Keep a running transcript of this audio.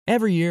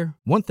Every year,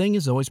 one thing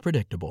is always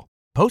predictable.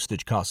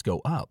 Postage costs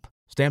go up.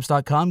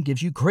 Stamps.com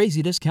gives you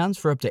crazy discounts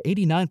for up to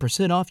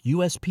 89% off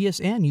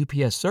USPS and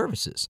UPS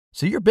services,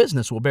 so your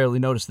business will barely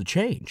notice the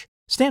change.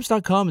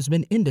 Stamps.com has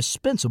been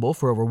indispensable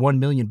for over 1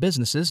 million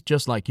businesses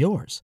just like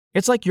yours.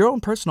 It's like your own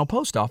personal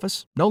post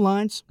office. No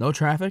lines, no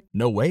traffic,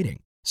 no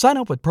waiting. Sign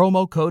up with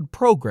promo code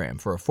PROGRAM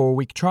for a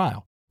 4-week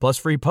trial, plus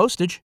free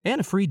postage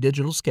and a free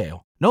digital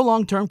scale. No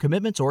long-term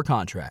commitments or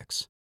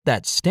contracts.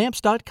 That's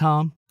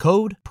Stamps.com,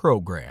 code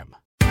PROGRAM.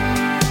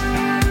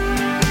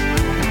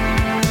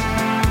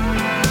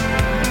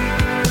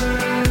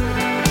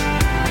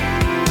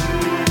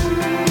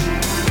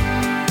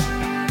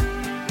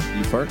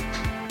 Fart.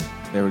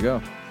 There we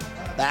go.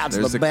 That's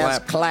There's the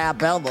best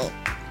clap ever. All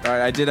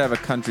right, I did have a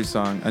country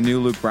song, a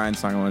new Luke Bryan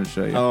song I wanted to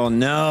show you. Oh,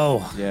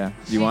 no. Yeah.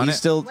 You want He's it?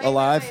 still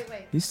alive?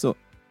 Wait. He's still...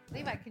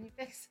 Levi, can you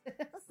fix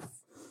this?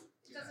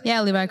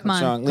 Yeah, Levi, come on.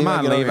 Song. Come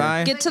on, get over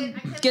Levi. here.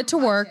 Get to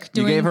work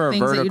doing gave her a things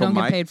that you vertical don't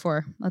get mic? paid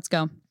for. Let's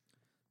go.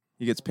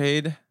 He gets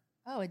paid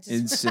Oh, it just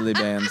in silly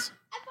bands.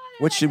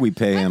 What should we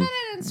pay him? I thought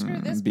I didn't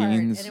screw this beans. part.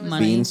 And it was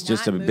Money. Beans? not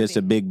Just a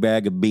moving. big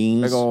bag of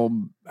beans? Big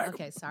old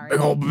Okay, sorry.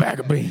 bag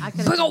of beans. I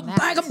could've done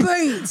that.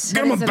 beans.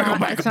 Get him a Is it big old on?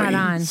 bag It's of not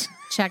on. beans.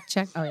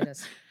 Check. Oh, it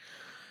is.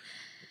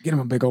 Get him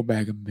a big old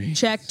bag of beans.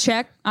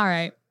 Check. All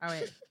right. Oh,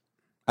 wait.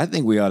 I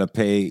think we ought to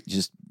pay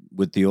just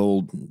with the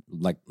old,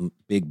 like,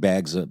 big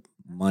bags of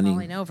money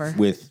Falling over.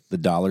 with the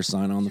dollar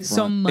sign on the front.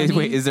 So money.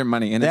 Wait, is there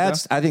money in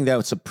it? I think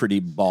that's a pretty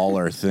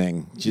baller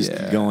thing. Just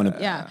going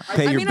to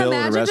pay your bill at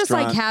a imagine restaurant. just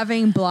like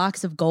having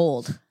blocks of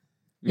gold.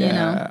 Yeah. You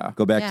know?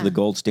 Go back Yeah. to the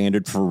gold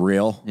standard for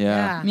real.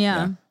 Yeah.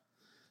 Yeah.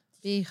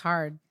 Be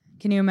hard.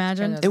 Can you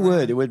imagine? Those It would.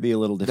 around. It would be a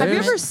little Have different. you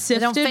ever They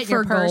don't sifted fit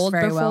your for purse gold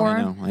very before? well.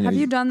 I know. Have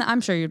you done that? I'm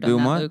sure you've done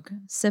Doing that, what? Luke.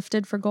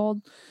 Sifted for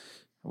gold.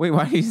 Wait,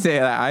 why do you say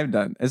that? I've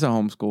done. It's a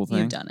homeschool thing.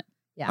 You've done it.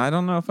 Yeah. I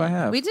don't know if I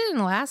have. We did in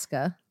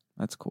Alaska.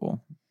 That's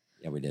cool.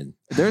 Yeah, we did.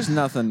 There's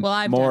nothing Well,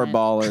 I've more done it.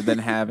 baller than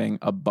having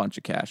a bunch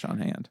of cash on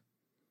hand.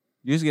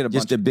 You just get a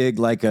Just bunch a big,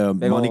 like a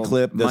big money old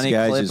clip. Those money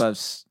guys clip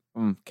just,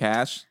 of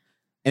cash.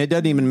 and it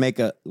doesn't even make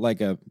a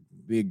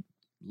big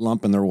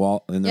lump in their Yeah,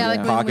 like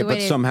when pocket, we but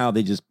waited- somehow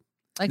they just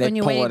Like They when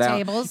you pull wait it at out.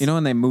 tables. You know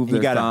when they move You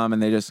their gotta- thumb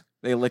and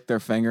they lick their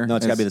finger? no,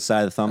 it's got to be the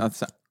side of the thumb.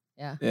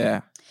 Yeah.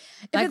 Yeah.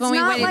 If Like it's when we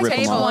not waited like Rip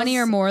 'em off. 20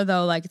 or more,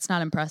 though, like it's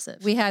not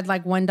impressive. We had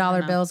like $1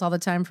 know. bills all the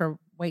time for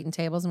waiting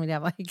tables, and we'd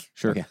have like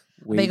Sure. Yeah.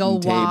 big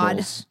old wad.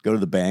 tables. Go to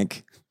the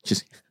bank.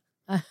 Just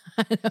I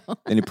know.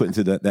 then you put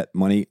into that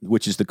money,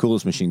 which is the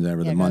coolest machines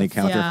ever. Yeah, the go money to-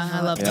 counter. yeah,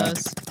 I love Yeah.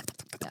 those.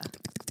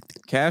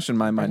 Cash in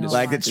my mind is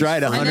Like, that's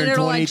right, And then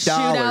it'll like shoot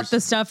out $120. the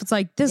stuff. It's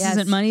like, this Yes.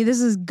 isn't money.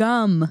 This is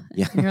gum.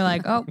 Yeah. And you're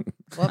like, oh,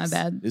 my Whoops.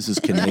 bad. This is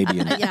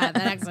Canadian. Yeah, that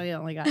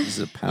accidentally got This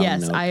is a pound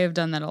Yes, note. I have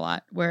done that a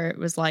lot where it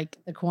was like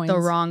the coins. the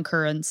wrong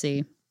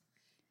currency.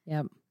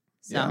 Yep.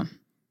 So, Yeah.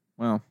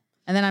 Well,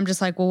 and then I'm just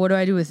like, well, what do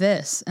I do with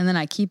this? And then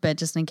I keep it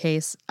just in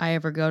case I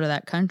ever go to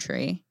that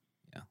country.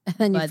 And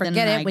then you But then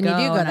forget I it when you do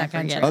go go to and I that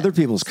country. forget it. Other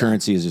people's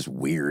currency is just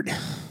weird.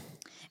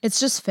 It's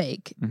just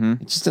fake.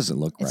 It just doesn't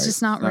look It's right.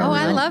 just not Oh, real. Oh,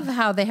 I love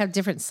how they have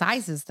different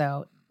sizes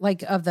though,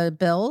 like of the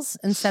bills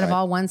instead of Right.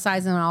 all one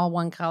size and all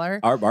one color.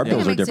 Our I think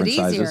bills it are makes different it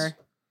sizes. easier.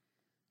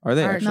 are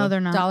they Our- actually? No,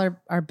 they're not.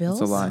 Our bills.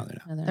 That's a lie. No, they're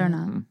not. No, They're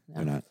not. Mm.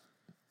 They're not.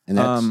 And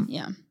that's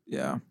Yeah.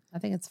 Yeah. I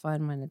think it's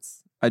fun when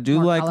it's I do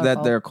more like that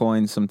colorful. their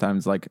coins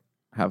sometimes like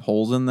have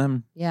holes in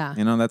them. yeah.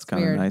 You know, that's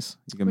kind of weird. nice.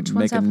 You can Which make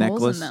ones a have necklace.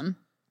 holes in them?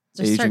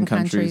 There's Asian certain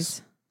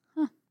countries.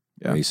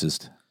 Yeah.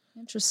 racist.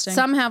 Interesting.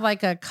 Some have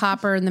like a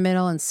copper in the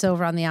middle and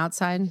silver on the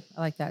outside. I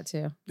like that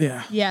too.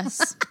 Yeah.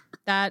 Yes.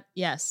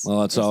 Yes.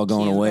 Well, it's all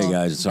going cute. away,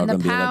 guys. It's all And going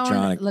the to be pound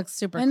electronic. looks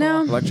super I know.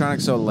 cool.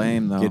 Electronic's so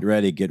lame though.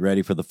 Get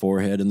ready for the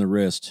forehead and the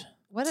wrist.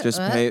 What? Just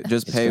what? pay It's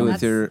with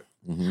That's- your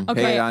Mhm. pay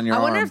Okay, it on your I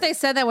wonder arm. if they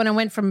said that when I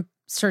went from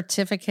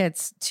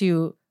certificates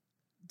to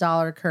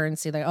dollar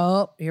currency. Like,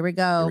 oh, here we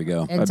go. Here we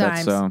go. End I bet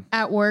times. so.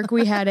 At work,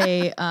 we had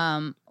a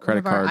one Credit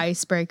of our card.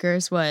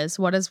 icebreakers was,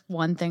 what is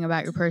one thing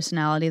about your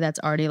personality that's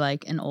already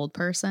like an old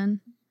person?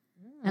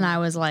 And I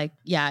was like,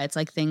 yeah, it's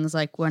like things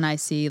like when I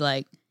see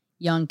like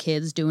young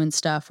kids doing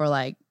stuff, or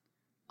like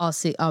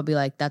I'll be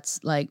like, that's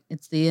like,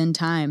 it's the end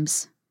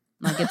times.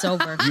 Like it's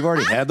over. You've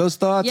already had those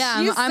thoughts?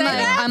 Yeah, You I'm say like,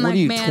 that? I'm What like, are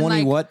you, man, 20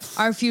 like what?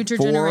 our future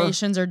 4?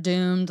 generations are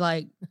doomed.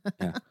 Like,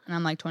 Yeah. and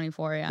I'm like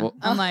 24. Yeah, Well-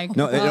 I'm like,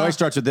 No, it well, always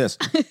starts with this.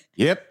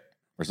 Yep.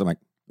 Or something like,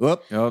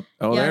 whoop. Oh,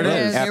 Yeah, there it it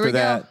is. is. Here After we go.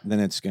 that,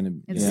 then it's going to,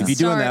 it's if a you're doing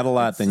start. that a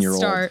lot, It's then you're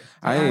old. start.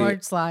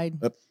 Downward slide.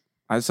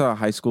 I saw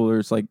high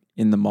schoolers like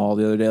in the mall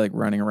the other day, like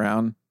running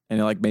around, and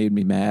it like made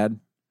me mad.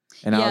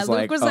 And Yeah, I was Luke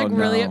like, was oh, like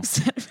really no.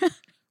 upset.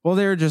 Well,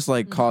 they were just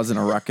like causing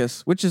a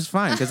ruckus, which is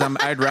fine because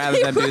I'd rather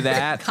them do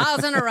that.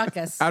 Causing a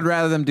ruckus. I'd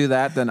rather them do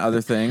that than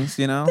other things,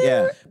 you know?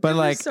 Yeah. But It was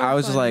like, so I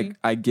was just funny. like,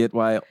 I get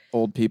why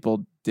old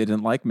people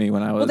didn't like me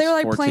when I was Well, they were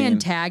like 14. playing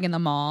tag in the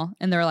mall,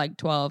 and they're like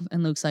 12,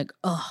 and Luke's like,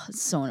 "Oh,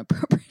 it's so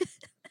inappropriate."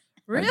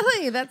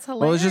 Really? That's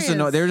hilarious. Well, it was just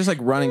annoying. They were just like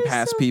running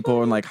past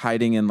people and like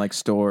hiding in like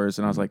stores,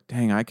 and I was like,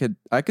 dang, I could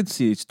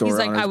see store He's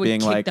like, owners I would being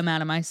kick like, them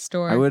out of my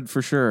store. I would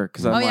for sure,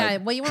 because I'm Oh like, yeah.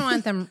 Well, you wouldn't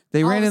want them.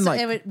 They all ran of a in,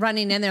 sudden, like-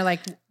 running in. They're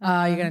like, you're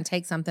gonna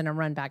take something and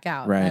run back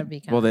out. right. That'd be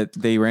kind Well, of,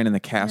 they ran in the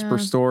Casper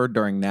Yeah. store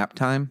during nap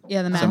time.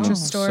 Yeah, the So-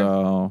 mattress store.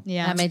 So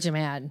Yeah. that made you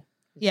mad.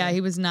 Yeah,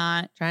 he was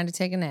not. Trying to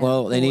take a nap.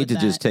 Well, they Cool need with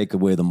to just that. take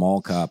away the mall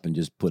cop and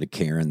just put a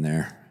Karen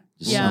there.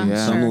 Just Yeah,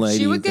 Yeah. some sure. lady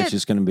She would that's get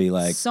just going to be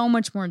like so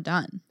much more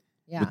done.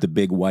 yeah. with the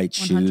big white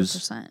 100%.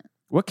 shoes.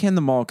 what can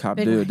the mall cop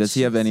Big do? white Does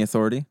he have shoes. any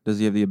authority? Does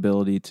he have the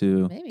ability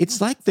to? Maybe.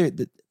 It's like they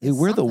It's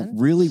wear the something.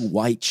 really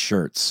white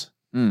shirts.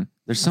 Mm.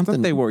 There's I thought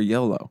something they wore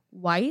yellow.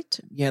 White,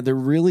 Yeah, they're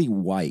really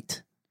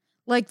white,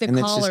 like the and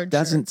it collared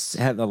just doesn't shirts.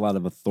 have a lot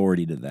of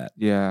authority to that.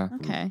 Yeah.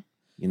 Okay.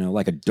 You know,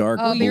 like a dark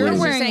Oh, blue. You're because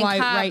wearing saying white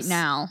cops. right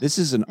now. This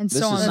is an And this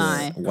so is am a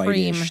I.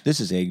 whitish. Cream. This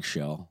is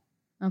eggshell.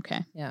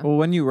 Okay. yeah. Well,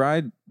 when you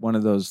ride one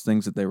of those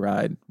things that they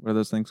ride, what are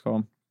those things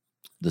called?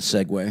 The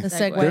Segway. The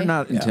Segway. Segway. They're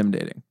not Yeah.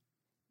 intimidating.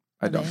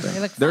 I Are don't they? think They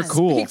look they're fun.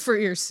 cool. Speak for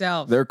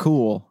yourself. They're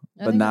cool,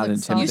 I but think not it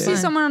looks solid. you see intimidating.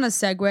 fun. someone on a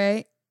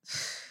Segway,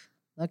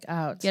 Look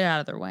out. get out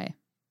of their way.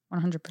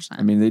 100%.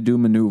 I mean, they do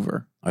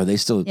maneuver. Are they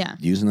still Yeah.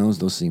 using those?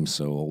 Those seem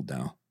so old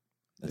now.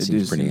 That They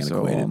seems do pretty seem so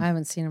antiquated. old. I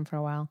haven't seen him for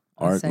a while.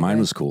 Art, mine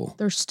was cool.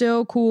 they're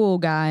still cool,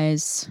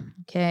 guys.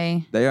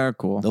 Okay. They are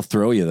cool. They'll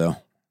throw you though.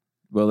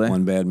 Will they?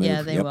 One bad move.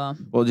 Yeah, they Yep. will.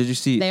 Well, did you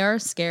see? They are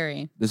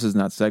scary. This is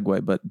not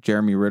Segway, but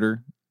Jeremy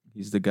Ritter.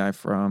 He's the guy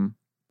from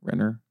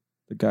Renner.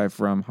 The guy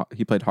from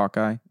he played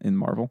Hawkeye in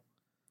Marvel.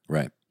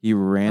 Right. He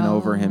ran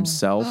over Oh.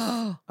 himself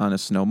on a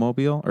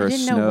snowmobile or I a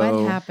didn't snow. know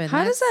what happened.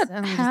 How does that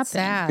sounds happen?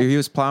 Sad. He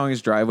was plowing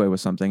his driveway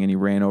with something and he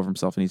ran over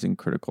himself and he's in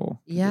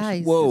critical. Yeah. condition.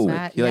 He's Whoa.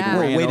 fat. He like yeah.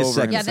 ran Wait a over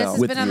second. Yeah, this himself.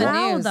 has With been on the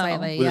How, news though?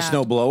 lately. With yeah. a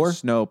snow blower?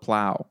 Snow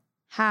plow.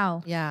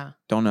 How? Yeah.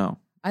 Don't know.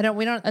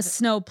 We don't. A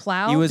snow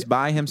plow? He was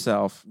by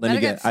himself. Let me Might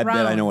have get. got I bet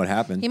I thrown. know what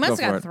happened. He must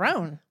Go have for got it.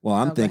 thrown. Well,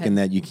 I'm Oh, go thinking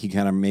ahead. that he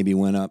kind of maybe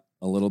went up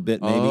a little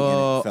bit, maybe, and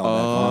Oh, it fell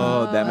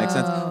back on. that makes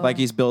sense. Oh. Like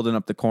he's building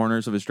up the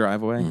corners of his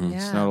driveway. Mhm. Yeah.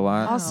 Snowed a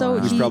lot. Also,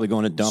 He was he- probably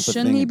going to dump a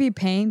Shouldn't thing. he be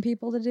paying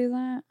people to do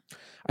that?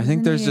 I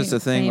think Isn't there's he just a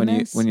thing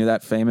famous? when you're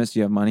that famous,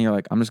 you have money. You're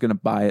like, I'm just gonna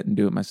buy it and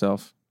do it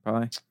myself.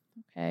 Probably.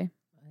 Okay.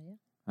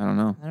 I don't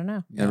know. I don't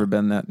know. Yeah. Never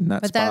been that in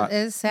that But spot. that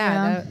is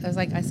sad. Yeah. I was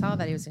like, I saw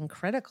that he was in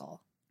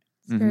critical.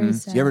 It's very Mhm.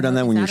 sad. You ever done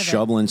that He's when you're out of it.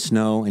 shoveling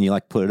snow and you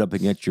like put it up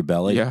against your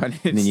belly? Yeah, And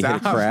then you hit a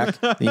crack.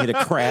 Then you hit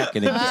a crack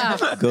and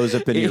it goes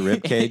up into your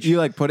rib cage. You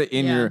like put it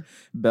in Yeah. your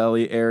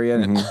belly area.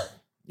 And Mhm.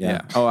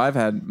 Yeah. Oh, I've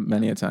had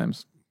many a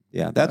times.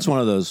 Yeah. That's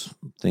one of those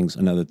things.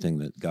 Another thing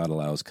that God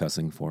allows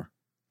cussing for.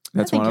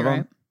 That's think one of you're them.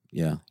 right.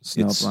 Yeah.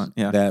 Snow It's blunt.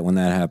 Yeah. That when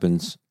that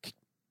happens,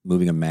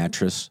 moving a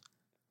mattress,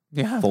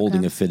 Yeah.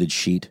 folding Okay. a fitted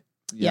sheet,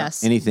 Yeah.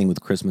 Yes. anything with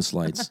Christmas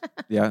lights,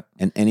 Yeah.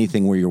 and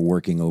anything where you're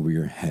working over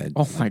your head.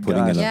 Oh my Like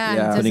putting God. in a- Yeah,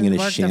 Yeah. and it Putting in doesn't a work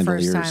the first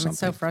chandelier or time. It's so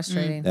something.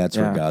 frustrating. That's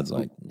Yeah. where God's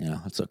like, yeah,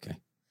 that's okay.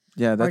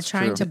 Yeah. We're That's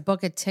trying true. to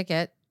book a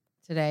ticket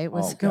today.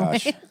 What's Oh, going?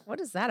 gosh. What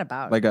is that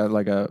about? like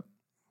a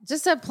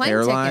Just a plane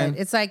airline?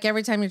 ticket. It's like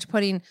every time you're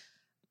putting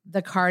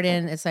the card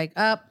in, it's like,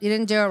 oh, you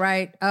didn't do it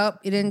right. Oh,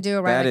 you didn't do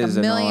it right. That like is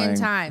a million annoying.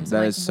 times. That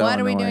Like, is so what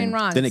are we doing annoying.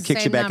 wrong? Then it It's the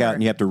kicks you same back out number.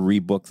 and you have to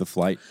rebook the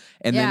flight.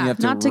 and then Yeah. you have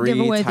to Not to give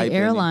away re-type the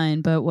in-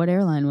 airline, but what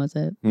airline was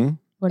it? Hmm?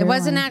 What It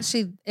wasn't airline?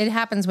 actually. It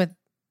happens with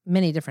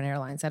many different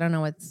airlines. I don't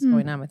know what's Hmm.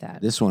 going on with that.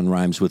 This one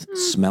rhymes with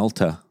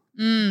smelta.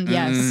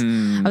 Yes.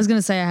 Mm. I was going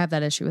to say I have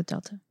that issue with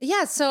Delta.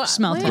 Yeah, so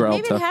Smell maybe, it.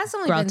 maybe it Grelta. has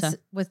only been Grelta.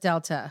 with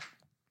Delta.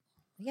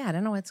 Yeah, I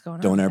don't know what's going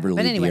on. Don't with ever that.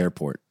 But leave anyway, the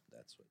airport.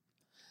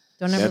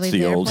 Don't ever That's leave the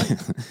the old, airport.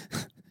 the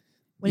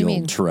What do you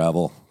mean? old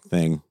travel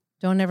thing.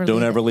 Don't ever. Don't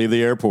leave ever it. leave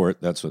the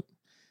airport. That's what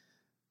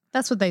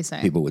That's what they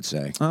say. people would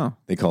say. Oh,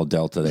 They call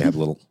Delta. They have a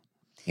little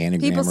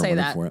anagram People or say whatever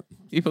that. for it.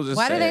 people just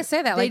Why say do they it.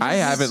 say that? They Like I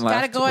haven't Got to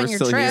left. go on We're your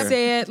still trip. here.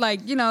 Say it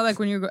like, like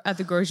when you're at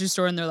the grocery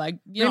store and they're like,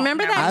 you don't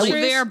Remember never that leave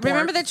true? the airport.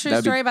 Remember the true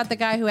That'd be- story about the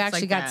guy who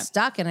actually like got that.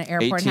 stuck in an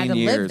airport and 18 had to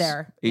years. live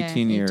there.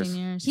 18 Yeah, years. 18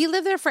 years. He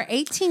lived there for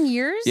 18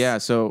 years. Yeah,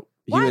 so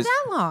he Why was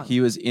that long? he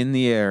was in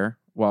the air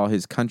while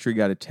his country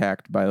got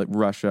attacked by like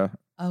Russia,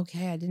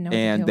 Okay, I didn't know.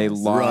 and what they the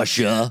deal was. lost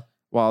Russia.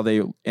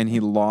 he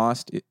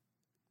lost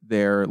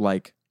their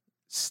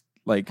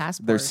their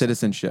Passport or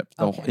citizenship,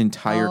 the whole Okay.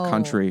 entire Oh,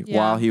 country yeah.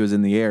 while he was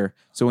in the air.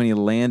 So when he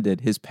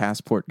landed, his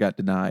passport got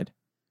denied.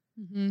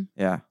 Mhm.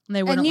 Yeah, And they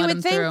And wouldn't you let would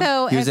him think through.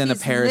 though, he was if in the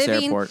he's Paris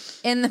living airport.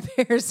 in the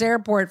Paris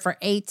airport for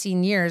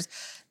 18 years,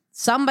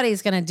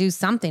 somebody's going to do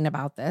something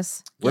about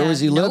this. Where Yeah, was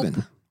he nope.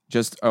 living?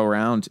 Just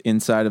around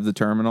inside of the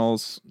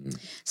terminals.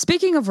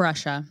 Speaking of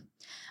Russia,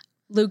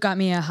 Luke got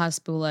me a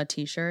Hasbula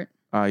t-shirt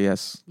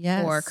Yes.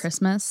 Yes. for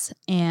Christmas,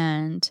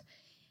 and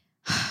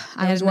They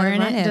I had was another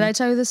wearing it. run-in. Did I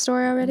tell you this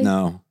story already?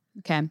 No.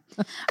 Okay.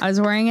 I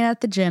was wearing it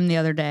at the gym the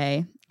other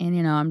day,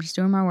 and I'm just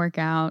doing my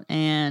workout,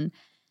 and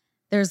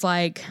there's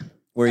like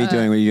What are you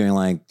doing? Were you doing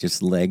like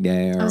just leg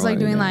day? Or I was like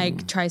what are you doing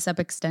like tricep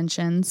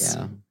extensions.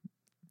 Yeah.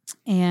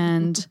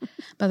 And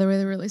by the way,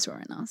 they're really sore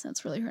right now, so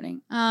it's really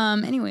hurting.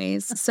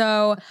 Anyways,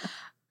 so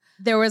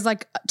there was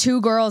like two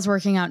girls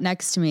working out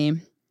next to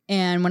me.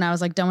 And when I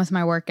was like done with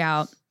my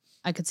workout,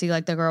 I could see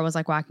like the girl was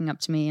like walking up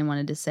to me and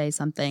wanted to say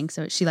something.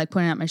 So she like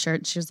pointed out my shirt.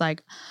 And she was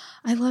like,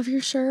 I love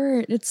your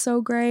shirt. It's so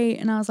great.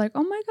 And I was like,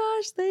 oh my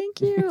gosh, thank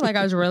you. Like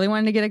I was really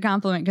wanting to get a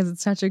compliment because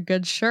it's such a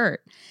good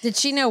shirt. Did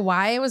she know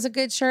why it was a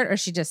good shirt or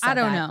she just said I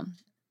don't that? know.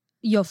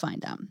 You'll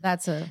find out.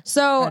 That's a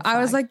So red I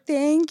was flag. like,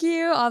 thank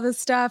you, all this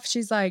stuff.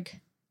 She's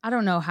like, I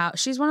don't know how.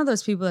 She's one of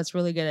those people that's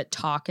really good at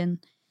talking.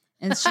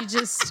 And she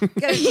just,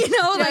 like she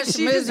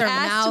she moves just her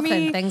asked mouth me,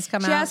 and things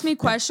come she out. asked me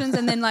questions.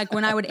 And then like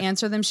when I would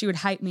answer them, she would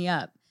hype me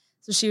up.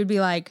 So she would be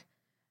like,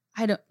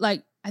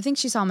 I think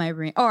she saw my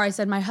ring. Or I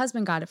said, my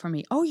husband got it for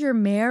me. Oh, you're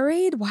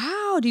married?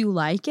 Wow. Do you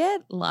like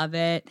it? Love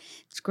it.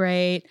 It's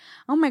great.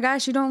 Oh my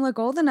gosh, you don't look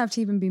old enough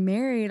to even be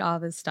married. All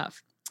this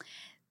stuff.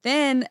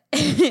 Then,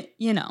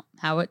 you know,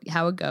 how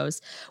it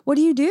goes. What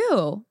do you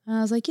do? And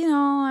I was like,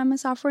 I'm a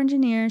software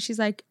engineer. She's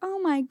like, oh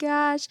my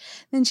gosh.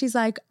 Then she's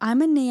like,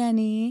 I'm a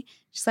nanny.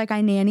 She's like,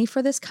 I nanny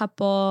for this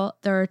couple.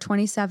 They're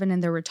 27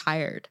 and they're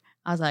retired.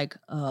 I was like,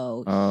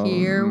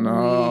 here we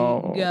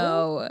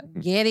go.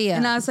 Giddy up.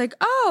 And I was like,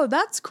 oh,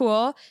 that's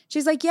cool.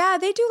 She's like, yeah,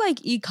 they do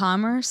like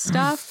e-commerce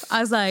stuff. I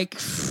was like,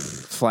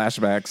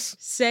 Flashbacks.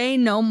 say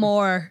no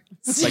more.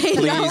 Like,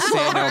 please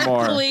say no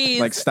more. Please.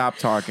 Like, stop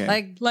talking.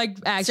 Like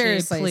actually,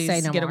 Seriously, please say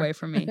no get more. away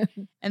from me.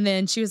 And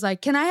then she was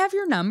like, can I have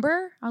your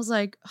number? I was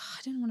like, I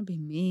didn't want to be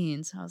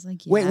mean. So I was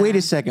like, yeah. Wait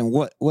a second.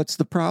 What's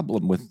the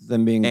problem with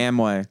them being?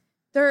 Amway.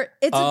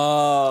 It's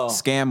Oh,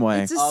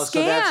 Scamway. a scam. Oh, so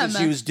that's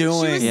what she was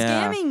doing. She was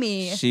Yeah. scamming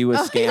me. She was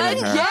scamming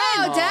her.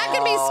 Oh, Dad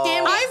can be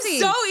scammed I'm easy.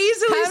 so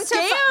easily Come to-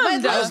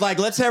 scammed. but I was like,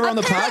 let's have her on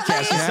the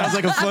podcast. She sounds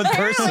like a fun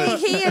Apparently person.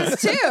 he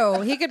is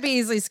too. He could be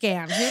easily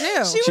scammed. Who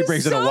knew? She was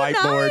brings in a so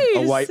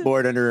whiteboard, nice.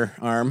 under her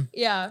arm.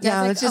 Yeah.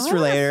 Yeah, like, that's just oh, for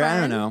I have a later. I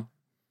don't friend. know.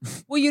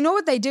 Well, you know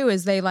what they do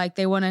is they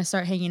want to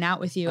start hanging out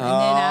with you. And then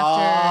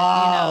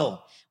after,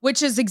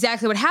 which is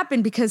exactly what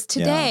happened because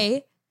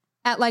today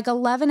at like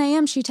 11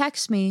 a.m. she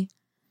texts me,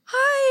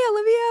 hi,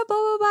 Olivia, blah,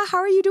 blah, blah. How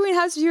are you doing?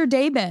 How's your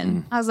day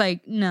been? I was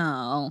like,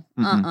 no,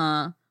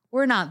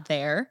 we're not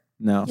there.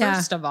 No. Yeah.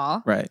 First of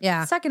all. Right.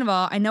 Yeah. Second of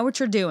all, I know what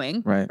you're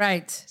doing. Right.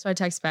 Right. So I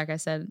text back. I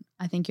said,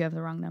 I think you have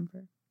the wrong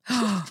number.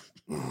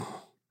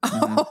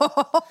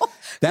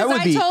 That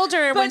would be. I told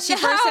her when But she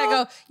first said,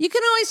 now- "Go, you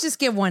can always just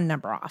give one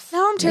number off."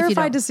 Now I'm if you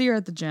terrified don't. to see her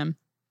at the gym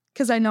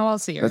because I know I'll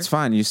see her. That's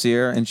fine. You see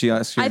her and she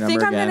asks your I number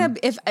think I'm again.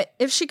 gonna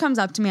if she comes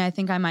up to me, I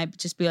think I might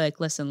just be like,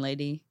 "Listen,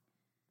 lady,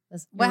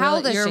 Well, how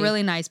old is you're she? a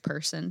really nice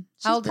person."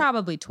 She's How old-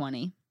 probably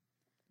 20.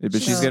 But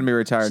she's So- going to be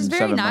retired She's in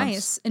very 7 nice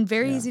months. and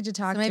very Yeah. easy to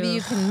talk So maybe to.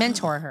 you can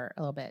mentor her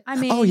a little bit. I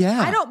mean, Oh,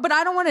 yeah. I don't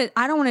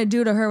want to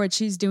do to her what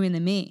she's doing to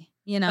me.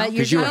 You know, But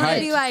you're 'Cause you were doing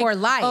hyped. it like for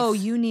life. oh,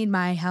 you need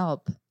my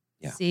help.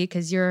 Yeah. See,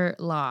 because you're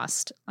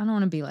lost. I don't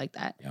want to be like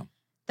that. Yeah.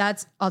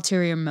 That's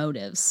ulterior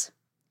motives.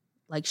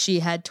 Like she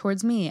had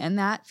towards me, and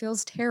that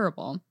feels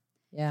terrible.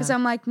 yeah. Because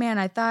I'm like, man,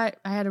 I thought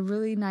I had a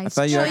really nice. I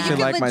thought you Well, actually could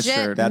like my legit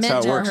shirt. That's how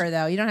it mentor works. her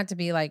though. You don't have to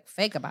be like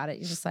fake about it.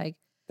 You're just like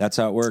That's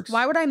how it works.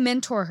 Why would I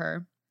mentor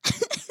her?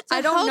 I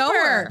to don't help know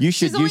her. You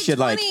should- She's only you should,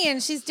 like- 20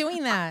 and she's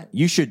doing that.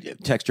 You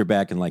should text her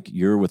back and like,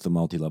 you're with the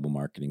multi-level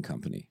marketing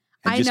company.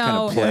 And I just kind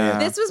know. of play Yeah. it.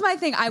 This was my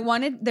thing.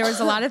 There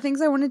was a lot of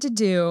things I wanted to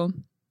do,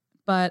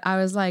 but I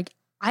was like,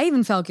 I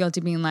even felt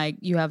guilty being like,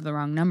 you have the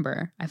wrong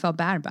number. I felt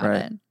bad about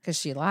Right. it Because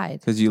she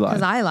lied. Because you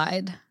because lied. I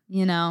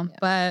lied,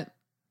 but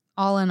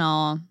all in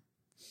all,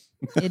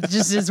 it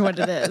just is what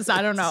it is.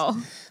 I don't know.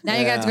 Now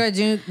you got to go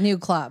to new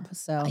club.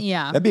 So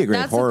Yeah. That'd be a great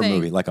That's the horror thing.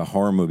 movie, like a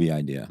horror movie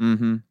idea.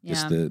 Mm-hmm.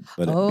 Just Yeah.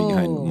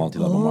 behind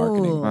multi-level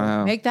marketing.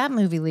 Wow. make that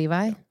movie,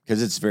 Levi.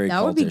 Because it's very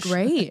That would be cultish.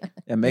 great.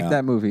 Yeah, make Yeah.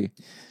 that movie.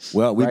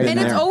 Well, we've Right been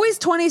And it's there. always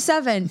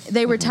 27.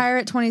 They retire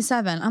at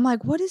 27. I'm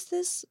like, what is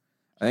this?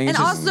 I think And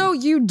it's just, also,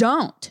 you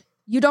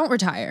don't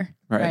retire.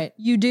 right.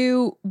 You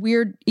do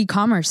weird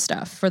e-commerce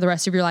stuff for the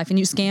rest of your life and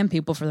you scam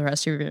people for the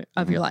rest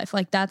of your life.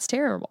 Like that's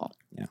terrible.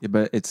 Yeah,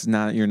 but it's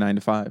not your 9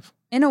 to 5.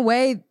 In a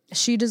way,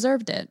 she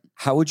deserved it.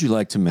 How would you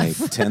like to make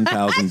She's trying to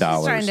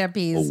 $10,000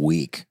 appease. a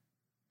week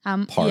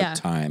Yeah.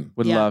 part-time?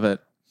 Would Yeah. love it.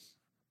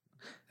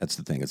 That's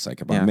the thing. It's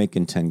like, if Yeah. I'm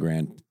making 10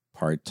 grand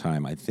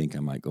part-time, I think I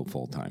might go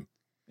full-time.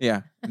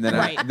 Yeah. And then,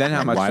 Right. then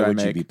how much Why do I would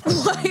you make? be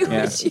part-time? Why doing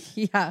Yeah. that?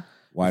 Yeah.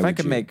 Why if would I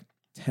could you? make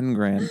 10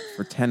 grand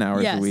for 10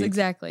 hours Yes, a week.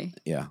 exactly.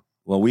 Yeah.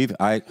 Well,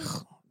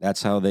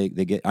 that's how they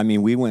get, I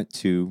mean, we went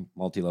to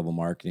multi-level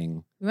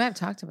marketing We might have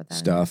talked about that.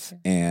 stuff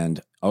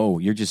and,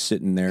 you're just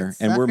sitting there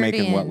Get and we're suckered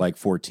making what, in. like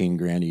 14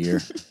 grand a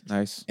year.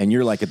 Nice. And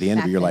you're like, at the end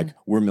of it, you're Sucked like,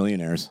 we're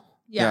millionaires.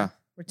 Yeah.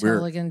 We're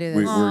totally going to do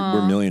We're, this.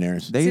 we're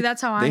millionaires. They, See,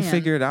 that's how I they am.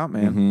 figure it out,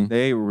 man. Mhm.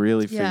 They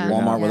really figure Yeah. it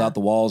Walmart out. Yeah. without the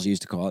walls, you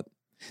used to call it.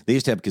 They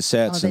used to have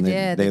cassettes, Oh, and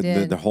they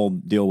did. the whole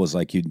deal was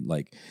like you're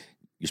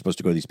supposed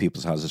to go to these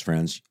people's houses,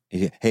 friends.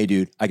 Hey,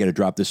 dude, I got to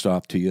drop this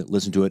off to you.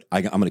 Listen to it.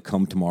 I'm going to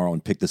come tomorrow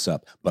and pick this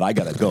up, but I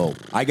got to go.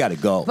 I got to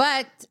go.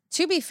 But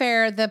to be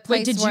fair, the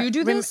place. did you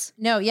do this?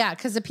 No, yeah,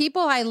 because the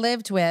people I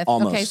lived with.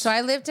 Almost. Okay, so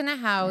I lived in a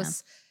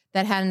house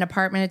that had an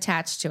apartment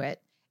attached to it,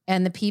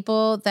 and the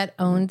people that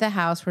owned the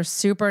house were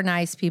super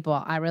nice people.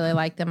 I really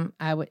liked them.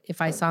 I would,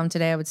 if I saw them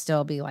today, I would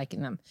still be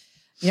liking them.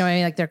 You know what I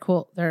mean? Like they're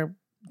cool.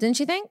 Didn't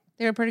you think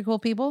they were pretty cool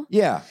people?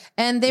 Yeah.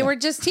 And they were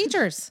just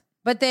teachers,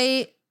 but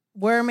they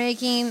were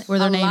making Were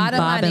their a name lot of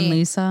Bob money. and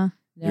Lisa?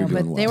 No, You're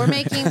doing but they well. were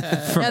making. No, they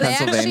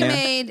actually Pennsylvania.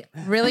 made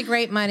really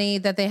great money.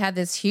 That they had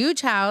this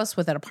huge house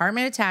with an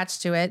apartment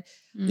attached to it,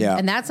 Yeah.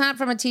 and that's not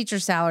from a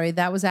teacher's salary.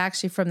 That was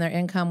actually from their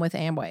income with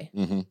Amway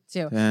Mhm.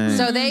 too. Dang.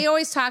 So they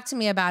always talked to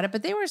me about it,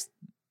 but they were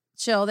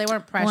chill. They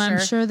weren't pressure. Well, I'm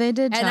sure they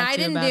did. And talk I to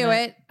you didn't about do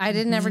it. I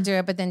didn't ever do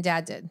it, but then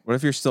Dad did. What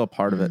if you're still a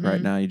part of it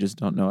right now? You just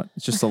don't know it.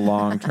 It's just a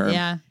long term.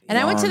 Yeah. And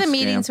I went to the Long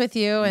meetings scam. with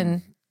you,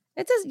 and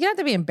it does. You don't have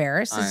to be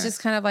embarrassed. It's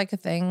just kind of like a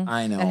thing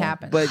I know that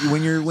happens. But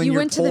when you're You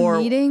went to the poor,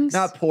 meetings?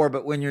 not poor,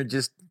 but when you're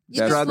just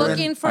you're just struggling,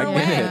 looking for I a get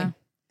way. it.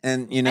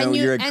 And you know And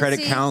you're at and credit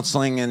see,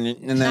 counseling, and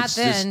not that's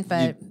then, just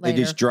but they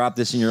just later. drop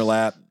this in your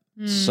lap.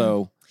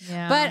 So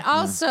Yeah. But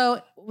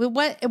also,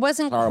 it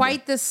wasn't Horrible.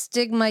 quite the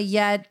stigma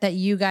yet that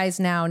you guys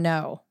now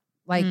know.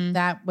 Like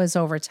that was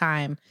over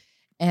time,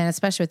 and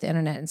especially with the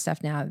internet and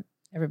stuff now,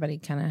 everybody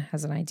kind of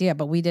has an idea.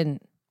 But we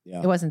didn't.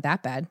 Yeah. It wasn't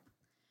that bad.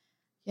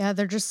 yeah,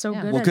 they're just so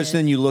Yeah. good Well, at because it.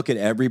 then you look at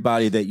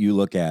everybody that you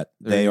look at;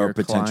 They're they are your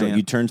potential. client.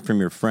 You turn from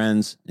your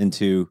friends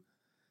into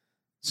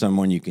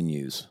someone you can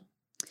use.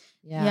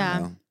 Yeah.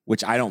 You know?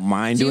 Which I don't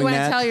mind Do you doing want to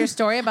that. tell your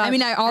story about? I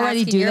mean, I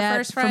already asking do your that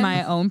first for friend?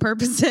 my own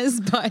purposes,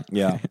 but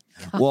Yeah.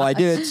 Well, I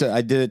did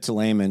it to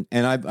Lehman,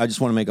 and I just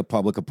want to make a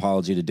public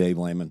apology to Dave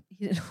Lehman.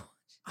 You didn't-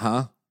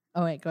 Huh?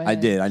 Oh wait, go ahead. I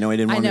did. I know he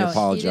didn't I want know me to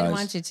apologize. He didn't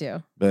want you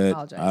to. But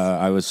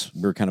apologize.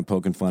 we were kind of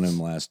poking fun at him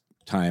last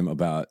time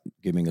about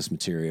giving us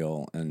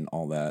material and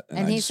all that.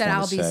 And I he just said,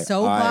 wanna "I'll be say,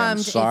 so I am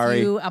bummed sorry,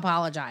 if you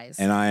apologize."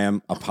 and I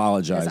am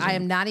apologizing. I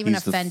am not even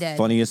He's offended. The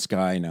funniest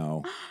guy I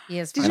know. He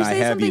is. Did And you I say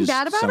have something used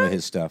bad about some him? of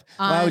his stuff.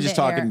 Well, I On was just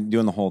the air.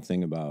 doing the whole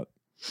thing about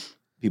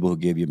people who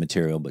give you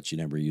material but you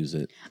never use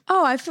it.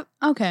 oh,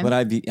 okay. But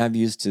I've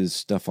used his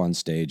stuff on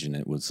stage and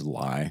it was a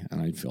lie, and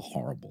I feel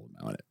horrible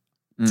about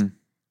it.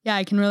 Yeah,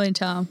 I can really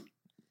tell.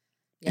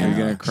 Are you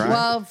gonna cry?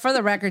 Well, for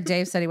the record,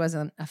 Dave said he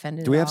wasn't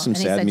offended. Do we at have all. some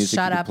and sad he said, music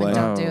 "Shut you up could and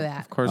play? don't do Oh, that."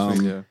 Of course we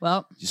do.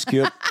 Well, Just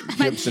cue up some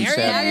There sad you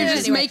are. You're music.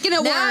 just making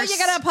it Now worse. you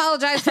gotta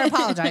apologize for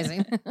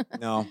apologizing.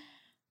 No.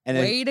 And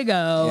Way to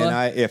go. And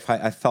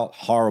I felt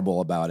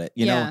horrible about it.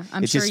 You Yeah, know,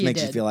 I'm it sure just you makes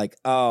you did. feel like,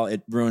 oh,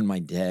 it ruined my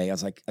day. I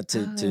was like,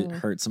 to Oh.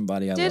 hurt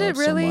somebody I Did love it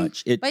really? so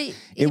much. It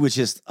But was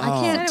just, I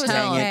oh, can't it was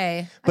tell.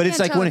 okay. But I it's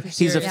can't like tell when if you're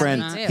he's a serious.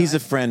 friend. Me too. He's a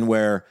friend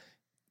where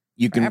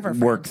you can Forever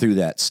work friend. through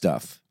that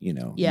stuff. You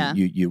know, Yeah.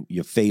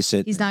 You face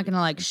it. He's not going to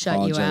like shut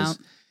you apologize. out.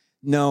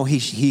 No,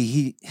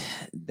 he.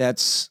 That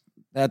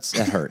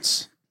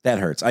hurts. That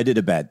hurts. I did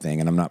a bad thing,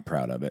 and I'm not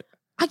proud of it.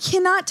 I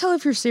cannot tell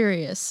if you're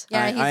serious.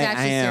 Yeah, I- he's I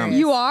actually am. serious.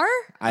 You are?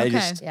 I Okay.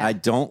 just Yeah. I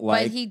don't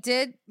like. But he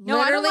did No,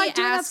 I don't literally like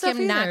doing that ask stuff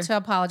him not either. to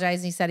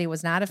apologize. He said he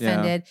was not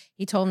offended.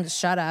 He told him to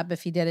shut up.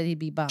 If he did it, he'd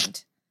be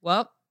bummed.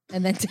 Well,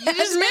 And then you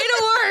just made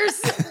it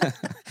worse.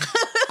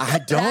 I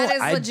don't. That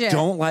is I legit.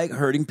 don't like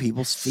hurting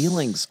people's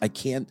feelings. I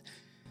can't.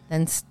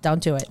 then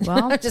don't do it.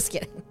 Well- I'm just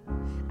kidding.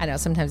 I know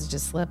sometimes it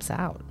just slips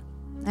out.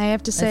 I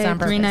have to say on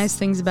 3 purpose. nice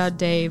things about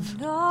Dave.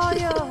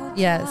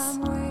 Yes.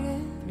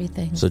 3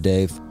 things. So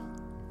Dave,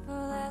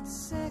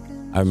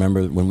 I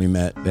remember when we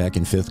met back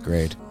in 5th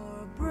grade,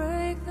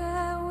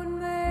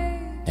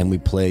 and we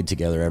played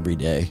together every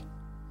day.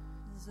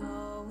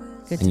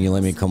 Good And you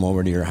let me come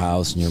over to your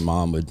house, and your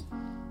mom would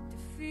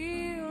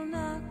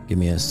give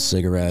me a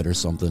cigarette or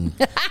something,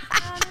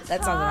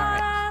 That sounds all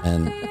right.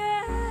 and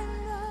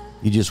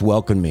you just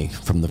welcomed me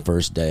from the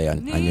first day I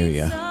knew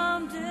you.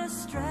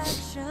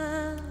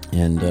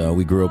 And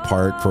we grew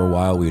apart for a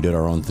while. We did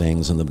our own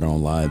things and lived our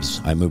own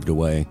lives. I moved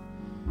away,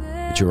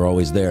 but you were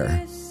always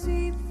there.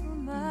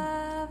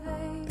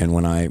 And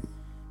when I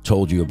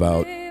told you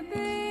about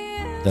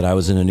that I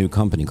was in a new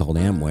company called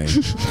Amway,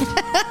 and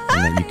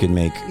that you could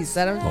make You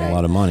said it a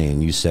lot of money,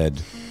 and you said,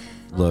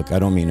 look, I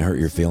don't mean to hurt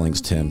your feelings,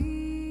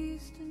 Tim,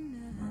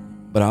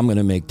 but I'm going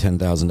to make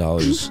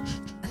 $10,000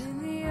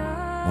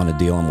 on a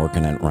deal I'm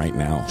working at right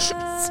now. So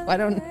I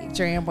don't need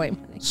your Amway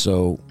money.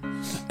 So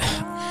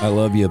I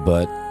love you,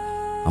 but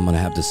I'm going to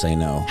have to say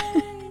no.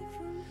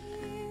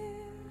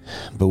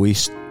 But we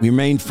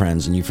remained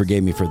friends, and you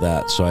forgave me for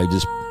that. So I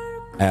just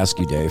ask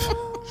you, Dave,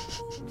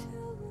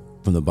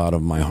 from the bottom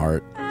of my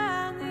heart,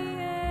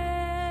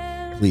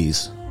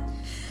 please,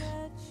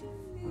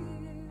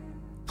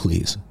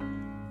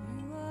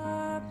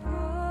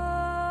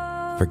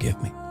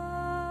 forgive me.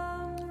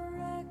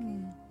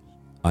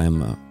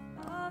 I'm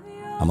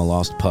a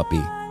lost puppy.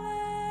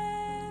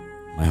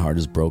 My heart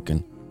is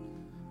broken.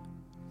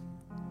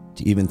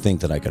 To even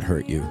think that I could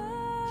hurt you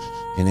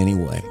in any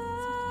way.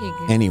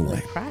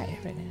 Anyway. Cry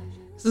right now.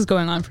 This is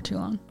going on for too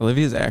long.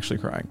 Olivia's actually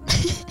crying.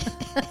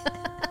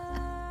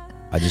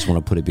 I just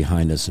want to put it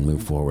behind us and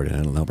move forward, and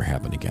it'll never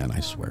happen again, I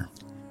swear.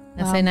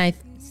 Now say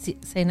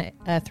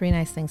 3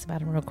 nice things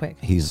about him real quick.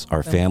 He's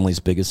our family's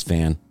biggest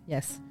fan.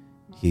 Yes.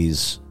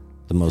 He's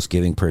the most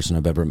giving person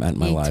I've ever met in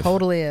my He life.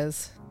 totally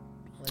is.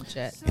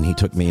 Legit. And he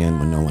took me in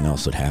when no one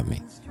else would have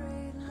me.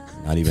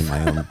 Not even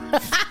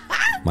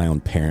my own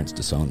parents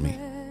disowned me.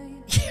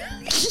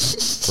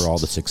 For all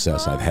the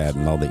success I've had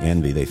and all the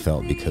envy they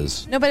felt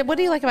because No, but what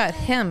do you like about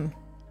him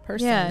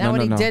personally? Yeah. Not No, what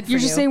no, he no. did for You're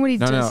you. just saying what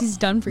No, he's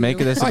done for Make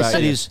you. this I about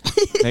said you. he's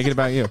Make it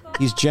about you.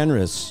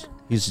 generous.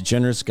 He's a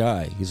generous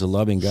guy. He's a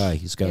loving guy.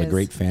 He's got a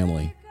great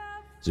family.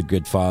 He's a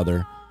good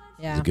father.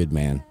 Yeah. He's a good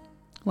man.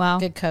 Wow.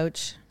 Good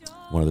coach.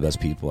 One of the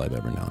best people I've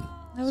ever known.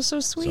 That was so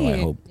sweet. So I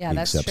hope he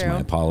that's accepts true. my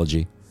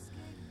apology.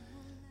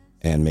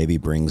 And maybe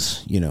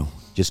brings,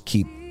 just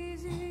keep.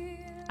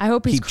 I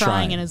hope he's Keep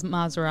crying trying. in his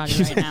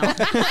Maserati right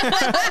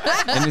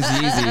now. And his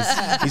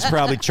Yeezys. He's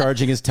probably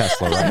charging his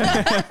Tesla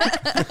right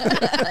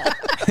now.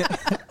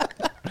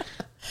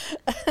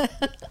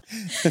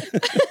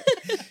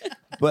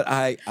 But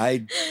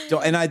I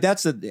don't, and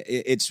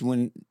it's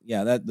when,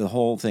 that the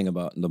whole thing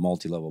about the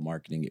multi-level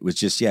marketing, it was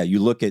just, you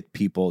look at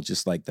people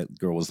just like that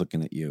girl was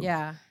looking at you.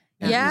 Yeah.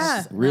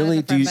 Yeah.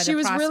 Really? She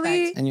was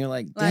really, And you're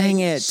like, dang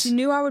it. She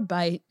knew I would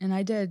bite, and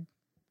I did.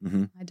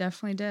 Mm-hmm. I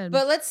definitely did.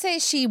 But let's say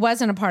she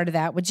wasn't a part of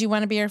that. Would you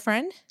want to be her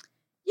friend?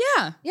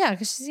 yeah, Yeah,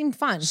 because she seemed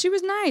fun. she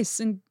was nice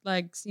and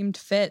like seemed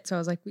fit. So I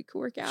was like, we could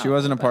work out. She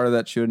wasn't a but part of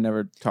that. She would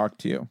never talk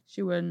to you.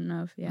 She wouldn't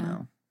have. Yeah,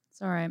 No.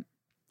 it's all right.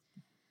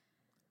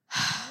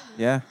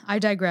 Yeah. I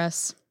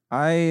digress.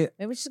 I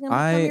Maybe she's going to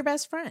become your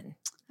best friend.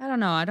 I don't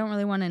know. I don't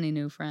really want any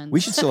new friends. We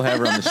should still have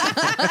her on the show.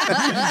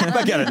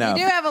 I got enough.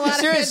 You do have a lot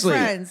Seriously. of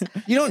good friends.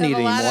 You don't You need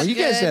have a lot any more. of You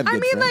guys good- have I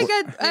good mean, friends. like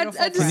at Beautiful a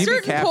friends. Can you be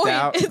certain capped point,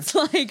 out? it's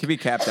like could be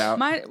capped out.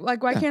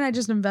 why can't I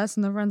just invest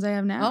in the friends I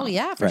have now? Oh,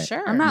 yeah, for Right.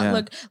 sure. I'm not Yeah.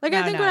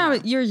 I think No,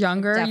 when you're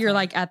younger, Definitely. you're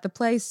like at the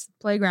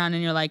playground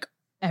and you're like,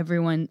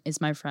 everyone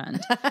is my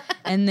friend.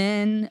 And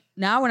then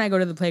now when I go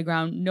to the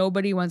playground,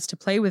 nobody wants to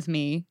play with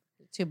me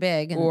Too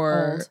big and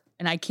or old.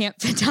 and I can't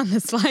fit down the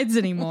slides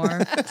anymore.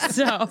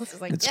 So It's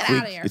just like, get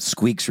out of here. It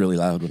squeaks really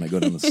loud when I go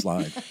down the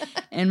slide.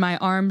 and my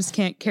arms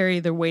can't carry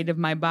the weight of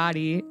my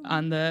body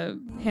on the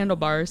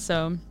handlebars,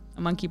 so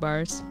monkey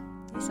bars.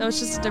 So it's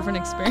just a different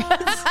experience.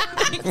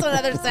 It's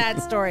another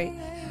sad story.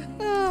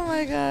 Oh,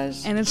 my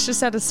gosh. And it's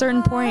just at a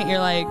certain point you're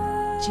like,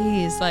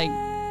 geez, like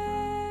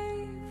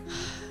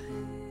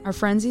are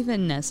friends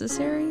even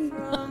necessary?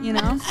 You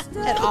know?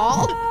 At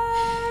all?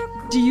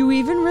 Do you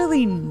even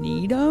really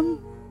need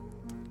them?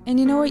 And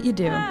you know what you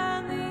do?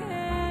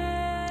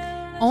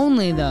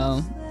 Only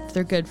though, if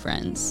they're good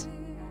friends.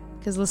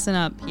 Because listen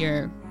up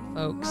here,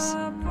 folks.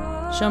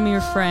 Show me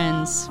your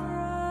friends.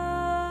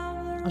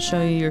 I'll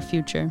show you your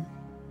future.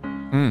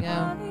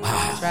 Yeah.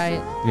 That's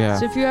right. Yeah.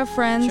 So if you have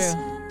friends,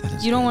 True.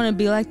 you don't want to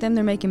be like them,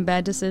 they're making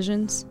bad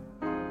decisions.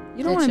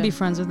 You don't want to Ditch be 'em.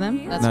 friends with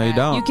them. That's No, you right.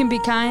 don't. You can be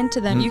kind to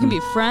them. You can be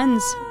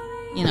friends,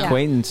 you know. Yeah.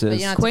 Acquaintances. But you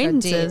don't have to go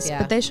Acquaintances, deep, yeah.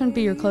 but they shouldn't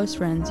be your close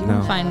friends. You No.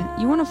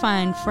 want to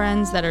find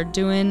friends that are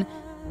doing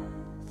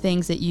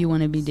things that you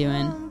want to be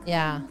doing.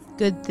 Yeah.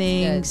 Good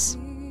things,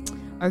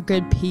 are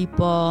good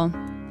people,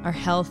 are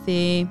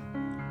healthy,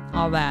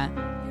 all that.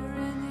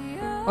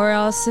 Or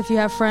else if you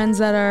have friends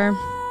that are,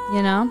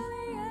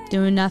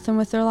 doing nothing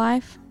with their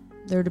life,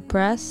 they're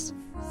depressed,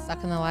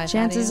 Sucking the life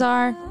chances out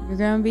are you're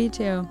going to be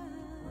too.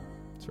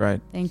 That's right.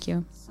 Thank you.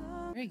 of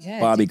you. Very good.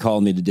 Bobby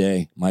called me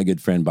today. My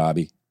good friend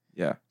Bobby,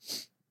 Yeah.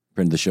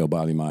 friend of the show,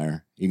 Bobby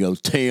Meyer. He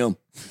goes, Tim.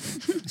 I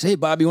say, hey,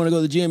 Bobby, you want to go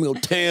to the gym? He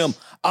goes, Tim,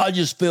 I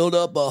just filled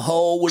up a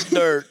hole with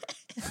dirt.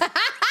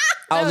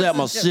 I was at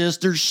my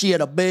sister's. She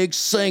had a big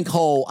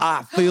sinkhole.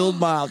 I filled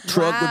my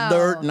truck with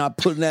dirt and I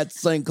put in that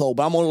sinkhole.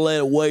 But I'm going to let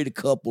it wait a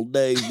couple of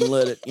days and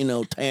let it,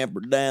 tamper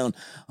down.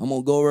 I'm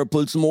going to go over and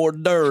put some more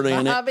dirt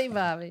in it.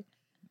 Bobby.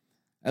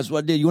 That's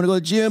what I did. You want to go to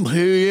the gym?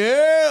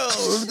 Yeah,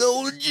 let's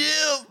go to the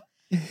gym.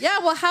 Yeah,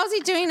 well, how's he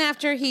doing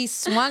after he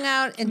swung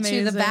out into the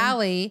Amazing.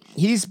 valley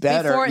He's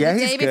better. the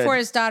he's day good. before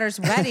his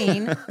daughter's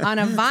wedding on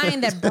a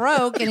vine that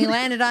broke and he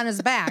landed on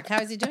his back?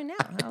 How is he doing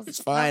now? He's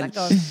fine. How's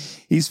that going?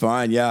 He's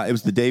fine. Yeah, it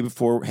was the day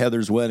before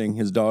Heather's wedding,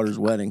 his daughter's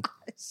wedding,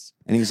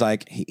 and he's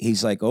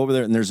like over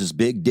there, and there's this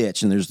big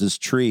ditch, and there's this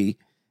tree,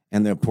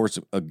 and then of course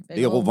a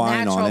big old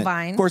vine on natural it.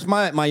 vine. Of course,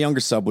 my younger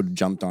sub would have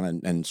jumped on it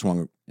and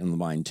swung in the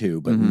vine too,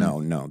 but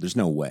no, there's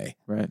no way.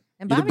 Right.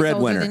 And You're the Bobby's older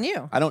breadwinner. than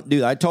you. I don't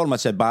do that. I told him, I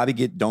said, Bobby,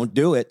 don't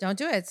do it. Don't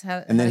do it. It's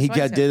how, And then he that's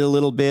why he's did a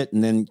little bit,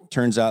 and then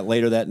turns out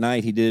later that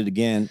night he did it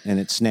again, and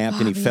it snapped,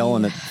 and he fell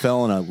in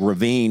a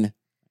ravine,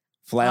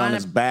 flat on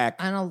his back.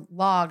 on a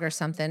log or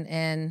something,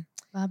 and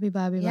Bobby.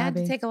 he had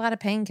to take a lot of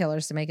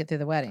painkillers to make it through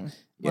the wedding.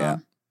 Yeah,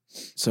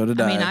 So did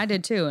I I. mean, I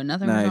did too, and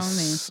nothing went wrong with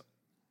me. Nice.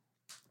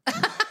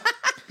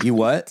 you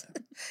what?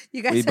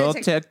 You guys We had to both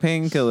take- took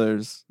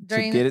painkillers to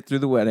During get it through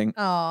the wedding.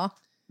 Aw.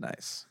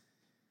 Nice.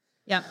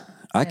 Yeah.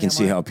 I can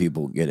see more. how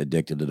people get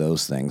addicted to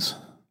those things.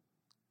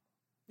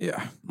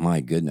 Yeah.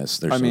 My goodness,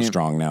 they're I so mean-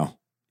 strong now.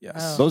 Yes.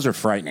 Oh. Those are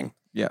frightening.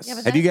 Yes. Yeah,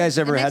 but Have you that- guys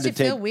ever it had makes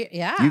to you feel take- weird.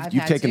 Yeah, You've I've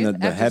had taken to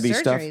the after heavy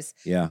surgeries.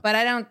 stuff? Yeah. But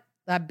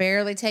I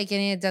barely take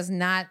any. It does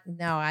not.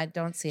 No, I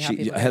don't see how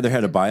people. Heather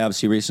had a addicted.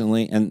 biopsy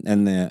recently, and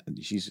they're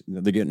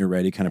getting her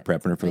ready, kind of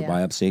prepping her for the Yeah.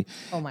 biopsy.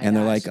 Oh my And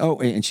they're gosh. like, oh,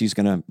 and she's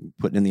gonna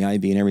put in the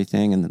IV and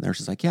everything. And the nurse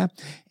is like, yeah,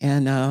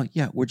 and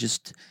we're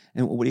just,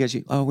 and what do you guys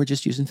use? Oh, we're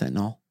just using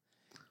fentanyl.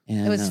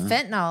 And It was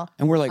fentanyl.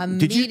 and we're like,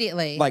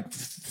 immediately. did you like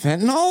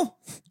fentanyl?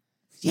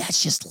 Yeah,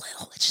 it's just a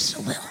little. It's just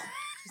a little.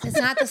 It's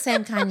not the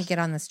same kind you get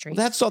on the street.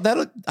 That's all. That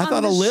I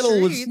thought a the little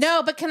was. streets.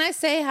 No, but can I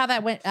say how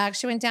that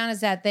actually went down? Is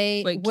that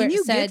they Wait, can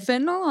you said get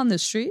fentanyl on the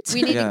streets?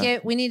 we need Yeah.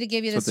 to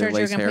give you the That's what they surgery. We're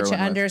lace gonna put you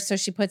heroin under. with. So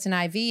she puts an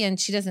IV, and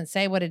she doesn't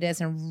say what it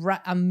is, and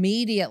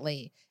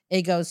immediately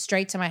it goes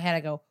straight to my head. I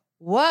go,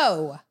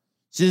 whoa.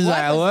 She's What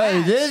like, was "What?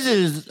 that?" This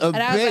is a And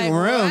I was big like,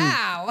 room.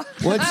 wow.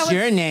 What's I was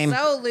your name?"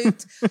 So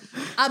looped.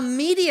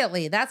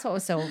 Immediately. That's what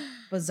was so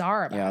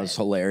bizarre about Yeah, it it. was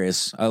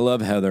hilarious. I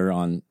love Heather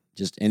on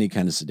just any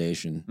kind of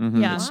sedation.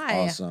 Mhm. Yeah. It's Why?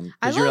 awesome.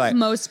 I 'Cause love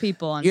most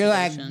people on You're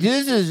like, sedation.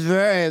 this is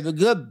very a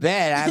good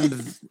bed.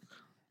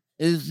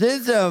 Is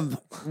this a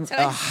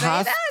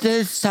I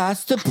say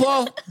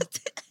hospital?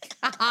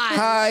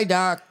 Hi,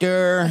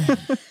 doctor.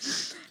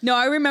 No,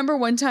 I remember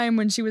one time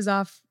when she was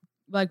off,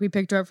 like we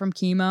picked her up from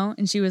chemo,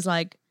 and she was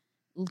like,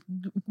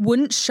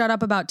 wouldn't shut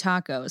up about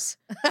tacos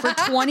for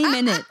 20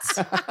 minutes.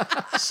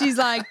 She's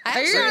like, I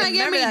 "Are you actually gonna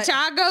give me remember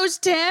that. tacos,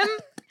 Tim?"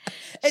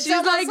 It's She's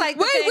almost like,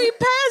 the "Wait, thing- we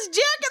passed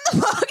Jack in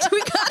the Box. We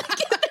gotta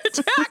get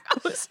their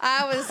tacos."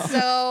 I was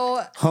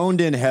so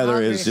Honed in Heather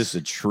Hungry. is just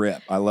a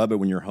trip. I love it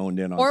when you're honed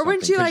in on Or when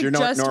something, she, 'cause like, you're not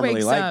just normally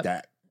wakes like up.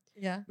 that.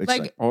 yeah. It's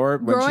Like, Or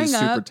when Growing she's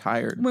super up,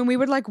 tired. When we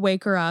would like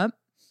wake her up,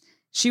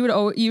 she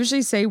would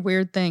usually say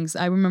weird things.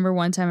 I remember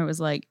one time it was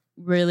like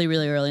really,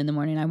 really early in the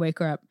morning. I wake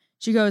her up.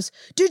 She goes,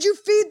 "Did you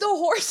feed the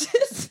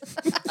horses?"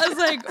 I was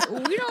like,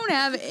 "We don't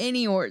have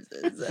any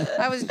horses.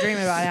 I was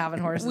dreaming about having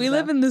horses. We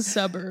live in the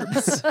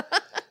suburbs."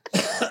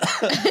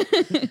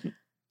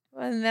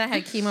 And then I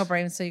had chemo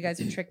brain, so you guys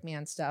would trick me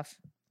on stuff.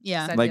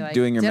 Yeah. So I'd be Like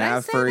doing your "Did I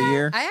math say for a that?"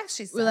 year? I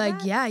actually said We're like,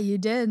 that? "Yeah, you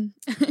did."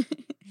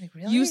 Like,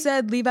 really? You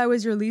said Levi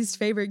was your least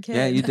favorite kid.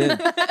 Yeah, you did.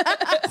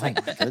 Oh my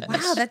goodness.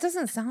 Wow, that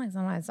doesn't sound like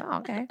something I saw.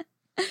 Okay.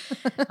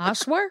 I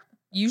swear.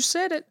 You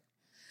said it.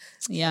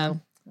 Yeah.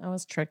 I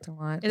was tricked a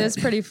lot. It is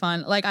pretty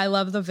fun. Like, I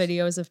love the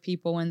videos of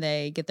people when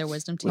they get their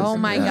wisdom teeth. Oh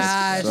my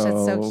That's gosh,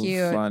 that's so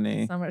cute.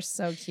 Funny. Some are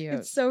so cute.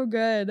 It's so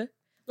good.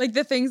 Like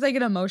the things they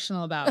get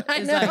emotional about. I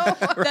is know,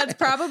 like, right? that's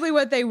probably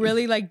what they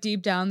really like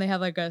deep down. They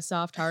have like a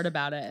soft heart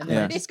about it, and then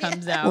Yeah. it just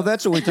comes out. Well,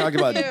 that's what we talk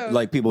about, Cute.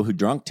 like people who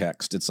drunk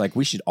text. It's like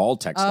we should all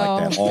text like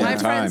that all Oh, my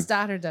the time. friend's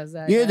daughter does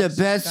that. You're yeah, the she's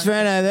best drunk.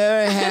 friend I've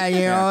ever had.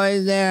 You're Yeah.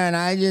 always there, and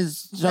I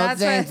just so That's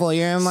what- thankful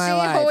you're in my she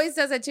life. always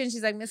does that too, and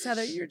she's like, "Miss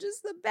Heather, you're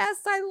just the best.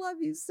 I love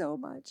you so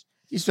much."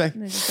 She's like,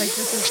 And I'm just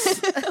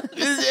like,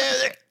 "This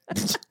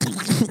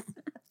is."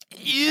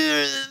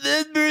 you're the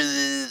best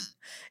person.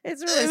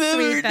 It's really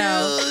sweet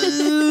though. It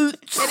is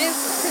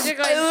because you're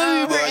going,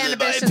 "Oh, her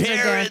inhibitions are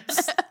good."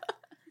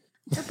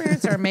 Her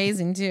parents are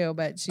amazing too,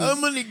 but she's.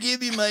 gonna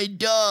give you my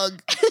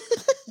dog.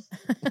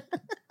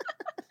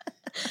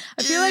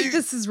 I feel like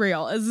this is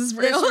real. Is this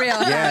real? It's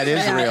real. Yeah, it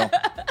is Yeah. real.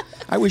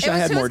 I wish I It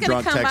was had who more was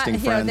gonna drunk come by- texting you know,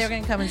 friends. they were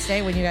going to come and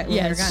stay when you got when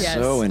Yes, you were gone. yes.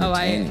 So Oh,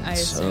 entertaining. I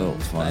so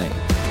assumed, funny.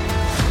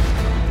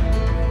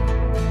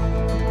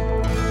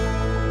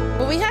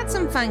 Well, we had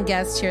some fun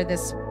guests here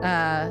this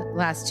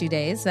last 2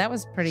 days. That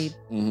was pretty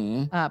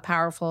Mm-hmm.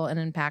 powerful and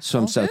impactful.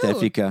 From South Ooh.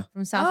 Africa.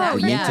 From South Oh,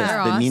 Africa. yeah, they're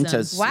awesome.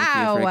 Nintas.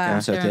 Wow.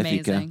 From South They're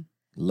Africa. amazing.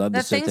 Love The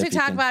the South things we talk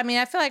African. about, I mean,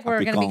 I feel like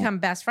we're going to Afrikaan. become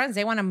best friends.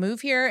 They want to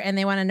move here and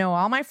they want to know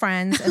all my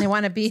friends and they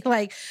want to be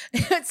like,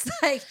 it's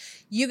like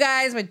you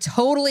guys would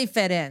totally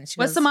fit in. She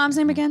What's goes, the mom's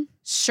name again?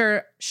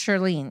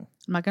 Charlene.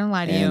 I'm not gonna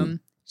lie to And- you.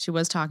 She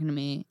was talking to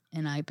me,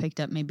 and I picked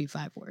up maybe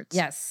 5 words.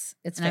 Yes,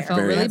 it's and I fair. felt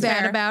Very really good. bad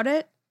Fair. about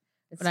it,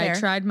 It's but I fair.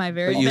 tried my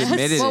very But you best.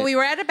 admitted Well, it. we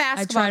were at a I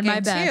basketball tried game my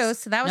best. too,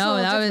 so that was a no,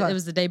 little that was difficult. it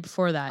was the day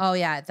before that. Oh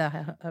yeah, at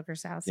the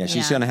hooker's house. Yeah, she's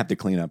Yeah. gonna have to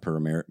clean up her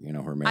American. Her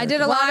American. I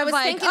did a Well, lot I of was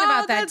like, thinking oh,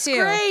 about that that's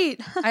too. Great.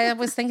 I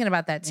was thinking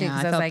about that too Yeah,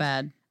 because I I was felt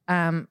like,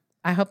 bad.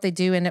 I hope they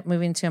do end up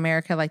moving to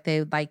America like they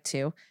would like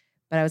to,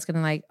 but I was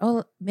gonna like,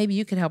 oh, maybe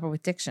you could help her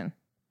with diction.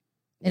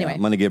 Yeah, Anyway,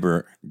 I'm gonna give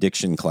her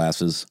diction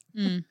classes,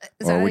 Mm.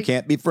 Is or that we like-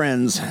 can't be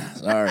friends.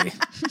 Sorry.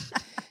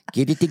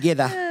 Get it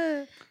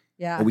together.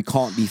 Yeah. Or we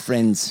can't be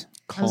friends.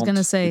 I was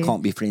gonna say We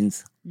can't be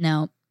friends.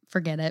 no,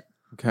 forget it.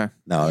 Okay.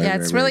 No. Yeah,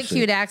 they're it's very really sweet.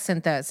 cute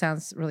accent though. It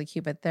sounds really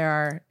cute, but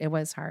it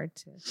was hard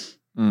to.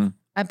 Mm.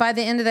 By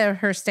the end of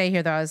her stay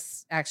here, though, I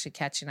was actually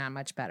catching on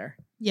much better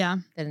Yeah,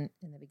 than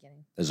in the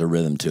beginning. There's a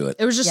rhythm to it.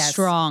 it was just Yes.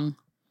 strong,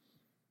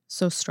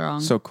 so strong.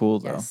 So cool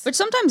though. Yes, Which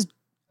sometimes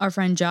our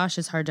friend Josh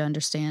is hard to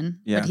understand.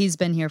 Yeah. But he's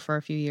been here for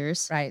a few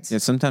years. right. Yeah.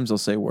 Sometimes they'll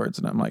say words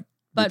and I'm like,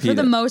 But for repeat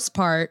the it. most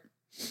part,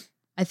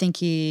 I think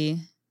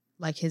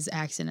his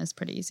accent is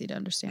pretty easy to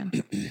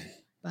understand.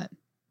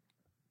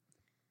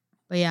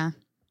 but yeah.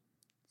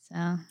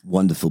 So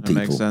Wonderful That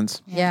people. makes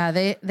sense. Yeah,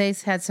 they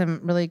had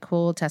some really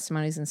cool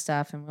testimonies and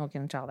stuff, and we won't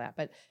get into all that,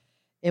 but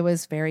it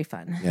was very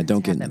fun. Yeah,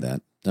 don't to get have into them.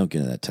 that. Don't get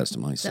into that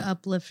testimony the stuff.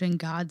 uplifting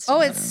God Oh,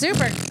 story. it's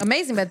super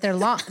amazing, but they're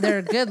long.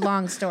 They're good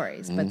long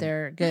stories, but Mhm.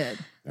 they're good.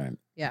 Right.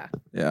 Yeah,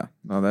 Yeah.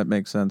 No, that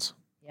makes sense.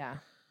 yeah.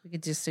 We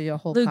could just do a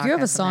whole. Luke, you have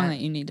a podcast on song that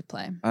you need to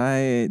play.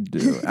 I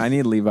do. I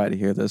need Levi to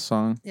hear this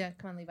song. Yeah,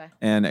 come on, Levi.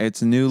 And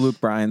it's a new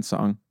Luke Bryan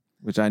song,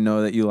 which I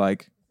know that you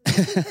like.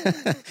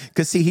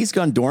 Because see, he's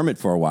gone dormant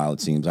for a while. It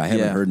seems I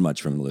haven't Yeah. heard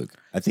much from Luke.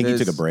 I think he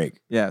took a There's-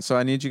 break. Yeah. So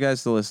I need you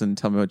guys to listen and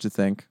tell me what you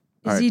think.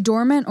 All Is right. he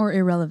dormant or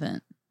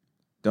irrelevant?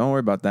 Don't worry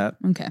about that.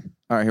 Okay.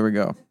 All right, here we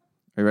go. Are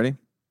you ready?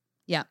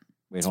 Yeah.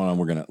 Wait, hold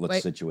on.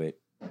 Let's situate.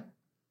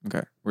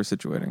 Okay, we're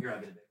situating.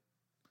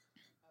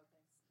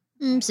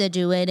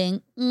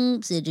 Situating.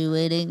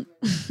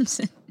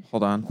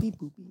 Hold on. Beep,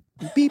 boop,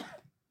 beep, beep.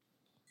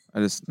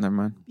 Never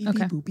mind. Beep, Okay.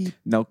 beep, boop, beep.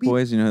 Nelk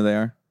Boys, you know who they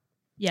are?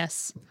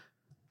 Yes.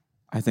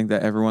 I think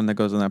that everyone that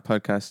goes on that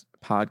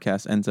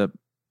podcast ends up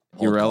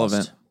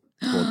irrelevant.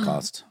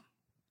 Podcast.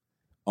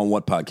 On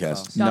what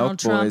podcast? Donald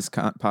Nelk Boys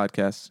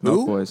podcast.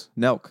 Who? Nelk Boys.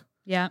 Nelk.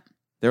 Yeah.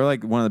 They were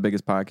like one of the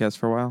biggest podcasts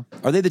for a while.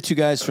 Are they the two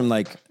guys from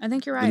like I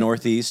think you're right. the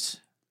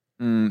Northeast?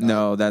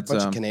 No, that's a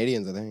bunch of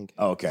Canadians, I think.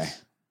 Oh, okay.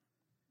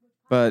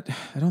 but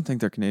I don't think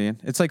they're Canadian.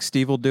 It's like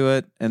Steve will do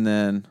it, and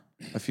then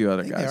a few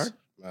other I think guys.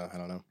 they are. I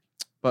don't know.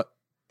 But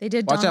They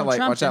did watch that Donald light.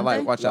 Trump, Watch that didn't light.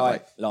 they? Watch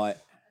that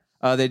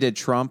light. They did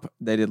Trump.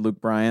 They did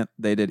Luke Bryant.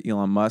 They did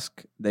Elon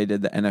Musk. They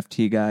did the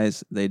NFT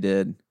guys. They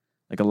did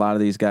like a lot of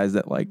these guys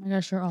that like. Oh my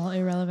gosh, they're all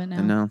irrelevant now.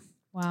 I know.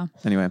 Wow.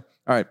 Anyway,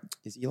 all right.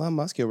 Is Elon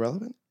Musk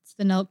irrelevant? It's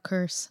the Nelk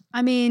curse.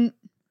 I mean,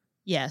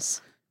 yes.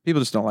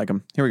 People just don't like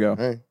him. Here we go. All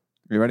right.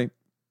 Are you ready?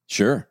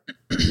 Sure.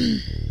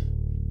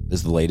 This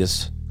is the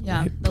latest.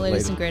 Yeah, the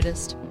latest and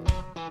greatest.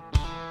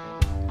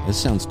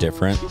 This sounds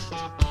different.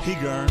 Hey,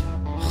 girl.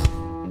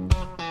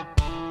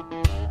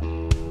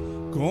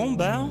 Go on,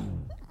 bow.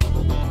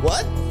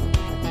 What?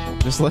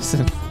 Just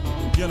listen.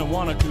 Gonna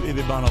wanna ku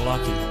ibibana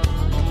lucky.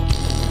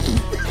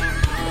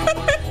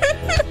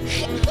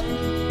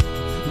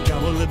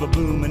 Gobble live a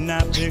boom and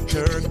I picked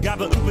her.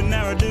 Gobble oop and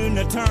narrow doon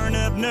a turn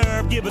up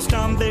nerve. Give a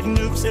stomp big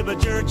noops if a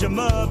church a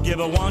mug. Give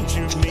a want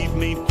you meet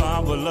me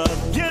power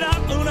love. Get up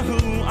una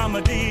who I'm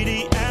a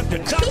DD after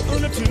duck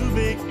una too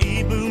big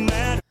e-boom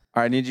man.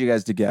 All right, I need you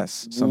guys to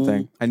guess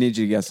something. I need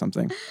you to guess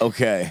something.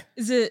 Okay.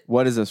 Is it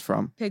What is this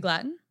from? Pig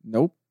Latin?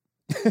 Nope.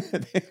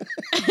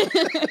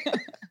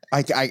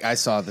 I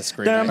saw the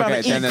screen.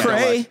 Okay, then don't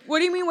look. What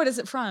do you mean? What is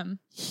it from?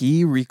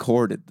 He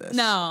recorded this.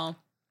 No.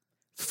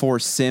 For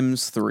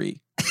Sims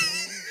 3.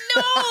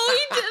 No,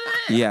 he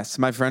didn't. Yes,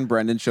 my friend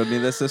Brendan showed me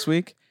this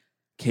week.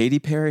 Katy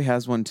Perry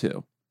has one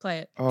too. Play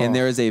it. Oh. And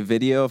there is a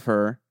video of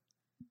her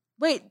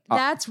Wait,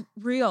 that's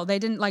real. They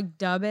didn't like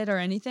dub it or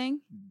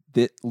anything?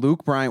 that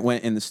Luke Bryant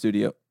went in the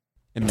studio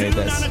and made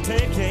this.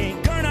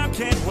 Girl, I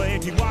can't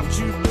wait to watch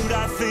you boot,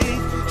 I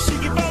think. She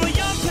give all a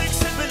young pick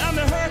sipping on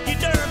the herky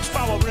dirks.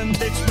 Follow rim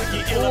dicks,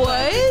 Ricky,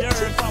 What?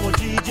 Follow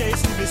DJ,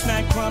 Snoopy,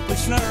 Snack, Crumpet,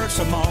 Snurk.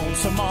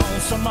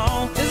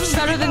 Simone. This is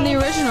better than the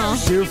original.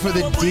 Two for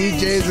the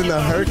DJs and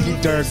the herky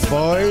dirt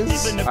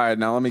boys. All right,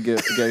 now let me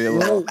give you a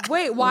little.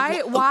 Wait,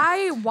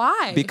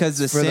 why? Because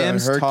the For the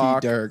Sims herky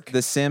talk, dirk.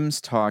 the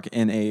Sims talk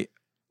in a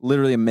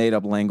literally a made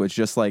up language,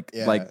 just like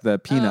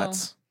the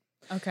Peanuts.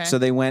 Okay. So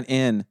they went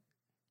in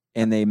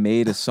and they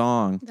made a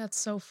song. That's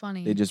so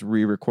funny. They just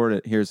re-recorded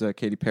it. Here's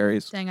Katy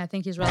Perry's. Dang, I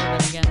think he's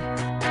relevant again.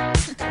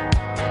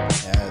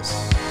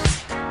 Yes.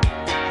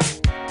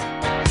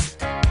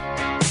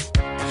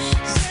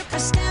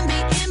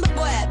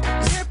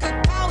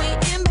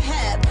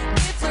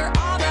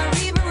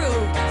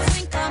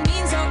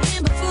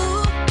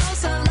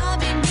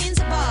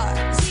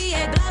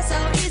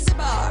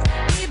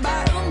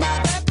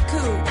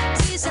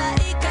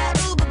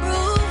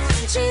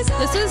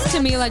 This is to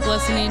me like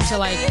listening to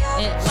like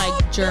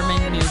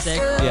German music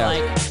or Yeah.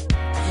 like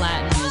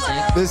Latin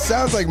music. This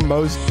sounds like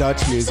most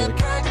Dutch music.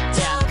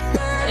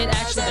 Yeah, it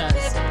actually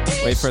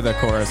does. Wait for the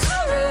chorus.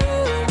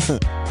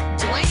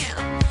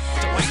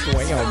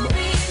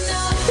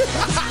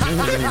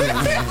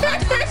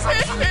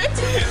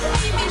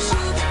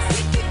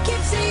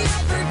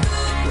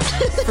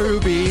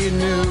 Fruby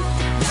new.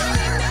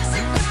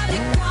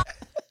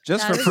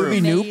 Just That for is proof.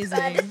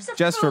 amazing.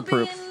 Just for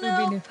proof.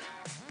 Ruby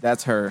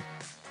That's her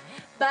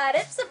But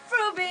it's a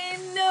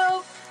Fruby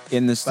Nope.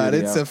 in the But studio.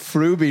 it's a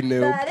Fruby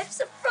new. But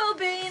it's a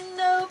Fruby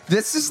Nope.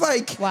 This is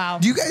like, Wow.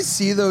 Do you guys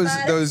see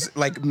those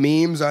like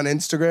memes on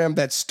Instagram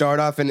that start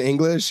off in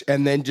English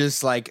and then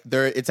just like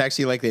it's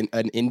actually like an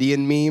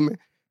Indian meme?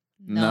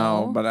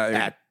 no, but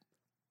I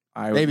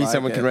would Maybe like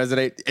someone it. can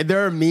resonate. And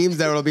there are memes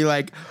that will be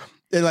like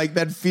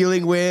that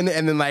feeling win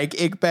and then like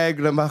ikbeg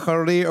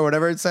ramachari or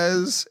whatever it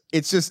says.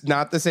 It's just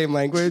not the same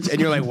language, and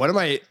you're like, what am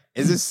I?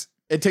 Is this?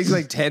 It takes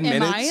like 10 Am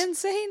minutes. I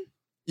insane?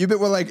 You've been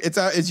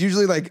it's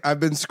usually like I've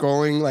been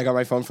scrolling like on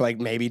my phone for like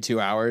maybe 2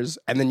 hours,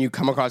 and then you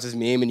come across this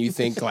meme and you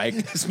think like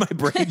Is my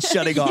brain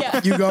shutting off?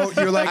 Yeah.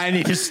 you're like I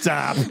need to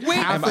stop. Wait,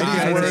 half of I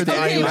these need words to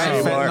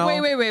are stop.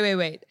 like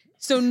wait.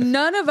 So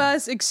none of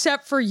us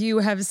except for you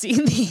have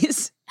seen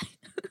these.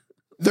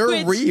 they're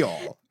Which-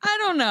 real. I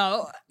don't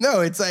know. No,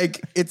 it's like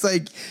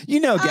You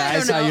know, I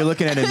guys, don't how know. you're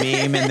looking at a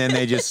meme and then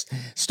they just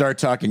start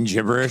talking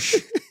gibberish.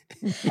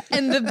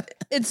 And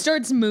it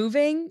starts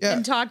moving Yeah.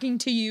 and talking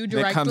to you It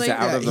directly. comes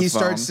out of the he phone.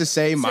 starts to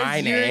say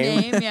my Says your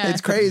name. name, yeah. It's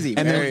crazy.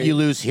 And then you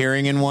lose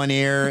hearing in one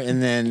ear and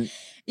then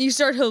You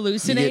start you get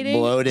hallucinating.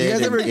 bloated You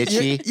guys, and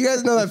itchy. you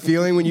guys know that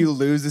feeling when you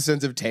lose the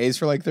sense of taste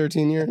for like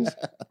 13 years?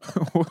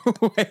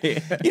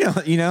 Wait.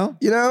 You know?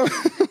 You know?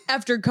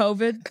 After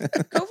COVID.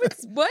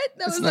 COVID's what?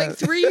 That was like not-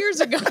 3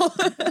 years ago.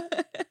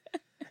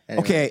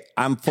 Anyway. Okay,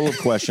 I'm full of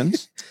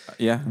questions.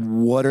 Yeah.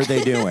 What are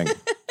they doing?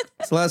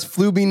 less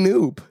Flooby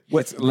Noob.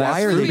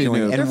 Why are they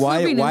doing? They're And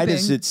why floopy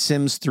does nooping. it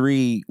Sims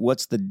 3?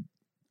 What's the?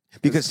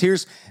 Because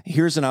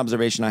here's an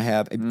observation I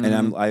have,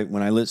 and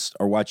when I list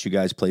or watch you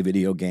guys play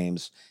video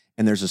games,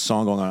 and there's a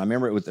song going on. I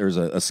remember there was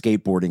a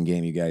skateboarding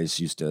game you guys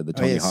used to, the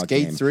Tony Hawk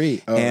Skate game.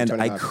 3. Oh, and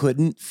Tony I Hawk.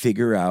 couldn't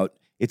figure out.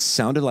 It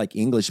sounded like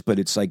English, but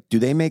it's like, do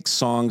they make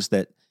songs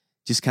that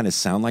just kind of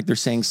sound like they're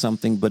saying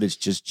something, but it's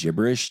just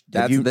gibberish? Have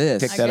That's you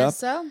this. picked I that up? guess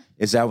so.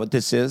 Is that what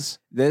this is?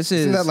 This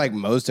Isn't is that like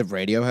most of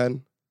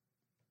Radiohead?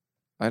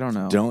 I don't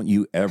know. Don't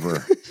you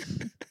ever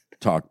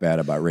talk bad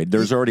about Radiohead.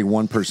 There's already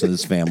one person in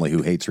this family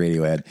who hates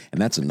Radiohead, and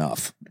that's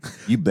enough.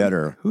 You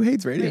better. Who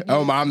hates Radiohead?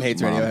 Oh, Mom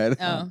hates Mom.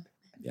 Radiohead.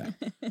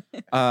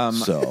 Oh,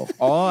 So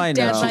all I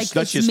know. Dad's like,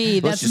 let's it's me.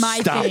 let's That's my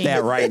stop thing.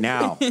 that right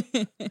now.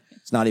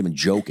 It's not even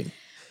joking.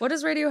 what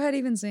does Radiohead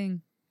even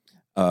sing?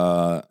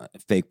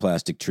 Fake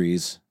plastic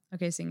trees.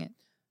 Okay, sing it.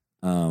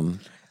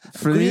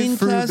 Green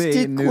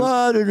plastic Noop.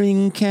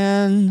 watering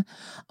can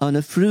on a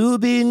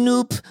fruby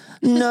noop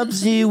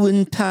nubsy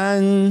win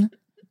pan.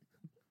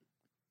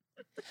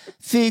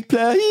 Fake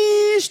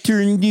plastic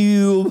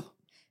noob.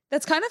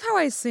 That's kind of how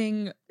I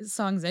sing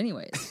songs,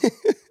 anyways.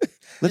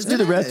 Let's do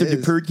the rest of the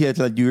podcast,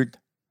 like, dude.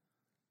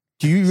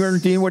 Do you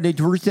understand what they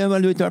told them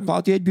when they talk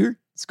about that, dude?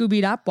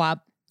 Scooby Dop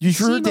Wop. You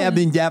sure Simon. that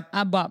been that?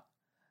 Bop.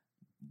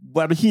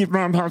 But he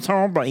from her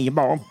song, but you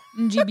won't.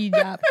 GB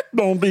Dop.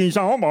 Don't be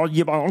so about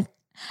you won't.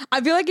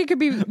 I feel like it could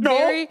be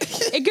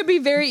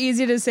very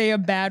easy to say a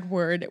bad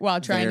word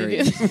while trying to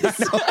do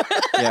this.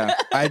 Yeah,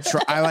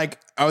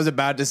 I was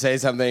about to say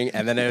something,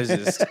 and then it was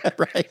just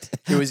Right.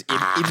 it was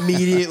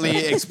immediately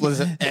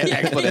explicit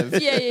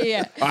expletive.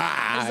 Yeah.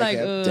 Ah, It's like,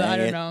 okay. I Dang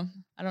don't it. know.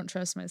 I don't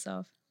trust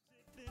myself.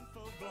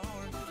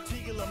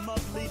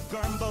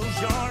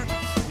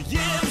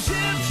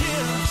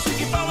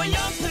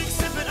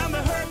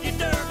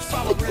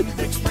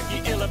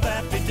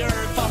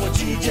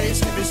 GJ,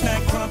 Snippy,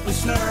 Snack, Crumpy,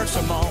 Snurf,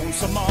 some on.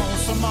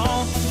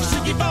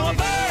 Shiggy Bower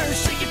Bird,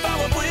 Shiggy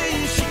Bower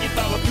Wing, Shiggy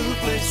Bower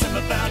Gooply, some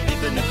about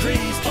dip in the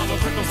crease, Bower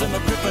Crickles and the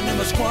Griffin and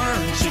the Squirm,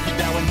 Shiggy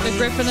Dower The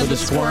Griffin and the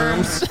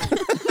Squirms.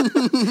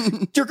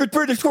 Jerk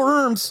for the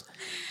squirms.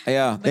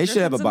 Yeah, they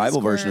should have a Griffins and the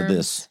Bible version of Squirms.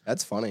 this.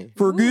 That's funny.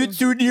 For good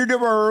to near the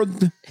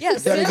world.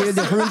 Yes. Gotta get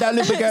the herd out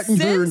of the forgotten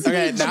Sims bird.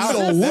 Okay, now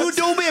So who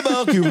don't be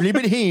about you, leave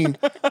it hang.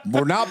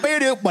 We're not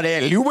bad up, but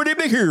I knew what it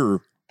be here.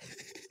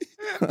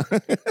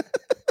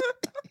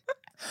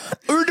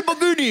 The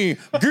Baguni,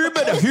 give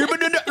it a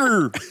human in the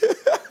earth.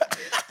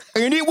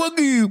 And it will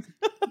give.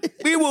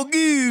 It will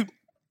give.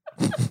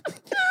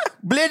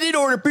 Blended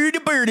on a pretty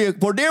birdie,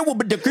 for there will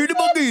be the good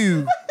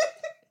Bagoo.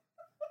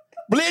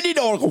 Blended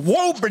on a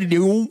whooping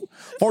do,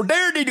 for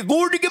there did the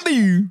good to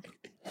be.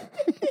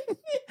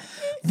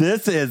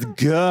 This is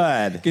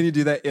good. Can you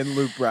do that in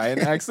Luke Bryan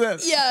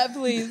accent? Yeah,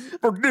 please.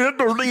 For there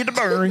to lead the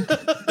burn.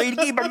 They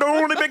keep a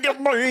door to make it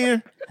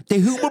man. They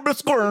who will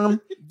squirm.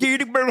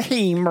 Did it burn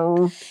him.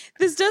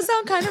 This does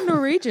sound kind of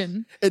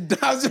Norwegian. It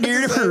does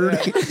Near the herd.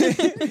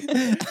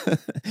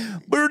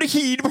 Where the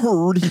heat of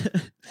herd.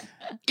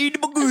 Eat the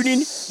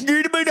bagoonin.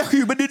 Get about the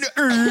human in the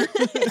earth.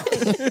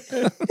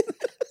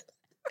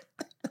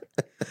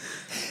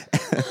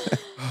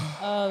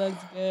 Oh,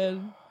 that's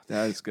good.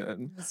 That's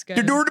good. That's The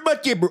good. door to my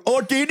chipper.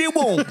 Oh, they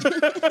won't.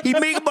 He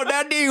make about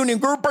that day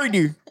and go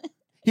party.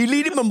 He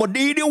lead him about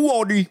day to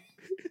water. He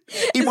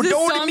Is would this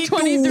don't song me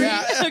 23?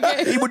 go.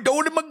 Okay. He would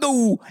don't him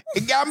go.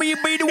 He got me a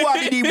bit of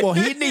water. He will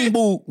hit me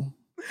boot.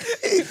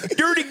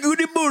 Dirty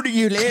goody booty,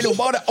 you little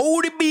about the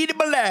old beat in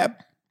my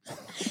lap.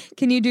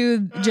 Can you do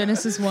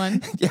Genesis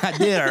 1? Yeah, I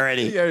did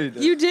already.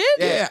 You did?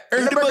 Yeah,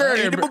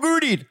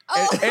 Erdebergurdy.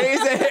 And he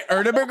said,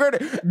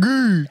 Erdebergurdy.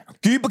 Good.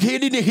 Keep a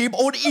kid in the hip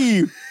on the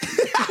ear.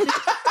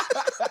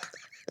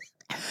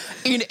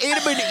 In the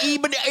edible, the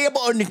even the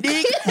apple on the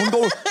dick. I'm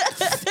going,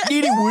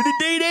 did he really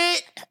do that?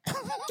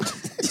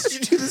 Did you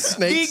do the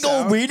snake He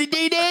gonna sound? really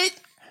do that?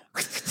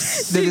 Did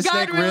the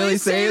God snake really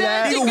say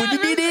that? He Did gonna God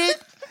really do that?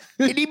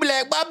 And he be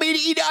like, my baby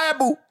eat the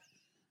apple.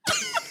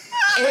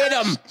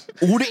 Adam,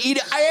 who to eat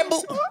the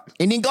apple?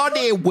 And then God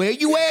there, where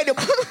you Adam?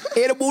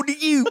 Adam, who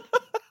did you?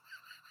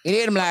 And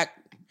Adam like,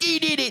 he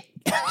did it.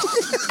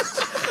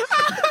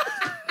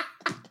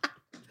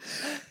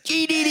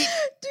 He did it.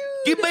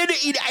 You better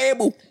eat the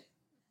apple.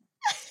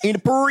 And the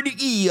pretty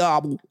eat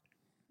apple.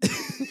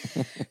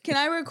 Can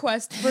I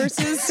request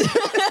verses?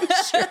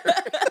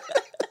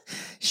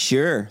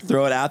 Sure,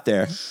 throw it out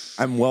there.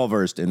 I'm well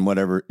versed in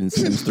whatever in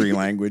Sims 3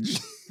 language.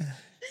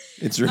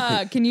 It's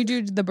really Can you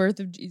do the birth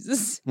of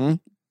Jesus?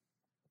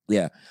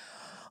 yeah.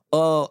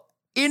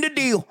 In the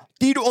deal,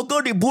 I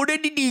got it. Put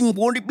anything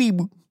for the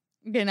people.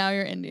 Okay, now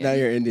you're Indian. Now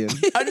you're Indian.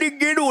 I didn't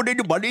get on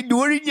anybody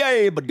doing it.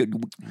 Yeah, but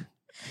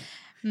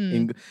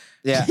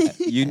Yeah,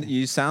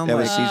 you sound that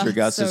like. was Caesar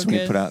Augustus so when he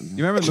good. put out.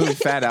 You remember the movie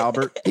Fat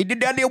Albert? He did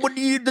that there with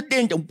the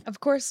dental. Of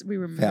course, we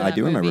remember. Yeah, I that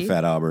do remember movie.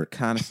 Fat Albert.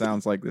 Kind of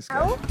sounds like this guy.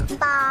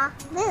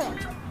 Ba-loom.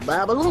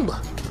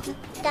 Babaloomba.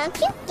 Don't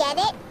you get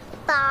it?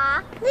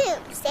 Ba-loom.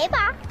 Say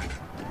ba.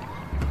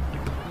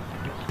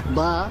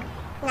 Ba.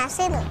 Now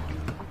say loom.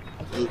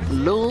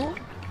 Loom.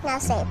 Now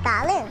say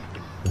ba-loom.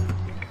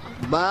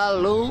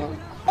 Balloon.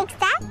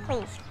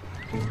 Exactly.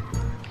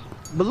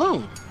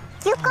 Balloon.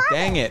 You got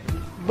Dang it.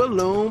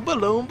 Balloon.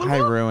 Balloon. Balloon. I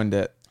ruined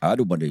it.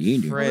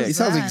 Frick. He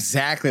sounds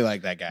exactly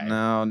like that guy.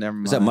 No, never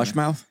mind. Is that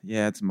Mushmouth?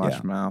 Yeah, it's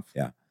Mushmouth.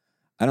 Yeah.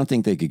 I don't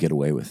think they could get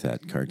away with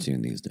that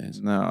cartoon these days.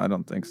 No, I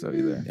don't think so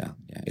either. Yeah.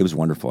 It was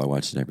wonderful. I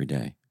watched it every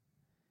day.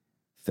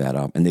 Fat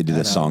Up. And they did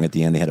a song at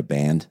the end. They had a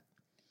band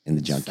in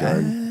the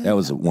junkyard. That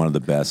was one of the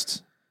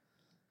best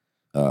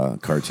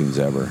cartoons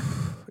ever.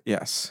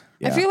 Yes.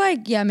 I feel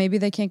like, maybe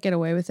they can't get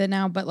away with it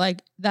now, but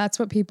like that's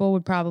what people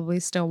would probably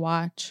still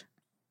watch.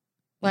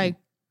 Like,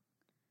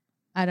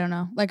 I don't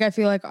know. Like, I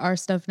feel like our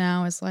stuff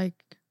now is like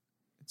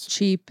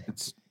cheap.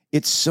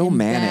 It's so and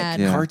manic. bad.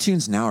 Yeah.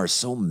 Cartoons now are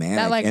so manic.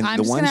 That like and I'm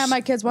the just gonna ones- have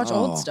my kids watch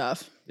old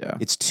stuff. Yeah.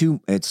 It's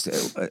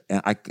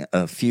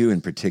a few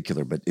in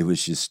particular, but it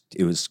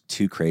was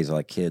too crazy.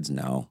 Like kids,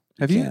 no,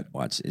 Have you- can't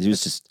watch it. It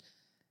was just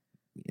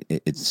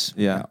it's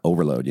Yeah.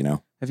 overload. You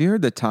know. Have you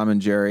heard the Tom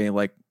and Jerry,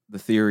 like the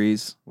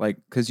theories? Like,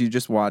 because you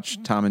just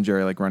watch Tom and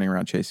Jerry like running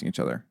around chasing each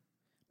other.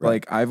 Right.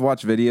 Like, I've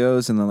watched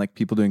videos and then like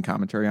people doing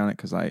commentary on it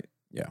because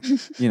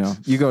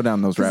you go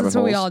down those rabbit That's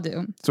holes. what we all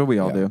do. That's what we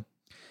all do.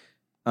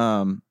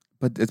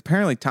 But it's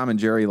apparently Tom and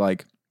Jerry,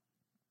 like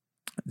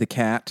the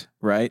cat,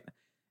 right?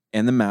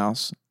 And the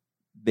mouse,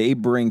 they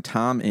bring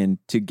Tom in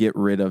to get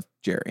rid of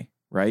Jerry,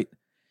 right?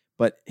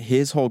 But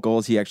his whole goal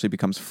is he actually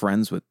becomes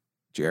friends with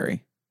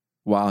Jerry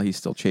while he's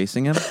still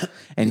chasing him.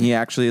 And he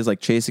actually is like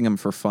chasing him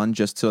for fun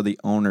just so the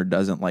owner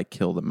doesn't like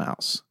kill the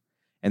mouse.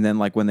 And then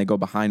like when they go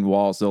behind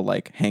walls, they'll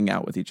like hang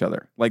out with each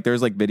other. Like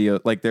there's like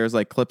there's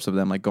like clips of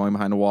them like going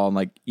behind a wall and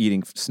like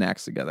eating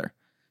snacks together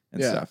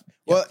and stuff.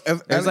 Well,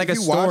 There's like a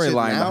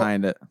storyline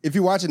behind it. If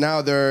you watch it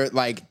now, they're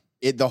like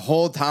the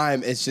whole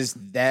time. It's just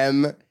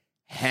them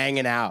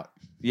hanging out.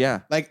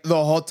 Yeah. Like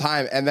the whole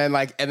time. And then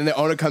the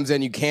owner comes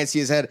in, you can't see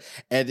his head,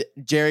 and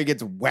Jerry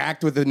gets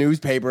whacked with the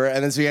newspaper,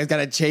 and then so you guys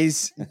gotta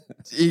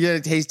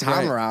chase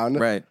Tom around.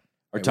 Right.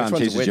 Or Wait, Tom which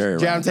one's chases which? Jerry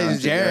around. Tom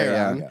chases Jerry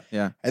around.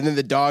 Yeah. And then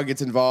the dog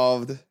gets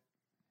involved.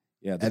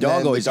 Yeah, the And dog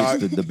then always the dog-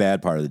 gets the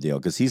bad part of the deal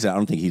because I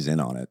don't think he's in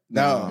on it.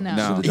 No. No.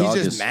 No. So the He's dog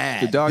just is-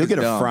 mad. The dog He'll is get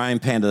a dumb. frying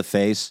pan to the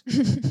face,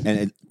 and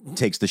it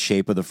takes the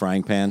shape of the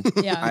frying pan.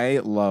 Yeah. I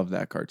love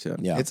that cartoon.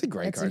 Yeah, It's a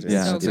great It's a- cartoon.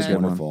 Yeah, so it's good.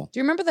 wonderful. Do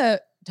you remember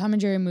the Tom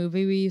and Jerry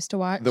movie we used to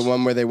watch? The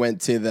one where they went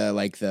to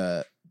the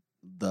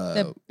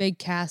big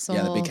castle.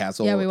 Yeah, the big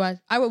castle. Yeah, we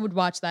watched. I would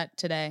watch that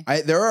today.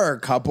 There are a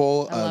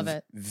couple I love of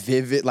it.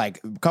 vivid,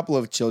 like a couple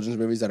of children's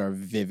movies that are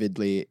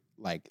vividly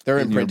like they're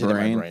In your imprinted in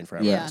my brain? brain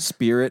forever. Yeah.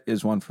 Spirit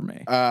is one for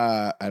me.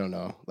 I don't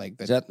know,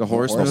 like Is that the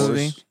horse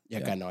movie? Yeah,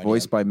 got no idea.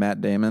 Voiced by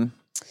Matt Damon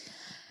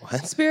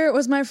What? Spirit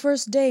was my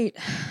first date.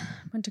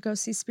 Went to go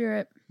see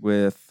Spirit.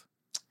 with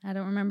I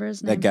don't remember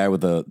his name. That guy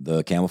with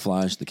the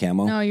camouflage, the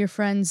camo. No, your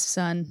friend's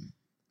son.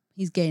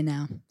 He's gay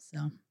now, so.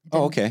 It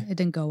Oh, didn't- okay. It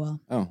didn't go well.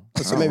 Oh,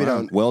 So maybe wow.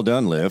 don't. well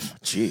done, Liv.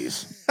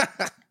 Jeez.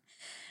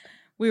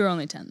 We were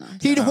only 10 though.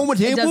 He the home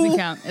It doesn't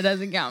count. It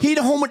doesn't count. He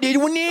the home did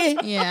one there.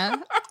 Yeah.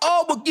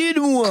 Oh, but get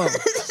one.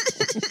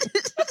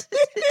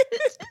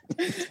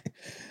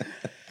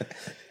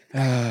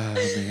 oh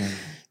man.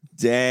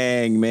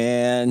 Dang,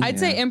 man. I'd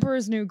say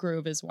Emperor's New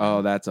Groove is one.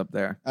 Oh, that's up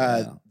there.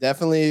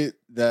 Definitely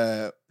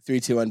the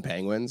 3-2-1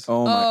 Penguins.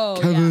 Oh my Oh,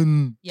 yeah.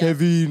 Kevin, Yeah.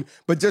 Kevin,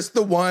 but just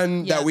the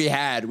one Yeah. that we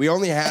had. We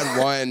only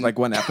had one, like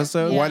one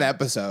episode? Yeah. one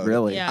episode.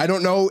 Really? Yeah. I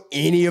don't know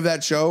any of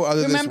that show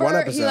other than this one Remember,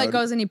 episode. he like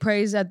goes and he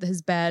prays at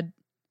his bed.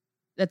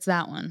 That's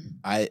that one.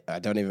 I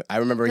don't even. I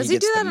remember Does he he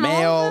gets do the that in all of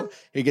mail. them?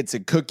 He gets a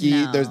cookie.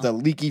 No. There's the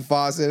leaky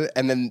faucet,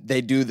 and then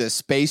they do the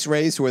space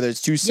race where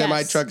there's two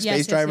semi truck Yes,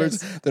 space drivers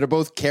that are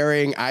both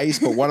carrying ice,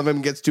 but one of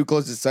them gets too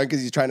close to the sun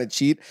because he's trying to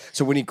cheat.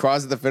 So when he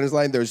crosses the finish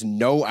line, there's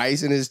no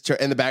ice in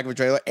in the back of a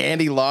trailer,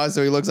 and he lost,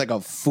 so he looks like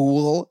a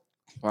fool.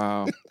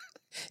 Wow.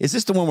 Is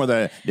this the one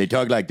where they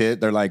talk like this?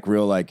 They're like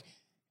real like.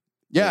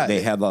 Yeah,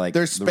 They have like.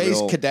 there's the space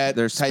real- cadet.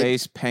 There's type,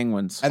 space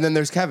penguins. and then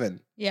there's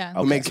Kevin. Yeah. Who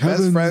Okay. makes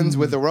best friends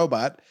with a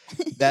robot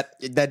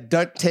that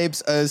duct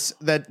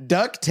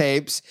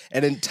tapes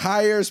an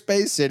entire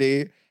space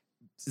city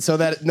so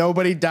that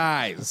nobody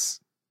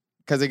dies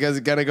because it's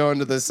gonna go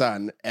into the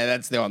sun,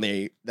 and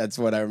that's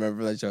what I remember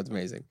from that show. It's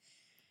amazing.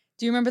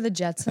 Do you remember the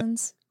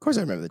Jetsons? Of course,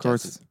 I remember the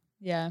course. Jetsons.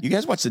 Yeah. You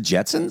guys watch the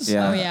Jetsons?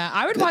 Yeah. Oh yeah.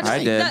 I would watch.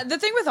 I did. The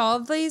thing with all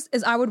of these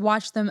is I would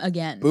watch them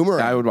again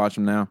Boomerang, I would watch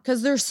them now.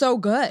 because they're so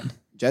good.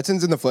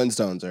 Jetsons and the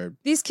Flintstones are.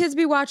 These kids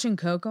be watching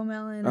Coco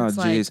Melon. Oh It's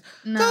jeez.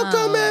 like, no.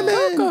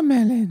 Coco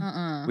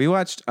Melon. We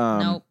watched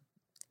Nope.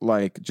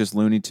 like just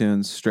Looney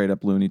Tunes, straight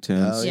up Looney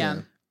Tunes. Oh,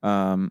 Yeah.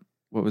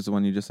 What was the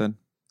one you just said?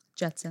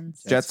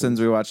 Jetsons. Jetsons.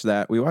 We watched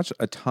that. We watched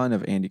a ton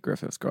of Andy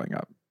Griffiths growing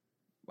up.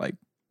 Like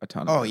a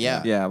ton of Oh, it.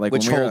 yeah. Yeah, like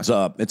Which when we were- holds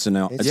up. It's an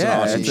awesome it's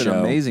an show.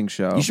 amazing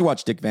show. You should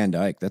watch Dick Van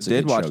Dyke. That's a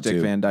Did good watch show Dick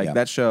too. Van Dyke. Yeah.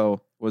 That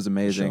show was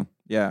amazing. Show.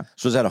 Yeah.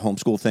 So is that a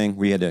homeschool thing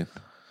where you had to,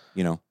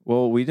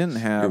 Well, we didn't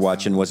have. you're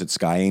watching, was it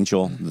Sky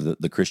Angel,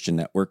 the Christian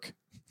network?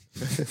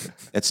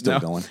 It's still No.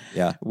 going.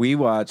 Yeah. We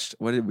watched.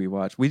 What did we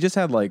watch? We just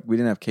had we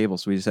didn't have cable,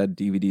 so we just had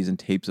DVDs and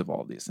tapes of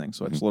all these things.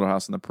 So it's Little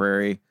House on the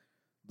Prairie,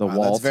 The Wow,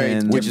 that's very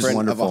Waltons, Which is different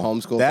wonderful. of a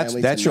homeschool That's-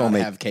 family that to show not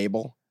made- have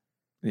cable.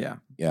 Yeah.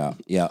 Yeah.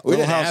 We Little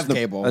didn't House have in the-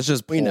 cable. That's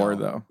just We poor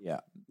know. though. Yeah.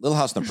 Little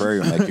House on the Prairie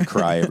will make you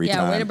cry every Yeah,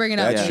 time. way to bring it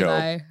up, That show,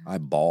 Levi. I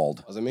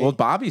bawled. Wasn't me. Well,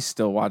 Bobby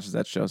still watches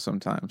that show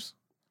sometimes.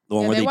 The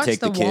one Yeah, where they they watched take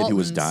the the kid who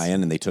was Waltons.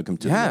 dying and they took him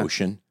to Yeah. the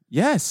ocean.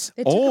 Yes.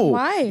 They took him-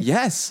 why?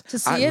 Yes. To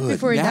see it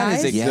before he That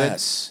is dies? a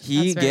Yes. good.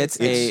 He That's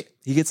very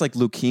gets like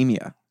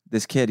leukemia.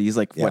 This kid, he's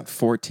like Yeah.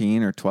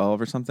 14 or 12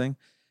 or something,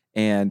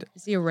 and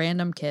Is he a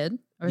random kid?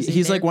 Or is he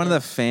he's their like one of kid?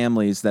 the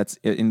families that's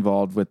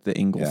involved with the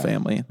Ingle Yeah.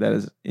 family that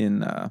is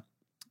in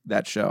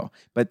that show.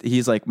 But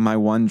he's like, my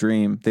one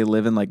dream. They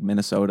live in like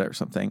Minnesota or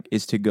something.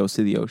 Is to go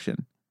see the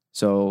ocean.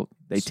 So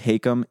they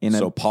take him in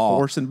So a Paul-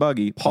 horse and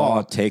buggy.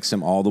 Paul takes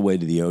him all the way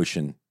to the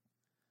ocean.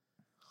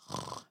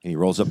 And he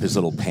rolls up his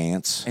little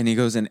pants. And he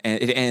goes in,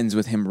 and it ends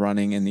with him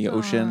running in the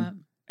ocean, Aw.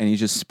 and he's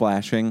just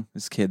splashing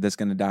this kid that's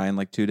gonna die in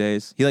like 2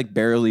 days. He like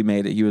barely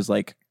made it. He was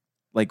like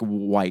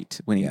white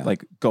when he Yeah.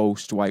 like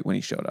ghost white when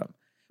he showed up.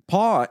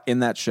 Paul in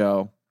that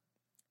show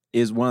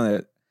is one of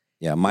the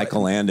Yeah,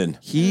 Michael Landon.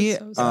 he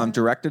That's so sad.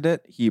 directed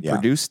it. He Yeah.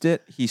 produced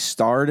it. He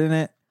starred in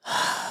it.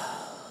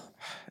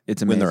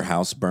 It's When amazing. their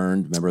house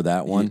burned, remember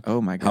that one? Oh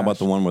my god! How about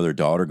the one where their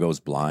daughter goes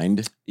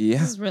blind? Yeah.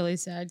 This is really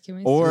sad. Can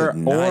we Or see?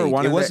 Good night.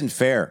 one it of wasn't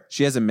fair.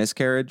 She has a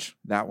miscarriage.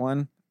 That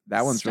one's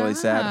really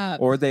sad.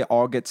 Stop. Or they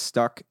all get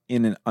stuck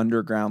in an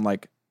underground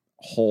like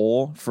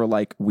hole for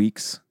like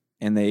weeks,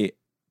 and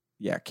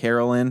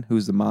Carolyn,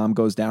 who's the mom,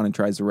 goes down and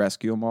tries to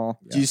rescue them all.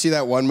 Do you see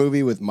that one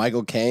movie with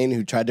Michael Caine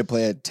who tried to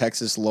play a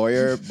Texas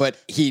lawyer, but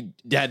he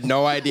had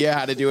no idea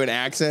how to do an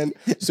accent?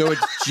 So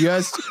it's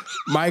just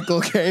Michael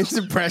Caine's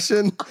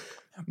impression.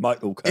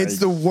 Michael Caine. It's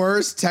the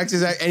worst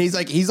Texas accent. And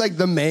he's like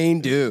the main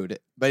dude,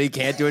 but he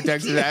can't do a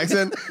Texas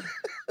accent.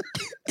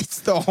 It's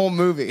the whole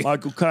movie.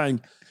 Michael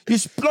Caine. You're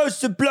supposed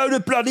to blow the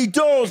bloody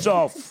doors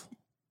off.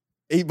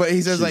 But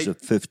he says She's like, a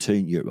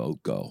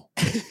 15-year-old girl.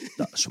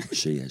 That's what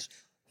she is.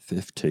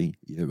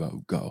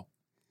 15-year-old girl.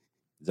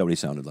 Is that what he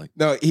sounded like?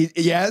 no,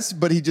 yes,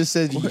 but he just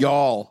says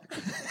y'all.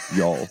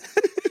 Y'all.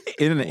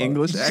 In an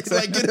English It's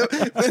accent.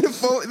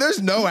 like,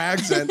 there's no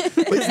accent. It's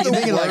the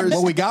Thinking like, worst.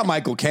 well, we got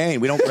Michael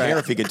Caine. We don't care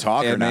if he can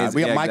talk Yeah, or not. amazing.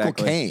 We got Yeah, Michael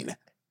exactly. Caine.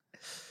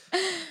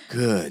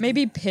 Good.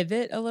 Maybe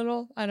pivot a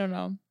little? I don't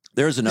know.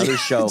 There's another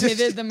show.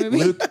 Pivot the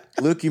movie.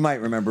 Luke, you might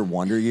remember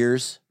Wonder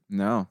Years.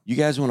 No. You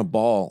guys want to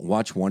ball?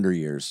 Watch Wonder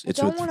Years. It's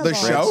don't with wanna The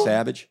ball. Fred show?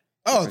 Savage.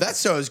 Oh, that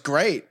show is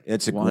great.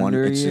 It's a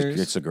Wonder Years?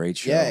 It's a great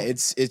show. Yeah,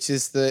 it's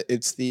just the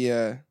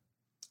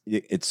I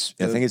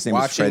think his name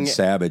is watching Fred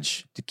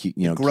Savage. To keep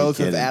keep growth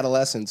of kidding.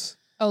 adolescence.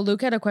 Oh,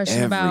 Luke had a question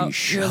Every about your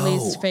show.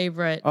 least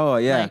favorite Oh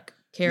yeah. like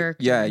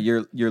character. Yeah,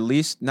 your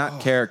least not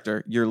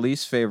character, your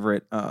least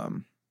favorite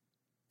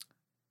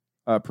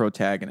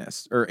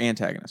protagonist or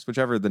antagonist,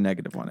 whichever the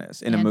negative one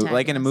is in a movie,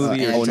 like in a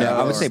movie. Oh, or no, show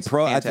I would say or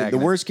the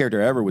antagonist. worst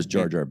character ever was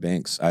Jar Jar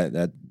Binks.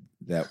 That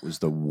was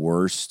the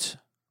worst.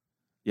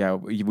 Yeah,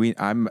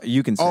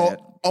 you can say it.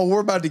 Oh, we're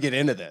about to get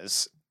into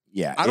this.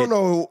 Yeah, I don't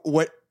know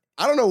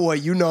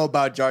what you know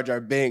about Jar Jar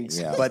Binks,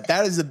 Yeah. but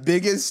that is the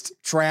biggest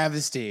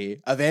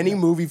travesty of any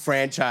movie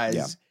franchise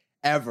Yeah.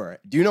 ever.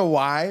 Do you know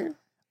why?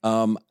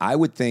 I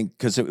would think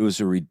because it was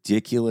a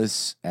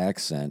ridiculous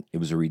accent. It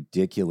was a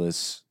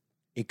ridiculous.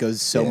 It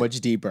goes so Yeah. much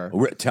deeper.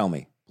 Tell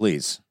me,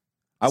 please.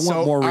 I So,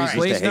 want more all right. reasons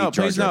Please to hate no,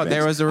 Jar please Jar no. Binks.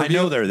 There was a I review.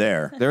 know they're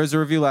there. There was a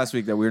review last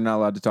week that we were not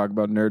allowed to talk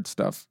about nerd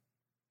stuff.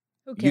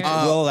 Who You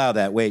cares? will allow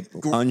that. Wait,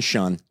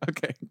 unshun.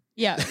 Okay.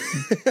 Yeah.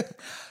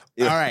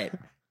 All right.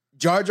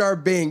 Jar Jar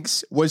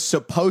Binks was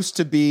supposed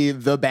to be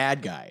the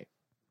bad guy.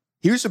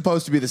 He was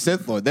supposed to be the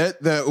Sith Lord.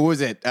 Who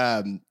was it?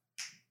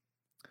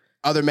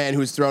 Other man who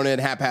was thrown in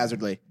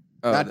haphazardly.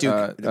 Not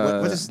Duke.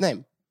 What's his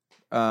name?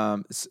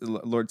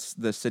 Lord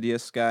the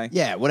Sidious guy.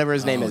 Yeah, whatever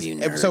his name Oh, is. you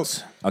So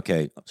nerds.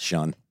 Okay,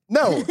 shun.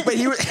 no, but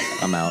he was.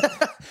 I'm out.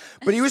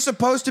 But he was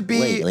supposed to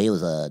be. he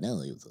was a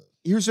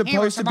He was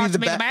supposed to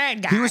be the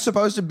bad guy. He was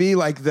supposed to be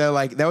like that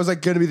was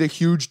like going to be the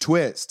huge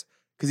twist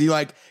because he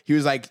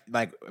was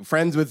like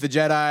friends with the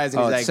Jedis and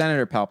Oh, he's it's like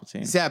Senator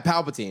Palpatine. yeah,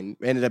 Palpatine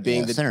ended up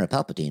being the Senator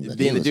Palpatine, but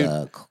being he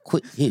the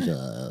was he's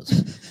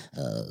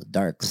a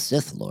dark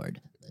Sith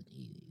Lord that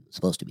he was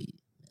supposed to be.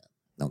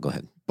 No, go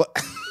ahead. but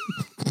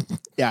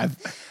yeah,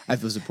 I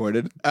feel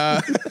supported.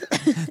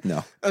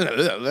 No.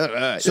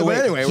 So wait,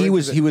 anyway, he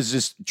was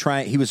just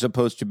trying. He was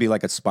supposed to be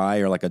like a spy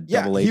or like a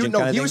double agent. kind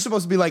of he thing? was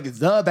supposed to be like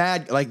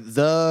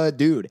the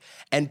dude,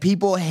 and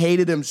people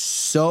hated him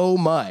so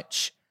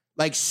much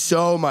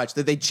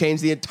that they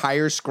changed the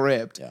entire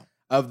script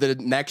of the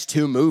next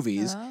two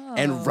movies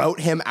and wrote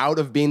him out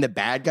of being the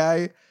bad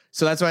guy.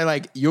 So that's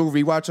why you'll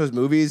rewatch those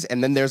movies,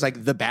 and then there's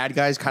the bad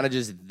guy's kind of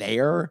just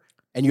there,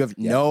 and you have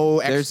no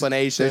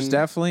explanation.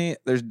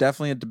 There's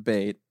definitely a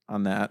debate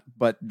on that,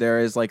 but there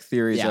is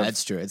theories. Yeah, of,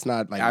 that's true. It's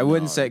not I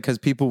wouldn't say because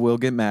people will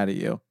get mad at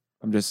you.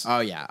 I'm just. Oh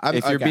yeah,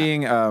 if you're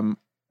being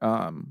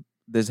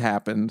this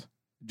happened,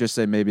 just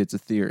say maybe it's a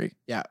theory.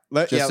 Yeah,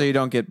 so you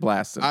don't get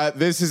blasted.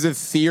 This is a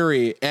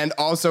theory, and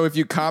also if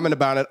you comment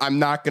about it, I'm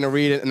not going to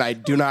read it, and I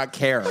do not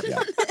care.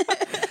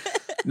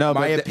 No,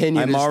 my but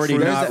opinion. I'm is already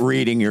true. not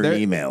reading your there-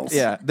 emails.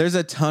 Yeah, there's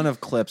a ton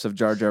of clips of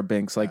Jar Jar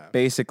Binks.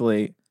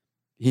 Basically,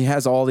 he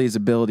has all these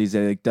abilities that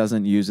he like,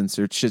 doesn't use in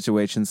certain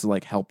situations to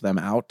like help them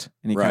out,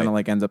 and he kind of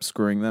like ends up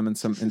screwing them in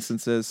some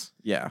instances.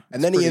 Yeah,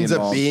 and then he ends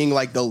involved. up being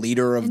like the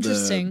leader of the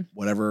Interesting.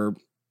 whatever.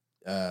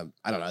 I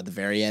don't know, at the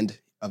very end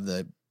of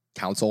the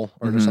council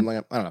or something like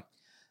that. I don't know.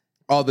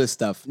 All this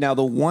stuff. Now,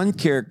 the one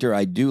character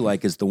I do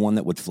like is the one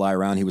that would fly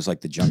around. He was like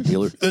the junk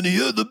dealer. And he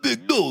had the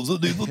big nose.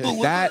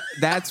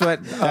 That's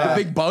what the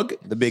big bug.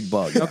 The big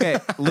bug. Okay,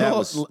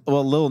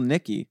 little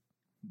Nicky.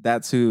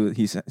 That's who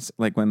he says.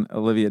 Like when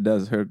Olivia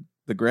does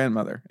the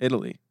grandmother,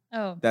 Italy.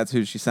 Oh, That's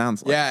who she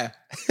sounds like. Yeah.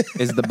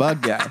 Is the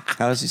bug guy.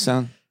 How does he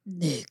sound?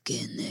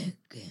 Nicky.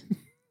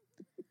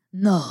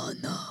 No.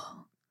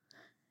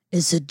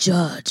 It's a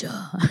Jar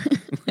Jar.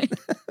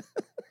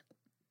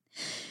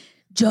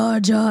 Jar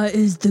Jar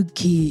is the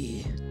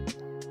key.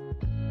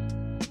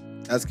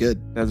 That's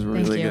good. That's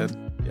really you.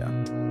 good. Yeah.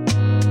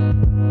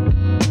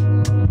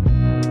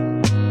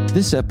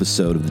 This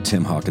episode of the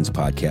Tim Hawkins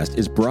Podcast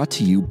is brought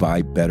to you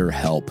by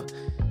BetterHelp.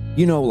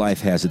 You know,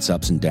 life has its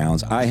ups and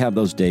downs. I have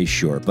those days,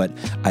 sure, but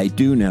I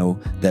do know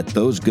that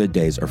those good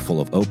days are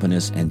full of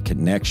openness and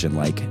connection,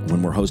 like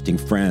when we're hosting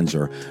friends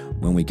or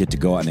when we get to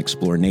go out and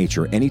explore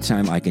nature.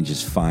 Anytime I can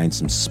just find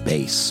some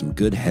space, some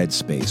good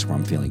headspace where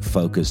I'm feeling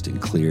focused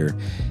and clear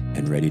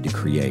and ready to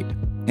create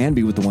and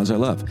be with the ones I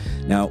love.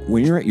 Now,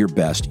 when you're at your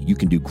best, you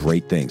can do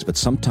great things, but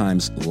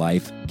sometimes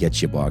life gets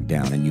you bogged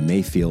down and you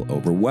may feel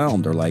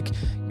overwhelmed or like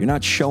you're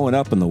not showing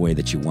up in the way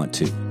that you want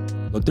to.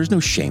 Look, there's no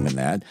shame in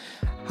that.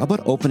 How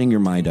about opening your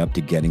mind up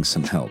to getting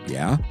some help,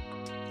 yeah?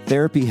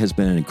 Therapy has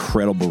been an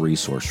incredible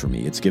resource for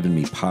me. It's given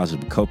me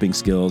positive coping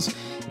skills.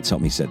 It's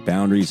helped me set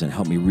boundaries and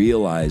helped me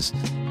realize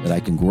that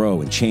I can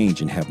grow and change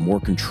and have more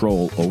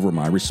control over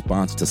my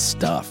response to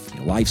stuff,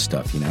 life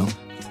stuff, you know?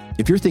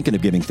 If you're thinking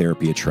of giving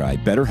therapy a try,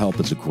 BetterHelp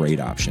is a great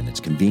option. It's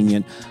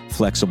convenient,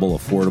 flexible,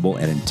 affordable,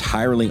 and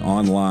entirely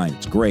online.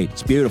 It's great.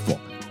 It's beautiful.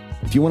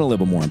 If you want to live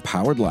a more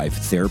empowered life,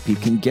 therapy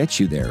can get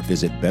you there.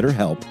 Visit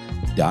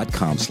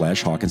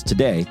BetterHelp.com/Hawkins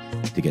today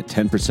to get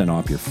 10%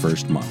 off your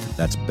first month.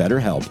 That's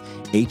BetterHelp,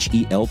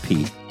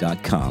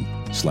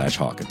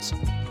 HELP.com/Hawkins.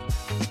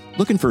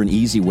 Looking for an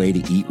easy way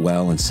to eat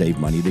well and save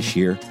money this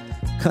year?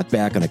 Cut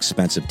back on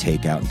expensive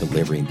takeout and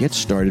delivery and get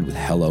started with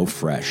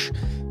HelloFresh.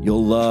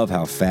 You'll love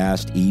how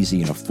fast,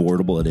 easy, and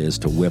affordable it is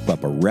to whip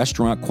up a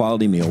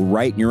restaurant-quality meal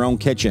right in your own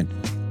kitchen.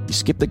 You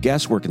skip the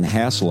guesswork and the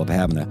hassle of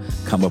having to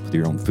come up with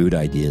your own food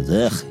ideas.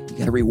 Ugh, you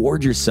got to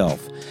reward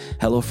yourself.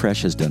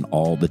 HelloFresh has done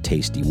all the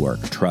tasty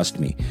work. Trust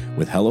me,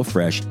 with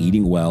HelloFresh,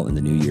 eating well in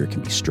the new year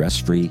can be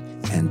stress-free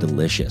and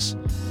delicious.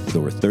 With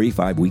over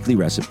 35 weekly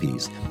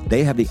recipes,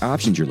 they have the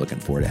options you're looking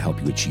for to help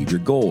you achieve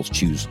your goals.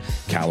 Choose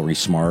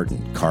calorie-smart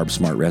and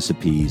carb-smart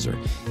recipes, or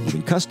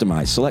even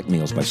customize select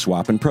meals by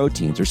swapping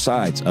proteins or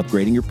sides,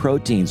 upgrading your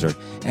proteins, or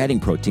adding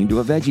protein to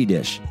a veggie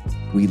dish.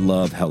 We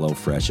love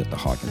HelloFresh at the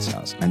Hawkins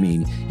house. I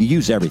mean, you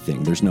use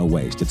everything. There's no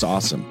waste. It's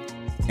awesome.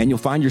 And you'll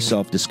find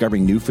yourself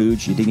discovering new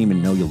foods you didn't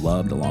even know you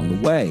loved along the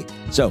way.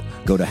 So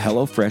go to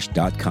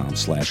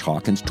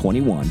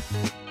HelloFresh.com/Hawkins21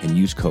 and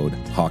use code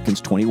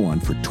Hawkins21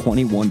 for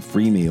 21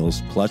 free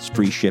meals plus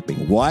free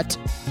shipping. What?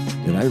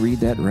 Did I read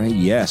that right?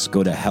 Yes.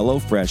 Go to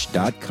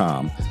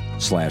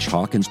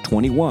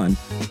HelloFresh.com/Hawkins21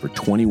 for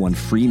 21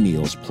 free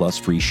meals plus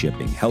free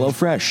shipping.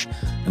 HelloFresh,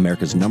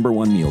 America's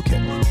 #1 meal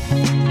kit.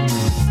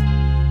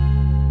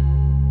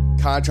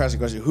 Contrasting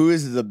question. Who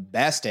is the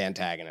best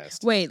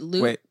antagonist? Wait,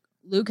 Luke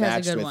has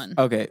matched a good with- one.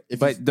 Okay,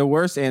 but the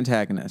worst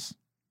antagonist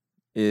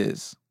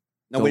is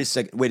No, wait a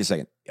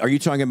second. Are you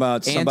talking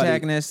about somebody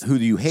Antagonist. who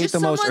you hate Just the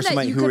most, or someone that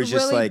somebody you who could is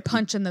just really like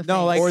punch in the face.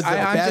 No, like, Or the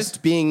I'm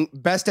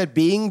best at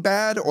being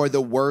bad, or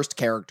the worst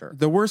character?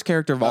 the worst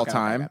character of all Okay,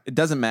 time. okay. It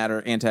doesn't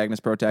matter,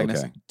 antagonist,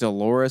 protagonist. Okay.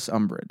 Dolores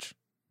Umbridge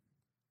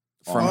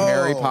from Oh.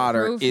 Harry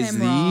Potter Prove is him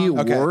the wrong.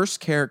 Okay. worst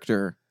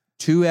character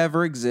to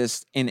ever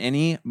exist in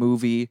any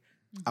movie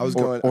I was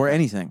going or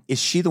anything. Is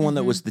she the one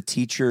that was the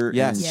teacher?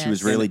 Yes. and she was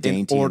Yes. really In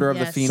dainty. Order of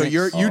Yes. the Phoenix.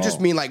 So you just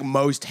Oh. mean like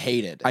most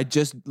hated? I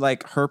just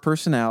like her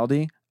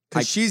personality.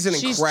 Because she's an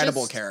she's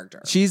incredible just-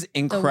 character. She's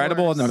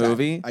incredible in the Okay.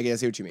 movie. I guess I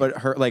see what you mean. But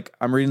her, like,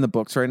 I'm reading the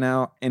books right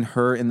now, and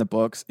her in the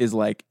books is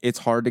like, it's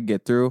hard to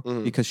get through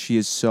Mhm. because she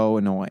is so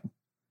annoying.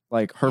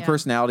 Like, her Yeah.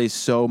 personality is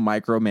so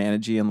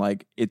micromanaging, and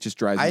like, it just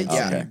drives me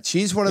yeah, insane.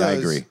 she's one of Yeah, I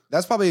those. agree.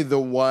 That's probably the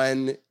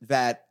one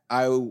that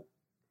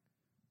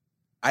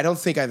I don't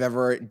think I've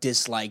ever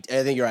disliked.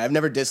 I think you're right. I've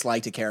never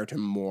disliked a character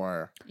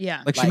more.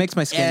 Yeah. Like, she Like, makes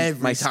my skin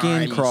every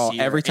time you crawl see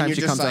her, every and time you're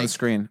she just comes on the like-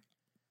 screen.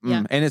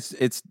 Yeah. And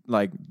it's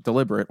like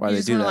deliberate why You they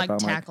just do wanna, that. like,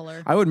 but I'm tackle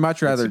her. I would much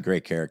That's rather a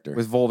great character.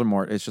 with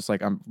Voldemort. It's just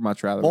like I'm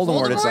much rather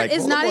Voldemort, it's like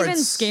is not even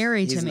Voldemort's-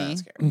 scary to he's me. not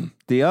scary.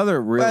 the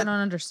other real. I don't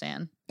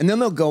understand. And then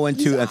they'll go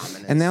into,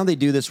 ominous. and now they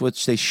do this,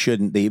 which they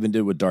shouldn't. They even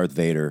did with Darth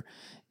Vader.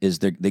 Is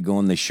they go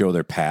and they show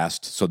their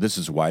past. So this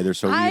is why they're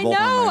so I evil.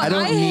 know, I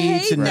don't I need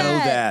hate to know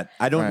that. that.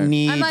 I don't Right.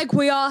 need I'm like,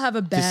 we all have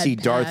a to bad see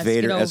Darth past.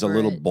 Vader Get as a over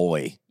little it.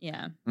 boy.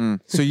 Yeah.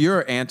 So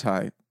you're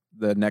anti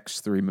the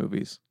next three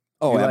movies.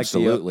 Oh, You like the-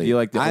 absolutely. you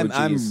like the I'm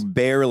OGs.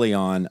 barely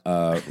on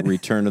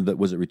Return of the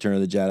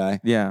Jedi.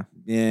 Yeah.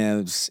 Yeah,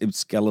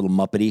 it's got a little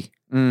muppety.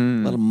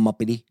 Mm. Little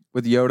muppety.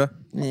 With Yoda.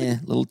 Yeah,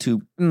 a little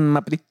too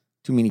Muppety.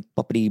 too many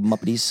puppety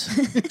muppeties.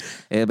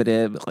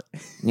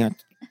 Yeah.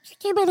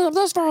 Can't believe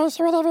this voice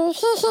or whatever.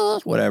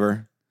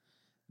 Whatever.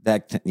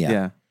 That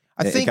Yeah.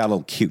 I it think got a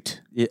little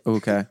cute. Yeah.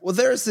 Okay. Well,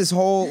 there's this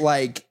whole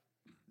like,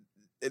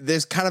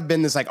 there's kind of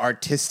been this like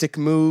artistic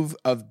move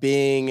of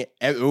being,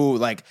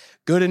 like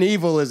good and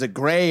evil is a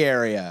gray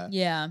area.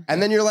 Yeah.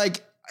 And then you're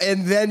like,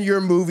 and then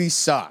your movie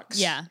sucks.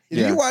 Yeah. Did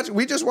Yeah. you watch?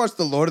 We just watched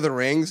The Lord of the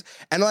Rings,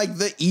 and like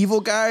the evil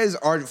guys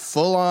are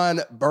full on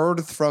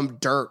birthed from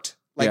dirt.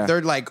 Like Yeah.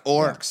 they're like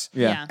orcs.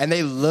 Yeah. And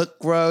they look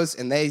gross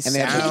and they And they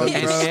have sound the-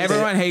 And gross.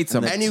 everyone hates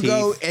them. And you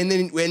go, and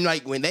then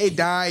when they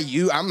die,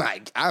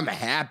 I'm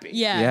happy.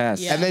 Yeah. Yes.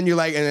 Yeah. And then you're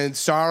like, and then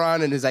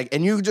Sauron, and it's like,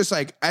 and you just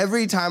like,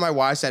 every time I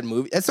watch that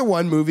movie, that's the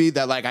one movie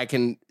that like I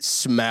can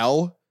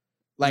smell,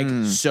 like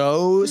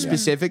so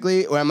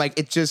specifically, where I'm like,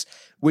 it's just,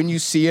 when you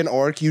see an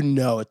orc, you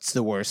know it's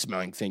the worst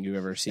smelling thing you've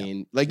ever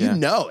seen. Like, Yeah. you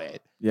know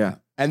it. Yeah.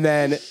 And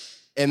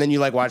then you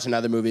like watch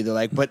another movie, they're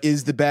like, but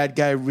is the bad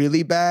guy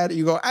really bad?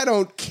 You go, I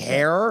don't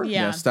care.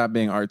 Yeah. Stop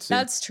being artsy.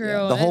 That's true.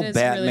 The whole It is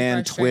Batman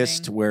really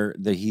twist frustrating. where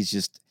he's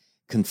just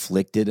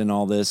conflicted and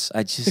all this.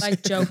 I just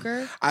Like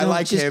Joker. I No,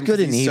 like just him. good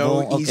and He's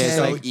evil. So, he's Okay.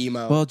 so Like,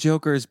 emo. well,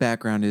 Joker's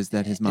background is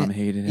that his mom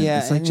hated him. Yeah,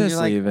 It's like, and you're just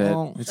like, leave it.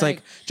 well- It's Like-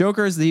 like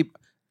Joker is the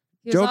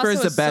He was Joker is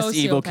also the a best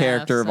evil sociopath,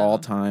 character of all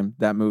so- time.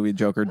 That movie,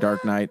 Joker,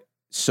 Dark Knight,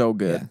 so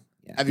good.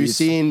 Yeah. Have you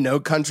seen No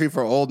Country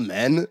for Old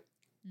Men?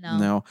 No.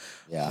 No.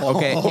 Yeah.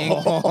 Okay. King,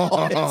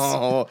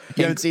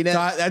 You haven't seen it?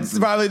 That's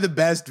probably the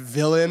best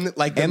villain,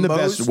 like And the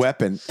most, best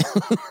weapon.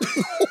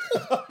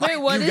 Wait,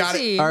 what You is got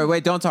it. he? all right,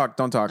 wait, don't talk.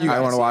 You I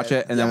gotta want to see watch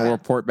it, and then Yeah. we'll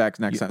report back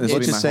next time. This will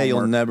Let's be just my say you'll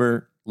homework.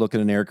 never look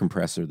at an air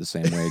compressor the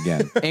same way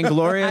again.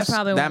 Inglorious. I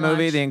probably That won't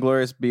movie, watch. the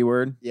Inglorious B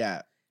word.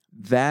 Yeah.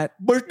 That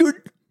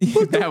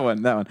that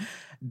one.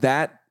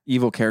 That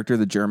evil character,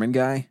 the German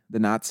guy, the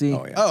Nazi.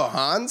 Oh yeah. Oh,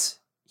 Hans?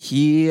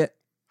 He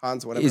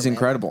Hans, whatever. is man.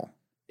 incredible.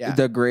 Yeah.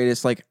 The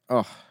greatest. Like,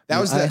 oh That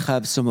was I the.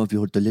 have some of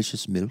your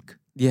delicious milk.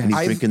 yeah. Me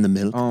I've- drinking the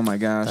milk. Oh my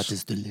gosh. That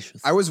is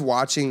delicious. I was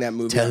watching that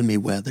movie. Tell me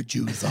where the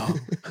Jews are.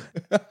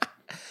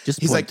 Just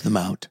He's point like- them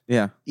out.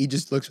 Yeah. He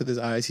just looks with his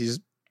eyes. He's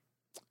just.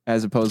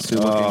 As opposed to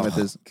looking with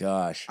his.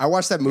 gosh. I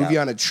watched that movie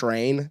on a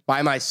train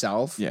by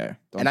myself. Yeah.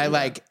 don't And I do that.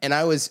 like, and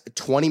I was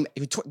 20.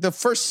 The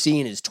first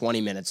scene is 20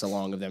 minutes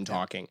long of them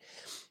talking.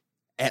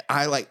 And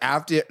I like,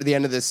 after the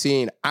end of the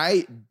scene,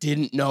 I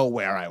didn't know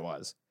where I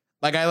was.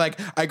 Like, I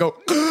go,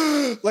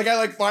 like, I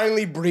like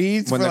finally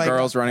breathed. when for the like,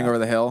 girl's running over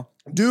the hill.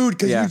 dude,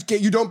 because Yeah.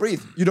 you don't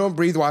breathe. You don't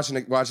breathe watching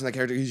that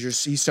character.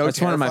 He's so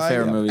That's one of my terrified.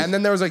 favorite movies. And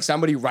then there was like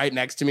somebody right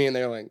next to me, and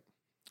they're like,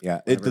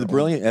 Yeah, Whatever, the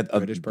brilliant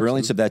British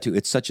brilliance person. of that too.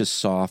 It's such a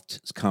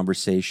soft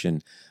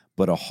conversation,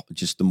 but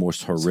just the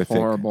most horrific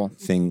horrible.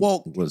 thing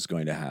Well, was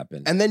going to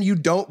happen. and then you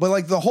don't, but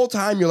like the whole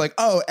time you're like,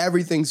 oh,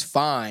 everything's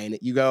fine.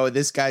 You go,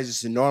 this guy's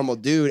just a normal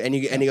dude, and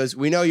he goes,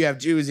 we know you have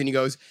Jews, and he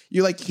goes,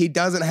 you're like, he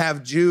doesn't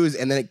have Jews,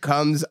 and then it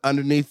comes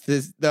underneath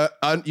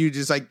you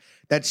just like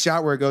that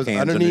shot where it goes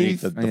Hands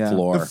underneath the Yeah.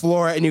 floor. the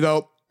floor, and you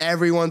go,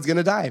 everyone's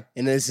gonna die,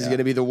 and this is Yeah.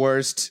 gonna be the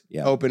worst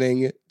Yeah.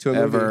 opening to a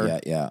Ever. movie. Yeah,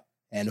 yeah.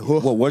 And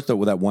Well, what's that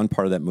one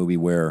part of that movie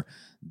where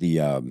the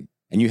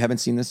and you haven't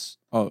seen this?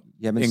 Oh,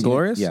 You haven't seen it?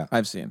 Inglorious? Yeah,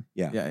 I've seen.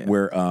 yeah, Yeah.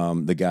 Where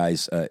the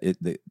guys,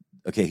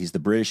 okay, he's the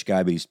British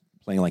guy, but he's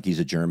playing like he's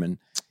a German.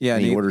 Yeah.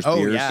 and he orders oh,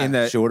 beers. yeah. in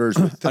the She orders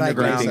with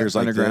underground. fingers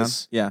like underground.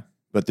 this, Yeah.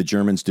 but the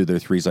Germans do their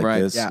threes like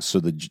Right, this. yeah. So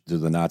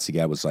the Nazi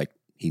guy was like,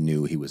 he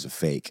knew he was a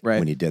fake Right.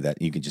 when he did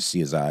that. You could just see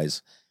his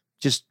eyes,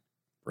 just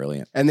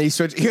brilliant. And then he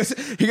switched.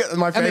 He got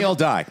my And they favorite. all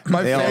die.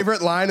 My They all-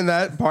 favorite line in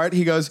that part,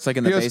 he goes, It's like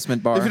in he the goes,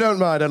 basement bar. if you don't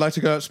mind, I'd like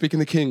to go out speaking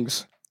the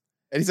King's.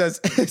 And he says,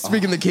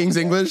 speaking the King's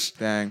English.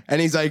 Dang.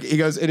 And he's like, he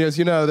goes,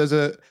 you know, there's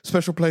a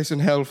special place in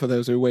hell for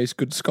those who waste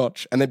good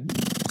scotch. And then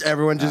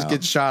everyone just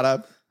gets shot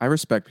up. I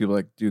respect people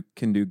that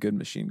can do good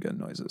machine gun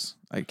noises.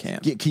 I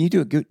can't. Can you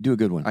do a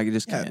good one? I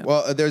just Yeah. can't.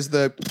 Well, there's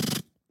the,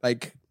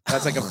 like,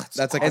 that's like a,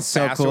 that's like it's a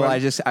so fast cool. one.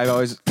 I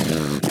always.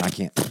 I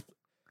can't. And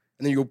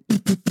then you go,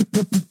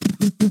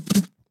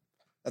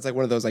 that's like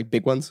one of those like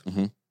big ones.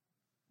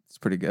 It's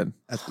pretty good.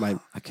 That's my,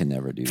 I can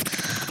never do.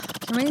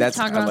 Can we That's-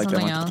 talk I about like that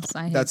something one. else?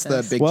 I hate that's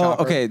this. the big Well,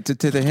 chopper. okay.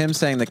 To the him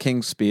saying the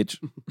King's speech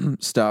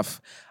stuff,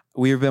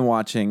 we've been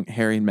watching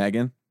Harry and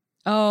Meghan,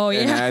 Oh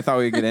and yeah. I thought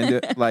we'd get into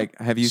it. Like,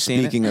 have you seen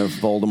Speaking of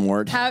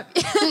Voldemort, Have,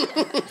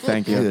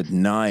 Thank you. good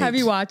night. have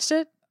you watched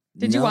it?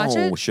 Did you watch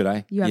it? Should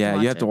I? You have Yeah, to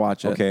watch you have to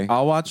watch it. Okay.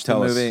 I'll watch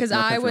Tell the us. movie. because No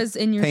I offense. was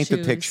in your Paint shoes.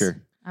 the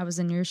picture. I was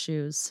in your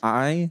shoes.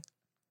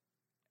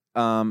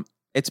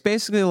 It's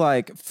basically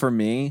like, for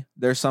me,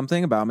 there's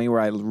something about me where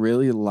I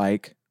really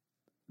like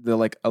the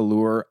like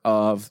allure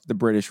of the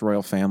British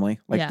royal family.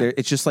 Like, Yeah.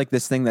 it's just like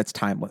this thing that's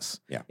timeless.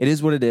 Yeah. It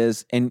is what it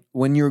is. And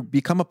when you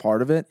become a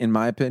part of it, in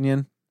my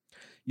opinion,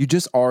 you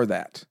just are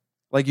that.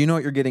 Like, you know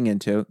what you're getting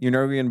into. You're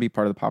never going to be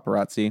part of the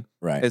paparazzi.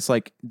 Right. It's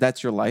like,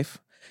 that's your life.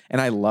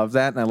 And I love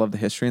that. And I love the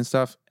history and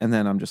stuff. And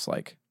then I'm just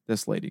like,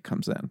 this lady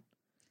comes in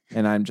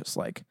and I'm just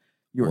like,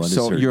 What is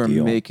her you're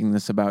deal? making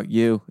this about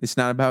you. It's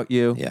not about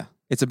you. Yeah.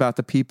 It's about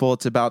the people.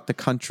 It's about the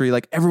country.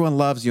 Like, everyone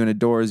loves you and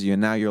adores you.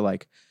 And now you're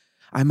like,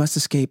 I must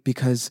escape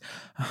because,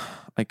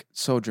 like,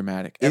 so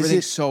dramatic.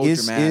 Everything's so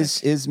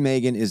dramatic. Is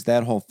Megan, is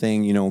that whole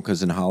thing, you know,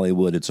 because in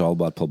Hollywood, it's all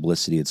about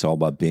publicity. It's all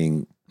about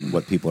being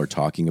what people are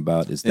talking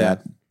about. Is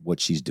that what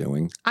she's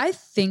doing? I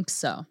think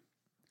so.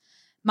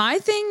 My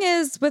thing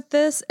is with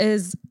this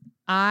is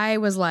I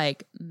was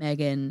like,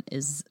 Megan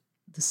is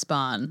the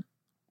spawn,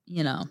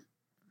 you know,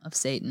 of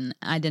Satan.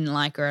 I didn't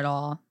like her at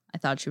all. I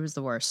thought she was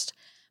the worst.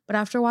 But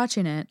after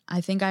watching it,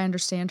 I think I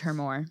understand her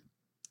more.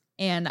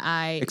 And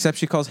except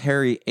she calls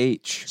Harry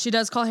H. She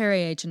does call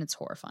Harry H, and it's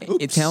horrifying.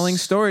 Telling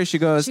stories, she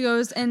goes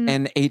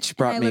and H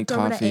brought me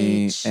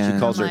coffee. H. And She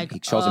calls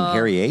him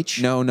Harry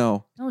H?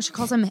 No, she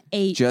calls him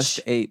H.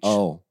 just H.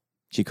 Oh,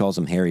 she calls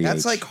him Harry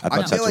That's H. like,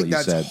 I feel like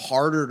that's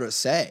harder to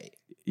say.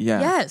 Yeah.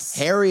 Yes.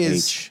 Harry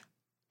is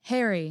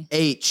Harry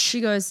H.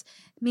 She goes,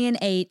 me and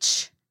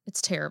H.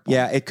 It's terrible.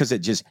 Yeah, because it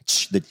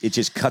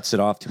just cuts it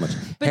off too much.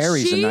 But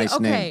Harry's a nice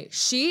name. Okay,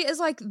 she is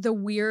like the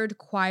weird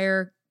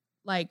choir,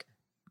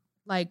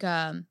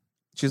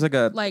 she's she's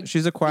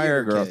a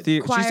choir girl.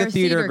 She's a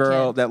theater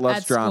girl that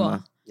loves drama.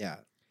 School. Yeah.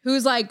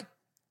 Who's like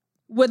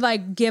would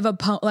like give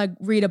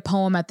read a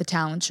poem at the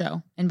talent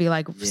show and be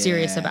like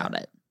serious about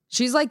it.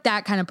 She's like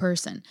that kind of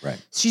person.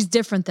 Right. She's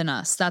different than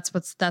us.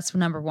 That's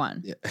number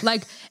one. Yeah.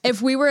 Like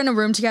if we were in a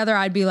room together,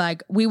 I'd be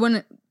like, we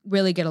wouldn't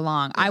really get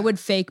along. Yeah. I would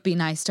fake be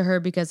nice to her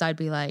because I'd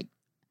be like,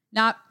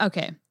 not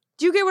okay.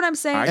 Do you get what I'm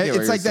saying?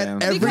 It's like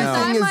that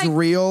everything is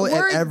real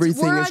and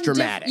everything is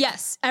dramatic.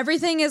 Yes.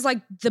 Everything is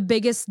like the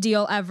biggest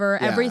deal ever.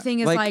 Yeah.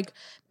 Everything is like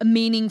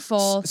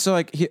meaningful. So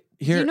like here,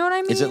 you know what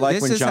I mean? Is it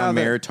like when John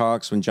Mayer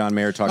talks? When John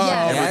Mayer talks,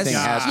 everything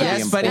has to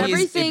be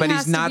important. But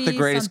he's not the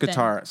greatest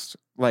guitarist.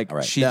 Like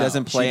she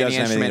doesn't play any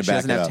instrument. She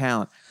doesn't have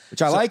talent.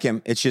 Which I like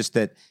him. It's just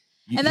that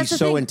he's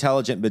so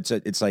intelligent, but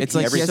it's like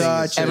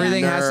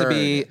everything has to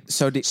be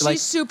so deep.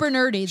 She's super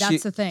nerdy.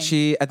 That's the thing.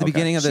 She at the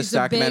beginning of this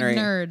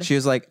documentary, she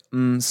was like,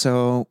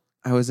 so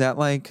I was at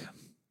I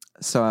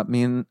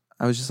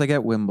was just like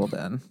at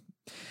Wimbledon.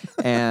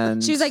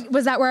 And she was like,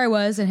 "Was that where I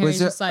was?" And Harry's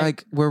just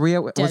like, "Were we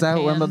at? Was I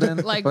at Wimbledon?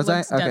 Like, was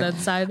I? Dead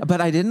inside.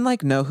 But I didn't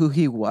know who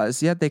he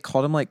was yet. They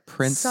called him like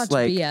Prince, such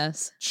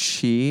BS.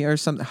 Chi or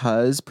something.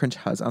 Prince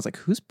Huz. I was like,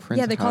 "Who's Prince?"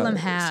 Yeah, they called him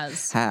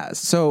Haz.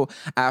 So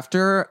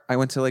after I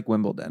went to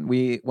Wimbledon,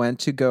 we went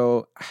to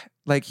go.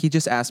 He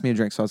just asked me to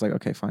drink, so I was like,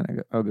 "Okay, fine,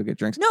 I'll go get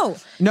drinks." No.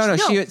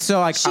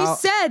 She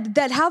said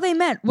that how they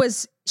met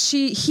was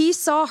he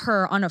saw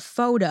her on a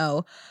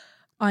photo.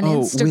 On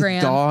Instagram,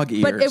 with dog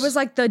ears. But it was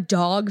like the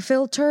dog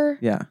filter.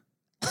 Yeah.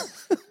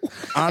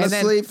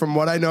 Honestly, from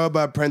what I know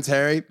about Prince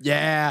Harry,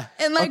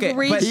 and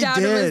reached out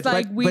and was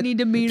like, "We need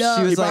to meet up."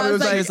 She was like,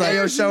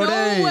 "There's no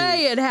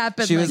way it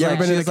happened." She was like, "You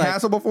ever been in the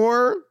castle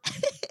before?"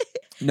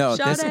 No,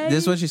 this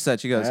is what she said.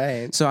 She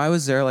goes, "So I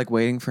was there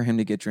waiting for him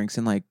to get drinks,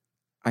 and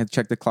I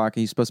checked the clock.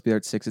 He's supposed to be there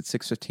at 6. It's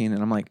 6:15,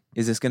 and I'm like,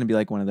 is this going to be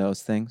one of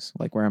those things,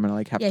 where I'm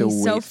going to have to he's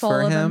wait so full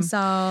for of him?"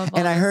 Himself,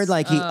 and I heard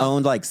he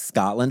owned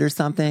Scotland or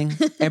something.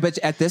 But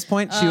at this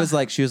point, she was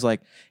like,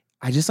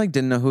 I just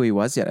didn't know who he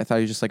was yet. I thought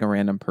he was just a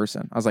random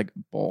person. I was like,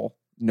 bull.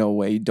 No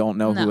way, you don't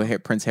know who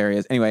Prince Harry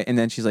is. Anyway, and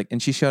then she's like,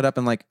 and she showed up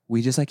and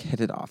we just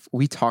hit it off.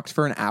 We talked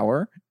for an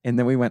hour and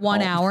then we went 1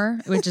 home. hour,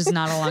 which is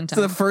not a long time.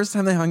 So the first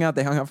time they hung out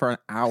for an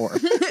hour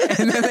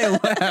and then they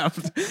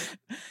left.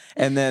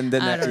 And then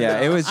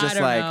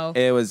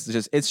it was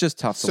just it's just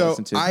tough to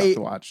listen to, tough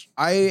to watch.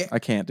 I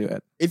can't do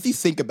it. If you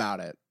think about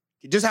it,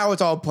 just how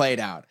it's all played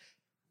out,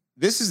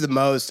 this is the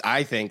most,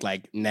 I think,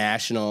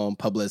 national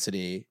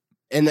publicity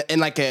in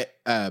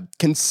a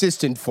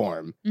consistent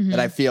form that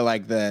I feel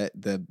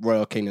the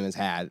royal kingdom has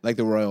had,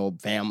 the royal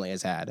family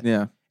has had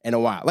in a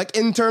while.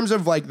 In terms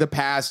of the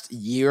past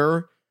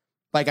year,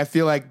 I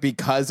feel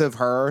because of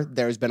her,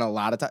 there's been a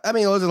lot of time. I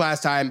mean, it was the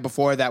last time.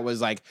 Before that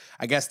was I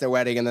guess their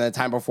wedding, and then the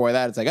time before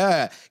that,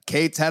 it's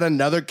Kate's had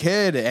another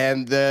kid,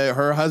 and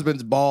her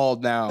husband's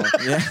bald now.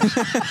 Yeah.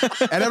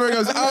 And everyone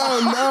goes,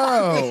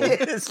 "Oh no,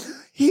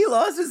 he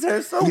lost his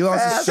hair so fast. He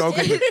lost his stroke.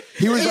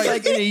 He was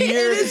in a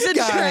year. It is a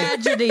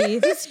tragedy.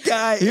 This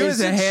guy, he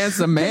was a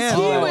handsome man.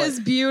 He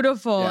was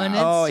beautiful, and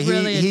it's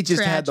really he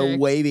just had the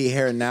wavy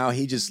hair. Now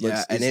he just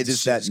looks, and it's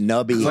just that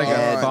nubby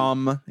head. A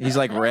bum. He's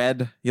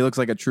red. He looks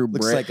like a true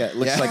Brit.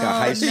 Looks like a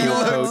high school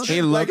coach.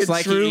 He looks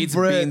like he eats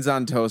beans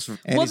on toast.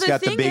 And he's got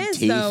the big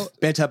teeth.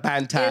 Benta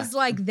banta. Is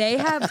they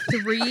have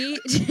three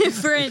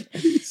different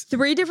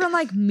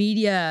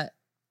media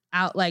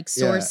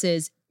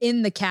sources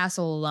in the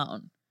castle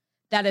alone.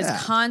 That is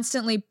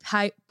constantly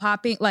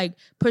popping,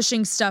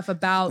 pushing stuff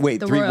about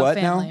the royal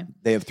family. Now?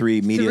 They have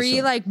three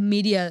media.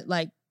 Media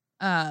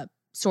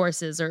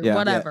sources or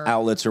whatever.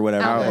 Outlets or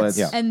whatever. Outlets.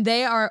 Yeah. And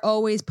they are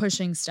always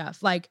pushing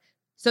stuff.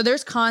 So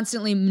there's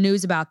constantly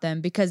news about them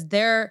because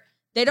they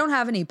don't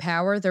have any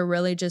power. They're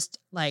really just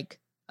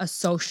a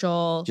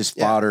social just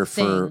fodder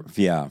for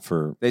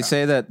they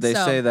say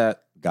that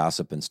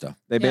gossip and stuff.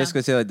 They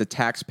basically say the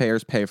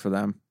taxpayers pay for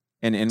them,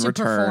 and in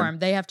return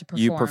they have to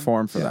perform. You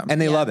perform for them, and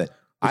they love it.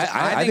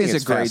 I think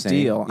it's a great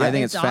deal. Yeah. I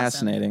think it's awesome.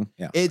 fascinating.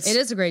 Yeah. It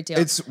is a great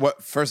deal.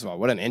 First of all,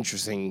 what an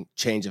interesting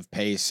change of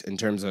pace in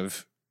terms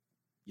of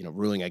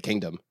ruling a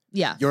kingdom.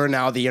 Yeah. You're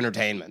now the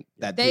entertainment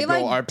that They, people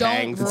like, are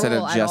paying don't for. instead of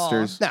rule at all.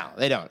 jesters. No,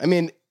 they don't. I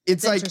mean,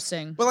 it's like,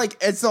 interesting. but like,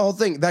 it's the whole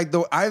thing. Like,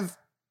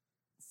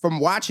 from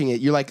watching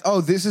it, you're like,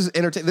 oh, this is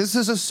this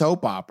is a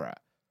soap opera.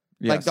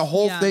 Like Yes. the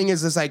whole thing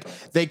is this, like,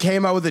 they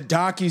came out with a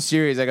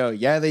docuseries. I go,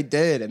 yeah, they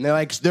did. And they're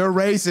like, they're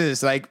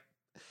racist. Like,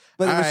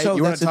 But all it was right, so-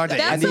 you want to talk to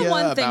that's the India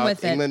one thing about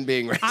with it. England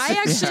being racist? I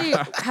actually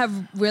have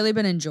really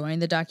been enjoying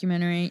the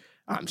documentary.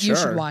 I'm You sure.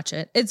 should watch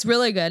it. It's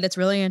really good. It's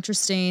really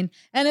interesting.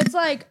 And it's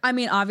like, I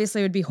mean,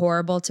 obviously it would be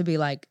horrible to be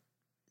like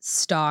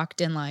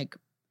stalked and like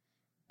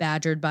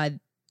badgered by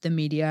the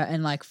media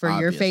and like for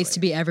your face Obviously. to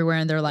be everywhere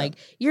and they're like,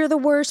 you're the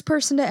worst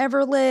person to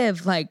ever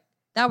live. Like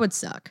that would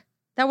suck.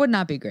 That would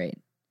not be great.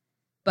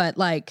 But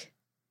like,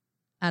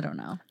 I don't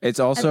know. It's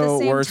also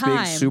same worse being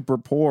time- super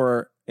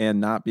poor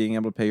and not being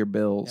able to pay your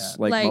bills Yeah.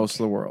 like Like- most of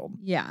the world.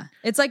 Yeah.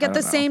 It's like I at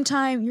the don't know. same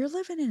time, you're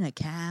living in a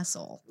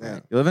castle. Yeah.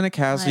 You live in a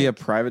castle, you have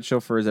Like- private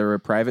chauffeurs, there are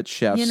private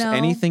chefs, You know?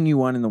 anything you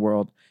want in the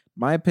world.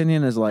 My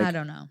opinion is I like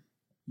don't know.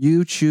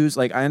 you choose.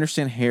 Like I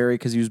understand Harry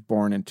because he was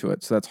born into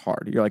it, so that's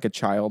hard. You're like a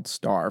child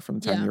star from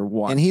the time Yeah. you're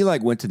one. And he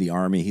like went to the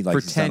army. He like For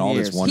he's done 10 all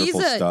years. this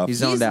wonderful stuff. He's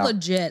He's zoned out.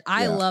 legit.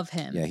 I Yeah. love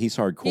him. Yeah, he's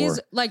hardcore. He's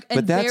like and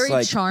but that's very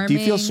like, charming. do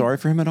you feel sorry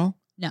for him at all?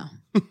 No.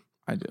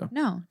 I do.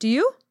 No. Do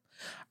you?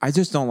 I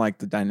just don't like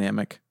the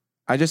dynamic.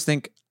 I just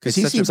think Because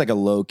he seems like a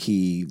low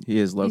key he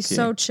is low He's key.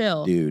 so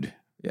chill. dude.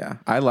 Yeah,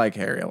 I like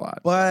Harry a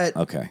lot. But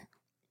Okay.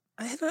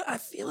 I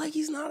feel like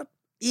he's not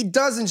he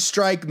doesn't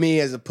strike me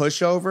as a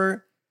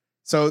pushover.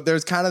 So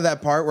there's kind of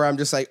that part where I'm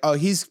just like, oh,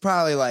 he's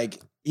probably like,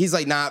 he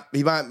might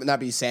not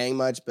be saying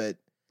much, but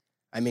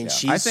I mean,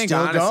 she's I think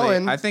still honestly,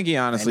 going. I think he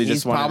honestly and he's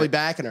just wanted probably to-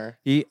 backing her.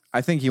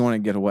 I think he wanted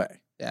to get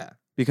away Yeah.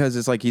 because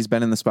it's like he's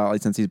been in the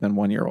spotlight since he's been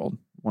 1 year old.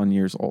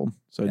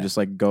 So Yeah. just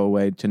like go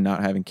away to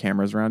not having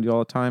cameras around you all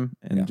the time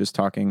and Yeah. just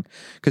talking.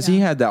 Because he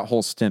had that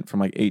whole stint from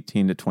like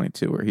 18 to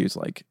 22 where he was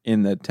like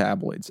in the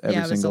tabloids every Yeah,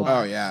 it was a single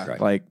lot. Oh, yeah. Right.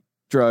 like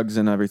drugs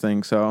and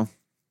everything. So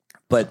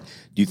But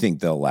do you think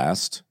they'll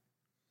last?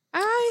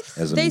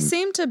 As a They m-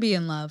 seem to be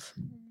in love.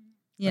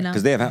 You know?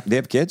 Because they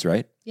have kids,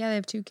 right? Yeah, they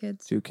have 2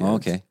 kids. 2 kids. Oh,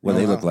 okay. What do Oh,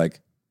 they wow. look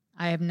like?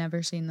 I have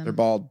never seen them. They're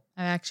bald.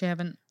 I actually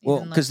haven't. Well,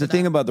 even because the looked it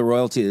thing up. about the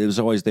royalty, it was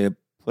always they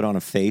put on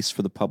a face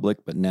for the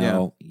public, but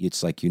now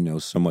it's like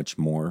so much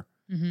more.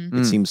 Mhm.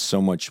 It seems so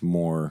much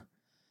more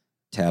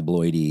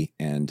tabloidy,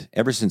 and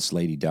ever since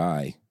Lady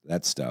Di,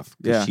 that stuff,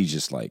 'cause Yeah. she's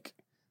just like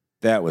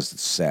that was the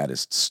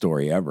saddest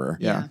story ever.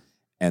 Yeah.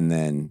 And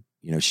then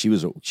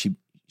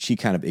she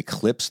kind of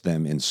eclipsed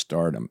them in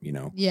stardom.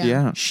 Yeah.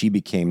 Yeah. She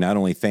became not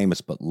only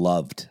famous but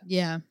loved,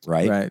 Yeah.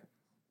 right? Right.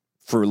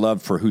 For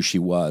love for who she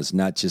was,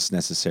 not just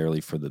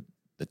necessarily for the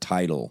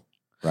title,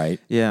 right?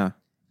 Yeah.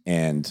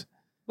 And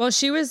Well,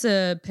 she was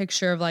a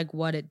picture of like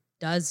what it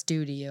does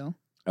do to you,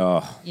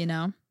 oh, you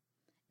know?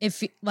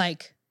 If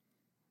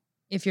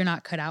you're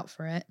not cut out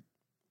for it.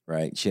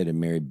 right, she had to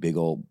marry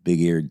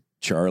big-eared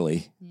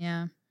Charlie.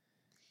 Yeah.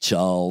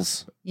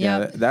 Charles. Yeah.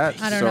 Yep.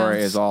 That I don't story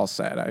know. is all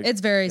sad.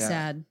 It's very Yeah.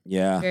 sad.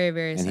 Yeah. Very,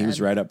 very And sad. he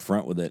was right up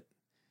front with it.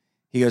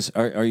 He goes,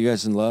 are you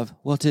guys in love?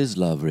 What is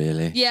love,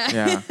 really? Yeah.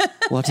 Yeah.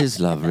 What is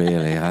love,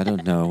 really? I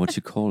don't know what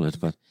you call it,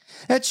 but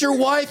that's your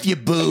wife, you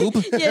boob.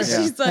 Yeah,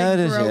 she's like That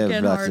is- broken what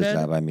is hearted.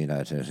 love? I mean,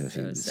 I So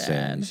saying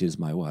sad. she's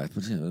my wife,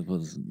 but what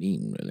does it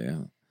mean, really?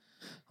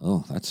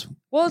 Oh, that's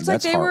Well, it's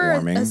like That's they were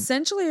heartwarming.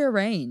 essentially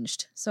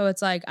arranged. So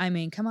it's like, I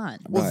mean, come on.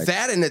 Well, Right.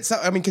 that in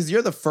itself, I mean, because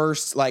you're the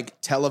first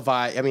like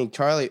televised. I mean,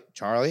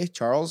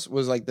 Charles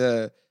was like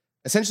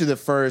essentially the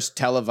first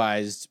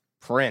televised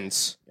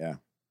prince. Yeah.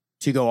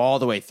 To go all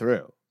the way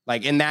through,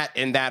 like in that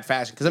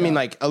fashion. Because I mean,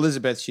 like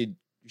Elizabeth, she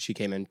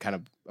came in kind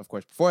of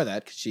course before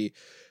that because she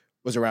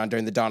was around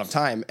during the dawn of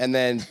time, and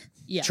then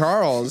Yeah.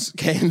 Charles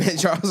came in.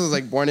 Charles was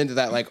like born into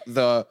that, like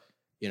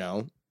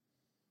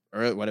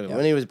or whatever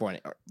when he was born,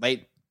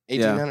 late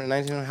 1800,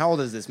 1900. How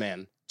old is this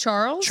man?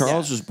 Charles?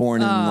 Charles was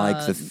born in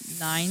like the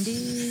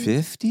 90s?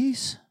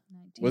 50s?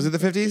 Was it the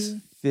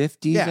 50s? 50s,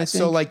 Yeah, I think.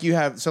 so like you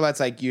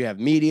have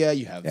media,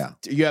 you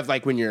have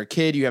like when you're a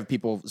kid, you have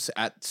people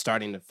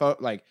starting to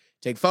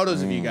take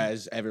photos of you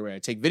guys everywhere,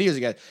 take videos of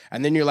you guys,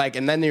 and then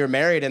you're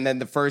married, and then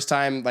the first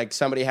time like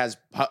somebody has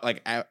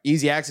like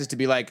easy access to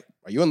be like,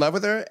 are you in love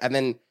with her? And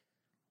then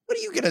what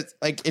are you gonna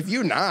like if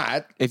you're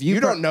not? If you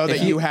you don't know if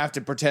that you have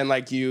to pretend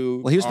like you.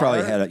 Well, he was probably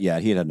are.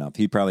 he had enough.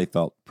 He probably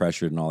felt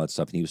pressured and all that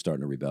stuff, and he was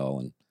starting to rebel.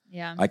 And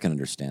Yeah. I can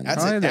understand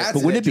That's that. that's But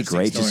an wouldn't it be interesting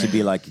great just to story.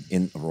 be like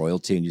in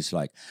royalty and just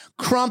like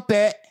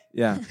crumpet?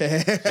 Yeah.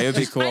 It would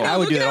be cool. I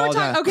would do that all the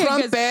time. Okay,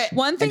 'cause Crumpet!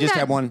 one thing And just that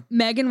have one-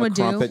 Megan would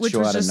do, crumpet which show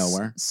was out of just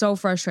nowhere. so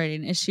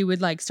frustrating, is she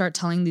would like start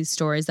telling these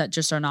stories that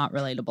just are not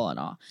relatable at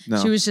all.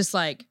 No. She was just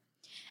like,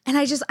 and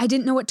I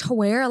didn't know what to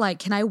wear. Like,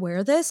 can I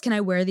wear this? Can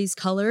I wear these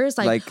colors?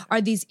 Like are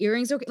these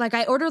earrings okay? Like,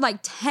 I ordered like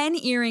 10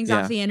 earrings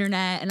Yeah. off the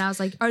internet, and I was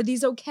like, are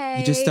these okay?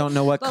 You just don't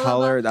know what Blah, blah,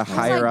 color blah. the I was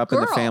higher like, up in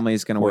the girl, family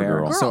is going to Poor wear.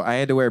 girl. So I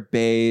had to wear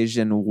beige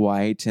and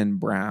white and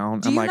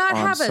brown. Do I'm you like, not oh,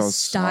 have I'm a so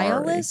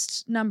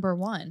stylist? Number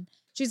one.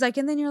 She's like,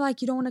 and then you're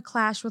like, you don't want to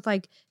clash with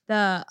like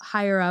the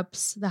higher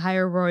ups, the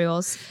higher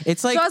royals.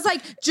 It's like, so I was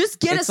like, just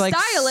get a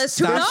stylist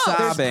who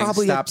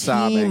knows. Stop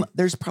sobbing.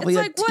 There's probably It's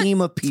a like, what? team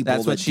of people.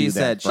 That's what she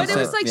said. But it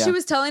was like yeah. she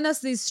was telling us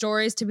these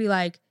stories to be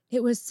like,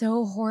 it was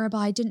so horrible.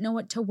 I didn't know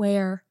what to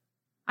wear.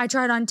 I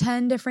tried on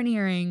 10 different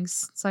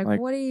earrings. It's like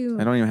what are you?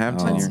 I don't even have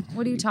 10 earrings.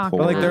 What are you talking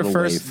But about?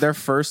 like their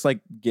first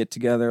like get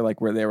together, like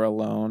where they were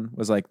alone,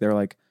 was like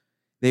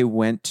they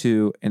went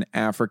to an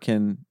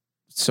African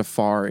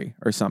safari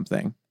or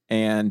something,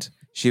 and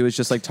she was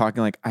just like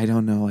talking like, I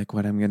don't know like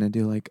what I'm gonna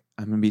do. Like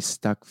I'm gonna be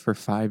stuck for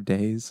 5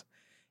 days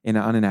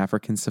on an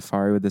African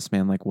safari with this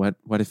man. Like what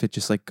if it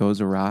just like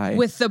goes awry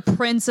With the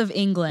Prince of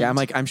England. Yeah, I'm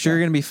like, I'm sure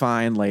you're gonna be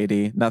fine,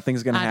 lady.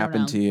 Nothing's gonna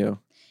happen to you.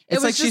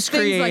 It's like she's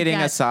creating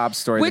a sob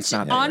story. Which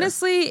that's not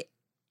honestly,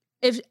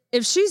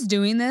 if she's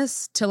doing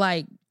this to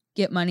like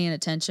get money and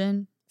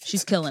attention,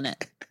 she's killing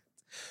it.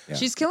 Yeah.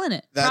 She's killing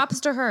it. Props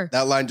to her.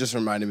 That line just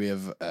reminded me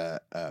of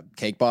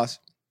Cake Boss.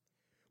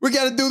 We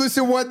got to do this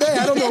in one day.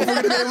 I don't know if we're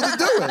going to be able to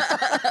do it.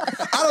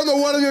 I don't know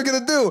what I'm going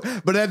to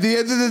do. But at the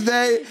end of the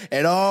day,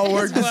 it all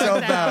worked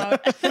itself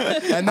out.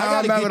 And now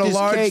I'm having a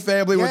large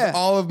family with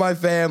all of my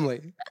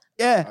family.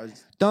 Yeah,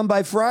 done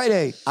by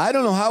Friday. I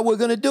don't know how we're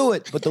going to do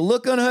it, but the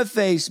look on her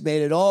face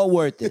made it all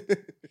worth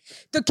it.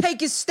 The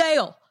cake is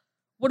stale.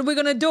 What are we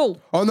going to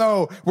do? Oh,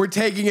 no. We're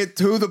taking it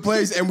to the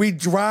place, and we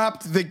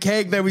dropped the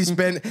cake that we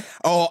spent.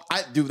 Oh,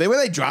 when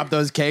they drop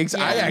those cakes,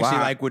 I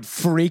actually would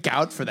freak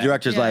out for that.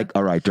 Director's like,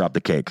 all right, drop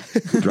the cake.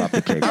 Drop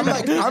the cake.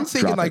 I'm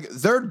thinking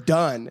they're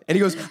done. And he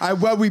goes,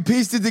 we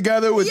pieced it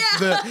together with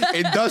the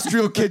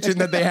industrial kitchen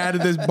that they had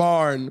in this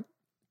barn.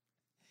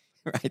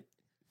 Right.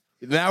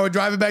 Now we're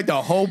driving back to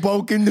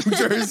Hoboken, New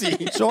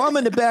Jersey. So I'm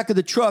in the back of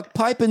the truck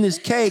piping this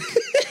cake.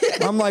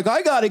 I'm like,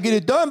 I got to get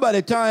it done by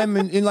the time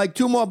in like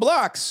 2 more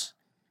blocks.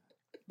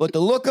 But the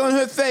look on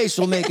her face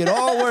will make it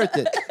all worth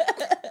it.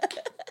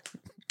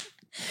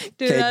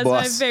 Dude, Cake that's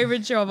Boss. my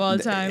favorite show of all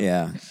time.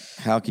 Yeah.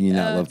 How can you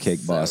not love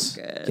Cake Boss?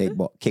 good.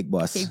 Cake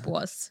Boss. Cake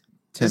Boss.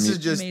 This is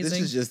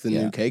just the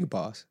new Cake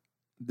Boss.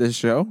 This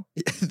show?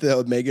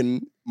 The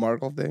Meghan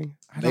Markle thing.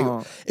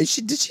 Did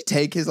she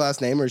take his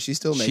last name, or is she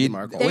still Meghan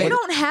Markle? They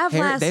don't have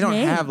last names. They don't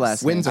have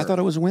last names. Windsor. I thought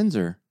it was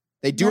Windsor.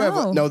 They do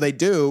have. No, they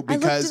do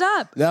because I looked it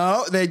up.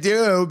 No, they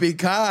do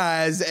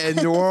because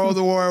in World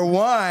War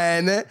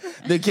I,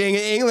 the King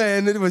of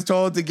England was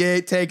told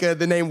to take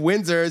the name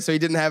Windsor, so he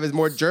didn't have his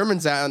more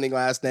German-sounding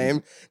last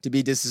name to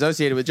be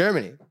disassociated with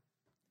Germany.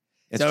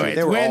 So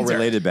they were all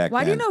related back then.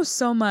 Why do you know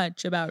so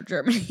much about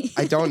Germany?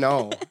 I don't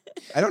know.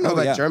 I don't know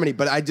about Germany,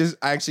 but I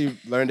actually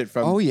learned it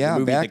from. Oh yeah,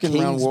 the movie back The in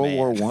around Kingsman.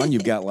 World War I,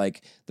 you've got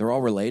like they're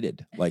all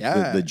related. Like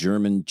the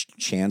German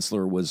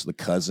chancellor was the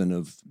cousin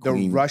of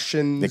Queen the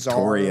Russian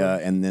Victoria,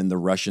 Tsar. and then the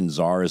Russian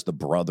Tsar is the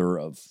brother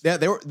of. Yeah,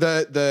 they were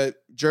the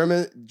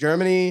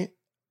Germany,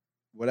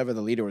 whatever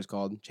the leader was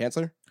called,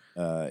 Chancellor.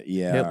 Yeah,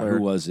 Hitler.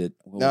 who was it?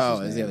 What No, was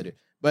it his was the name? other dude.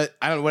 But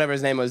I don't know whatever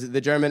his name was. The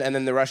German, and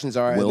then the Russian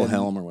Tsar,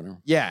 Wilhelm or whatever.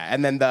 Yeah,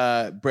 and then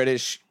the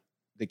British,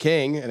 the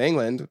King of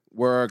England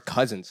were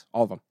cousins,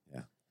 all of them.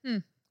 Yeah.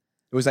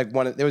 It was like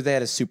they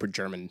had a super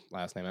German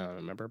last name. I don't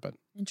remember, but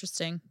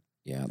Interesting.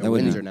 Yeah, They're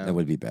Windsor now. that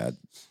would be bad.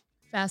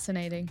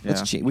 Fascinating.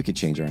 Yeah. We could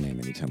change our name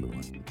anytime we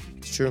want.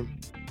 it's true.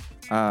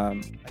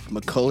 Like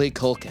Macaulay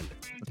Culkin.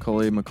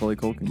 Macaulay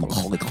Culkin.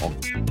 Macaulay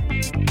Culkin.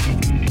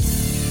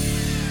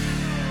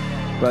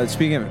 But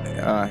speaking of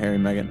Harry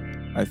and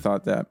Meghan, I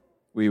thought that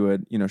we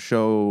would,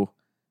 show.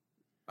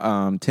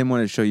 Tim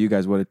wanted to show you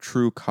guys what a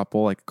true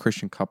couple, like a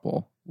Christian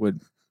couple, what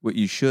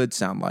you should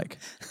sound like,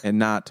 and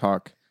not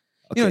talk.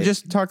 Okay.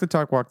 Just talk the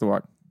talk, walk the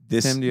walk.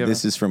 This Tim, do you have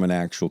is from an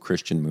actual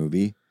Christian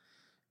movie,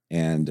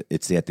 and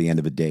it's at the end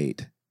of a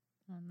date.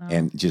 Oh, no.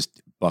 And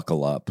just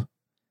buckle up.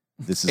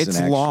 This is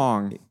It's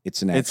long.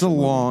 It's a It's movie.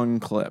 long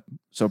clip,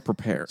 so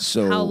prepare.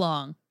 So How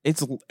long?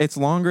 It's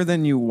longer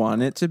than you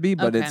want it to be,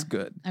 but Okay. it's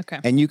good. Okay.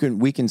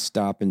 And we can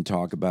stop and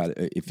talk about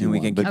it if you And we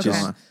want. can But keep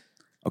just going.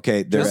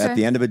 okay, they're Okay. at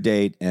the end of a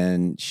date,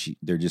 and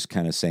they're just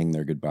kind of saying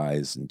their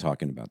goodbyes and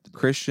talking about the date.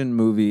 Christian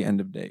movie end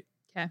of date.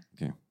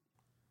 Okay.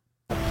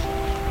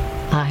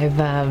 I've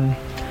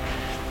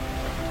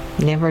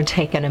never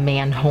taken a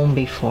man home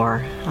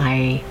before.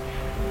 I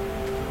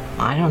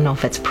don't know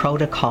if it's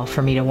protocol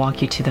for me to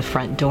walk you to the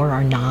front door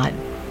or not,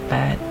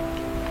 but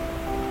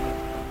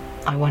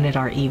I wanted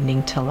our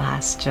evening to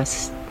last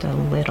just a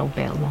little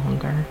bit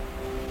longer.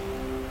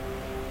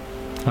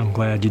 I'm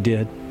glad you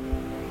did.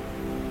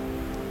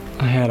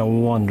 I had a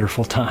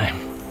wonderful time.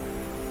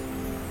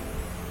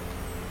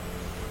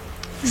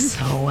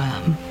 So,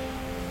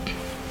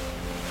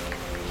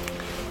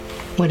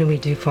 what do we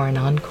do for an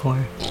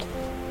encore?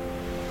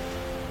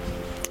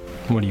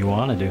 What do you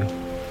want to do?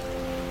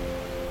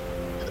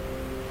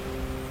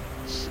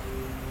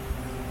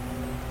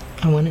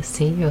 I want to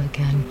see you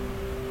again.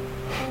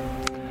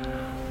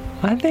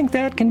 I think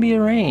that can be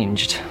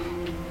arranged.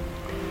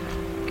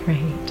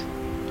 Great.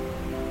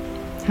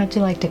 How'd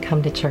you like to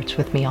come to church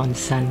with me on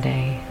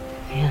Sunday?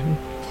 And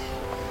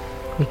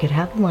we could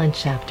have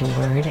lunch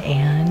afterward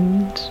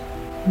and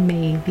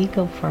maybe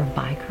go for a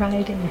bike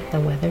ride if the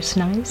weather's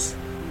nice.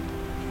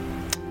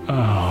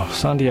 Oh,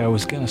 Sunday, I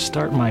was going to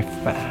start my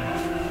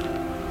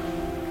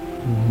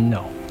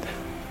No.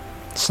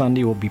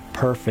 Sunday will be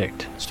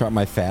perfect. Start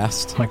my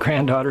fast. My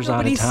granddaughter's out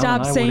Nobody of town.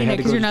 stop and I saying would've it had to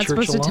because go you're not church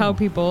supposed to tell alone.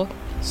 people.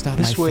 Stop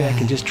This my way I fast.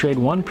 can just trade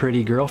one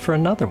pretty girl for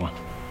another one.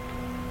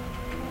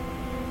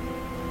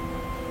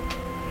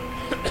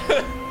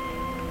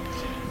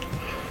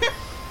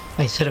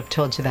 I should have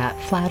told you that.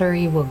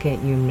 Flattery will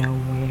get you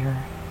nowhere.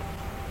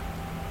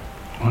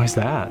 Why's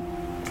that?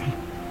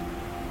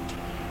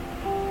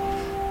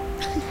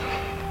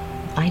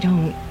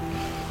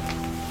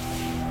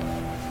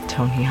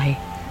 Tony,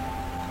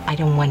 I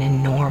don't want a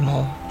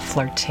normal,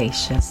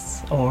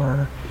 flirtatious,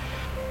 or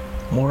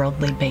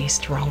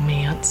worldly-based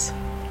romance.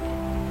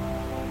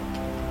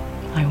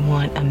 I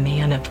want a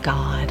man of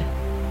God.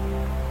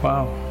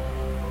 Wow.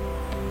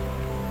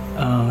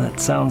 That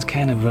sounds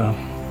kind of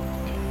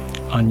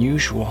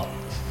unusual.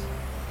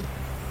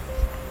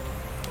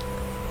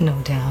 No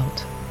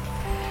doubt.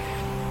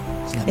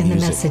 In the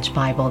Message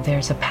Bible,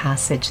 there's a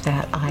passage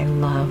that I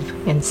love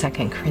in 2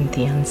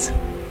 Corinthians.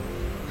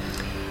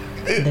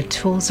 The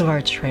tools of our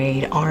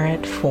trade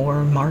aren't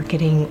for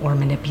marketing or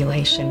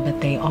manipulation, but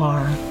they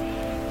are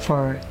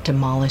for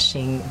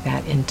demolishing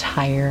that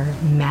entire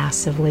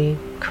massively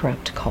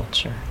corrupt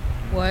culture.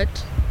 What?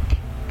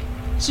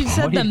 She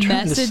said What are the you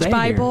trying to Message say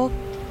Bible.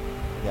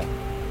 Yeah.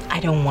 I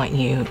don't want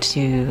you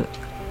to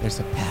There's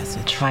a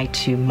passage. try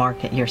to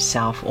market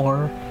yourself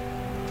or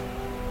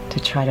to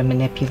try to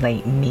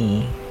manipulate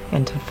me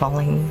into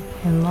falling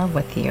in love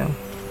with you.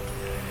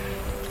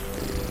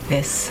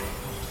 This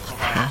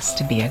has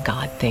to be a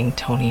God thing,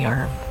 Tony,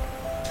 or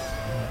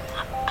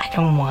I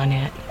don't want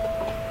it.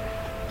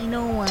 You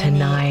know what?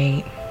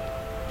 Tonight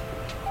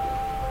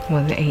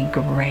was a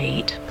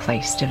great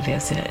place to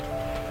visit.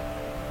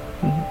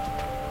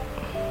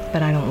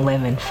 But I don't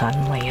live in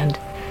Funland.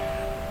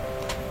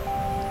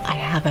 I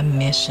have a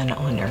mission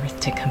on Earth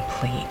to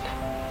complete.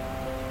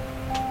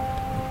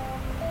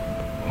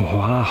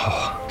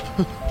 Wow.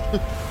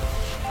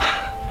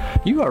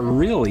 You are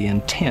really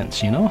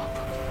intense, you know?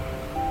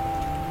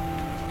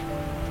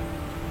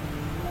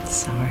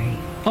 Sorry.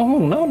 Oh,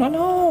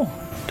 no.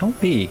 Don't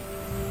be.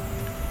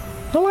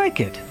 I like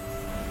it.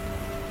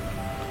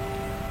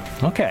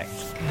 Okay.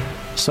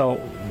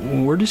 So,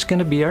 we're just going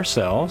to be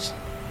ourselves.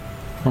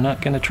 We're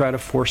not going to try to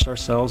force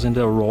ourselves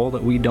into a role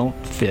that we don't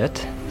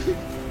fit.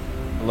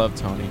 I love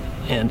Tony.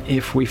 And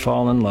if we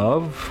fall in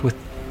love, with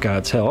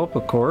God's help,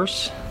 of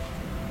course,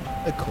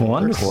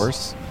 wonderful. Of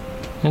course.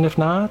 And if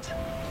not,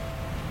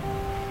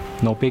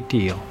 no big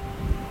deal.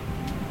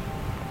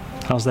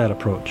 How's that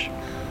approach?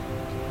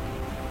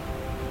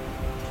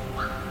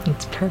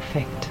 It's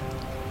perfect.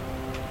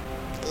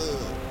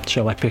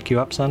 Shall I pick you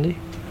up Sunday?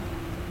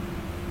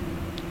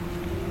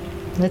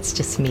 Let's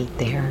just meet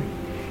there.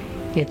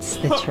 It's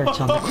the church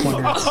on the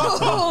corner.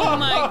 Oh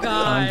my God.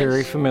 I'm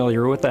very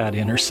familiar with that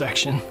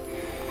intersection.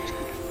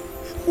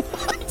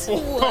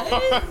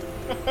 What?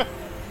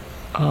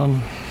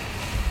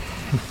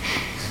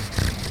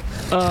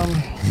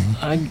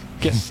 I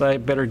guess I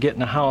better get in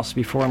the house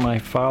before my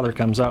father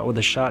comes out with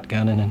a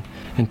shotgun and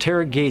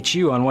interrogates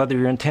you on whether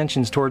your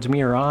intentions towards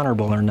me are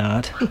honorable or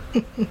not.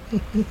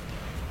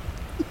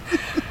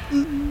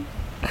 Tony.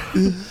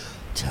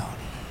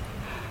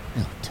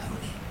 No,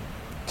 Tony.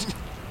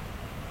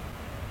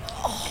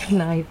 Good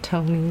night,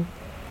 Tony.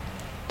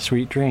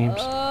 Sweet dreams.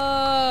 What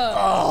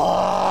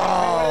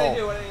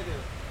do they do?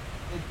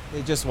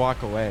 They just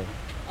walk away.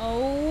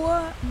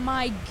 Oh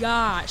my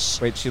gosh.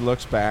 Wait, she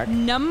looks back.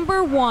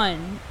 Number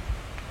one,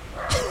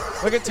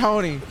 Look at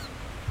Tony.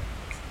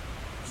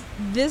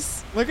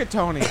 this. Look at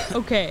Tony.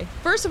 Okay.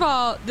 First of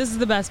all, this is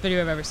the best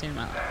video I've ever seen in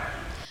my life.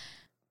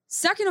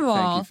 Second of Thank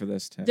all, you for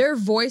this, Tim. their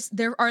voice.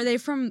 Are they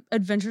from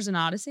Adventures in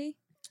Odyssey?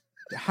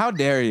 How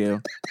dare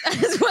you?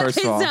 That's what First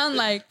they of all. sound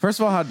like. First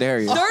of all, how dare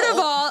you? Third of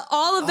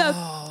all of the.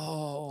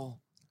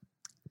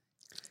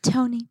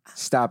 Tony.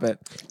 Stop it.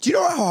 Do you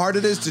know how hard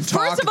it is to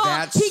talk First of all,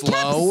 that he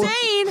slow? kept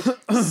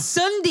saying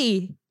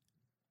Sunday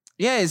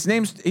Yeah, he's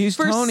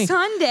for Tony.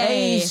 Sunday.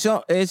 Hey,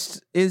 so it's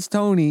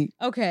Tony.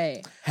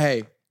 Okay.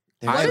 Hey,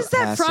 What is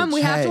that from?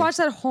 We have Hey. to watch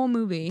that whole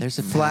movie. There's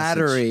a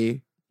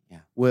flattery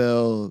Yeah.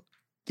 will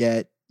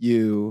get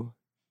you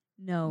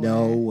No.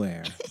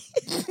 nowhere.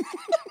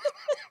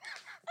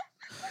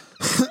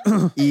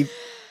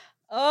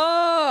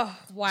 Oh,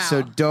 wow.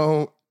 So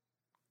don't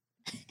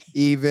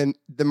even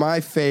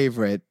my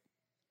favorite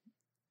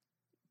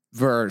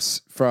verse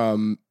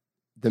from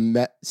the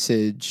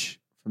Message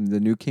From the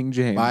New King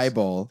James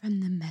Bible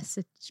From the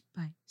Message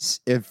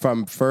Bible.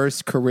 From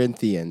 1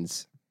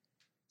 Corinthians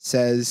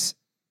says,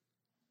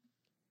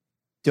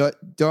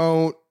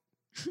 don't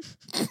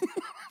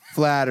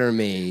flatter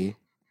me.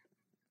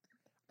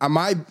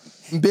 My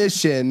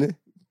mission,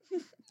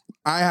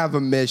 I have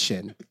a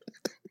mission.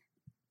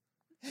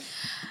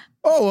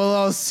 Oh, well,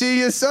 I'll see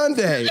you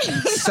Sunday.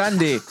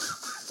 Sunday.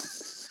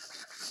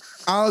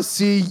 I'll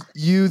see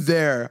you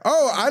there.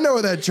 Oh, I know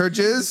where that church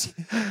is.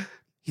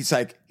 He's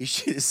like, he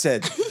should have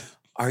said,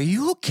 "Are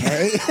you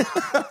okay?"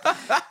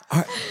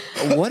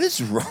 What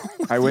is wrong?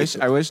 I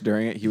wish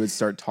during it he would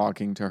start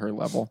talking to her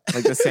level,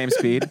 like the same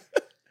speed.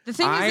 The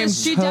thing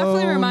is, she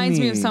definitely reminds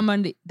me of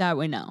someone that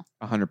we know.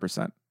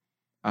 100%.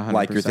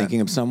 Like you're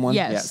thinking of someone?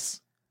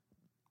 Yes.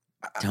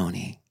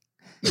 Tony.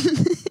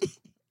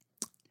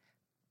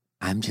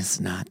 I'm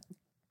just not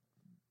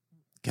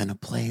gonna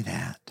play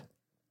that,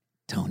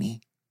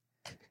 Tony.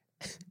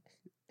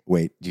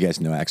 Wait, do you guys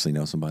actually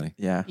know somebody?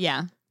 Yeah.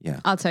 Yeah. Yeah.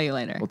 I'll tell you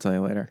later. We'll tell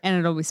you later. And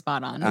it'll be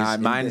spot on.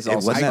 Mine is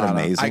also wasn't that spot on.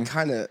 amazing? I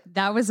kind of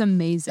That was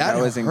amazing. That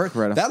was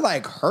incredible. That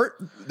like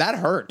hurt. That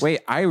hurt.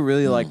 Wait, I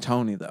really like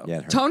Tony though. Yeah,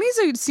 it hurt.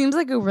 Tony's seems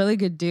like a really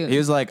good dude. He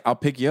was like, "I'll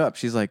pick you up."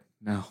 She's like,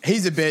 "No."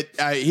 He's a bit.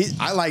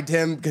 I liked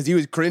him because he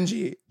was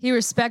cringy. He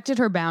respected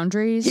her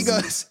boundaries.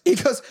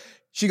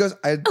 She goes,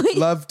 I'd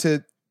love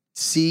to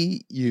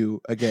see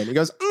you again. He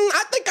goes,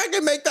 I think I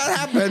can make that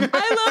happen. I love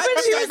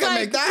it. She was can like,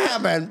 make that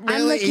happen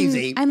really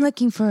easy. I'm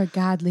looking for a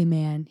godly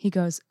man. He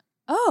goes,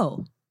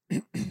 oh.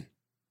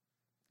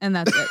 And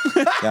that's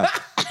it. Yeah.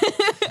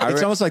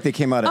 It's almost like they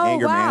came out of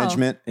anger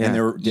management and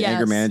they were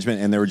anger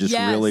management and they were just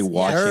really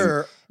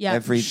watching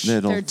every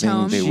little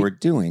thing they were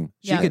doing.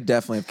 She could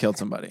definitely have killed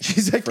somebody.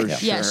 She's like,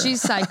 yeah,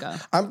 she's psycho.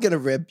 I'm going to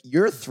rip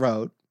your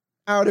throat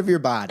out of your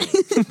body.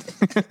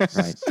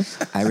 Right.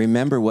 I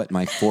remember what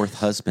my fourth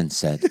husband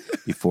said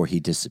before he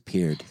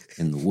disappeared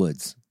in the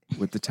woods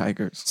with the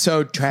tigers.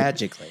 So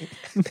tragically.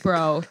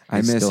 Bro.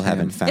 I still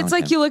haven't found It's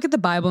like him. you look at the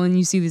Bible and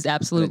you see these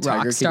absolute Tiger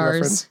rock King stars.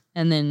 reference?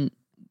 And then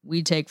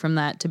we take from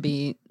that to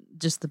be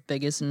just the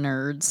biggest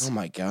nerds Oh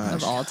my gosh.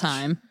 of all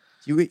time.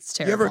 It's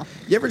terrible.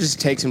 You ever just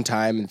take some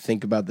time and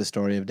think about the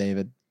story of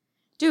David?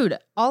 Dude,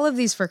 all of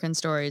these freaking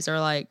stories are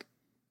like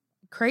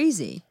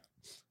crazy.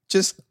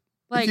 Just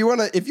like,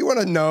 if you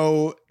wanna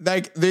know,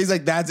 like there's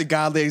like that's a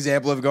godly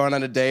example of going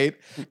on a date,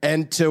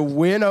 and to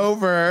win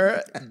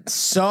over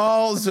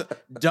Saul's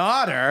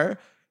daughter,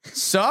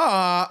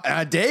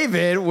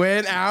 David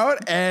went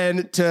out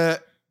and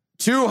to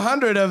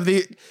 200 of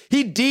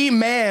he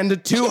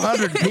demanned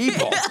 200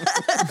 people.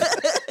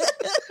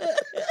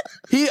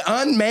 He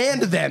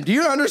unmanned them. Do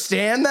you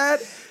understand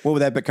that? What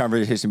would that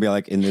conversation be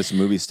like in this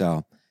movie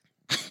style?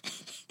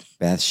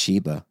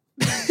 Bathsheba,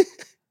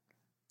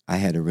 I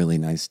had a really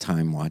nice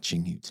time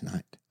watching you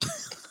tonight.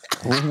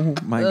 Oh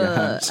my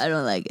gosh. I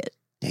don't like it.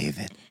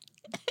 David,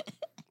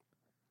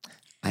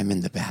 I'm in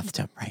the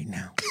bathtub right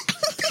now.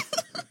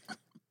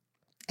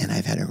 And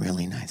I've had a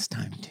really nice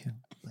time too.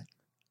 But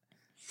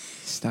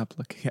stop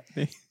looking at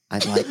me.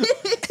 I'd like,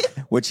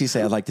 what'd she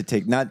say? I'd like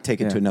to not take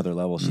it to another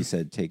level. She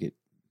said, take it.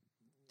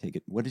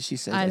 What did she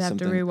say? I'd have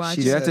to rewatch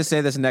it. You have to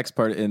say this next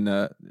part in,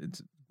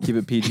 keep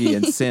it PG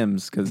and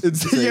Sims. Because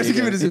you have to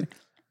give it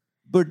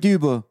But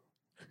Duba,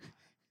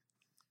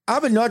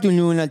 I've been not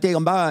doing a thing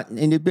about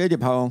in the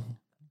bed hole.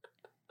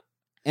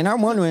 And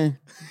I'm wondering.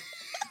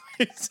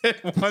 He said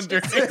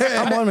wondering.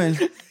 I'm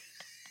wondering.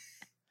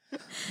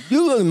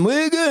 You look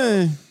really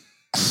good.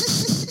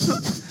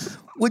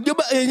 Would you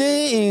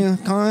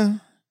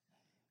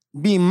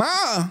be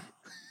my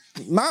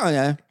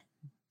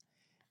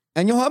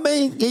and your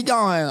hubby, he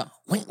going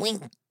wink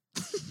wink.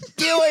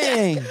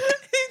 Doing.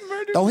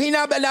 Don't he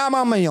not be down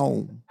on me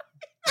on.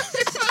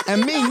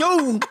 And me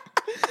no.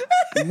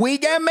 We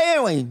get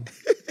married.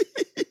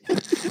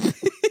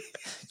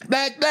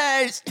 Black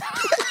blast.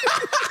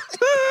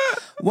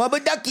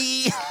 Wubba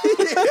ducky.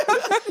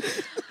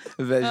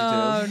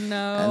 Oh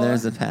no! And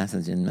there's a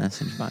passage in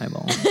Message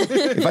Bible.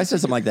 If I said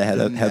something like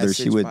that, Heather,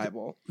 she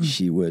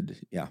would,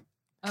 yeah.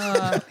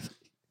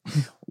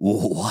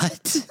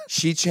 What?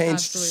 She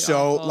changed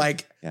so awful.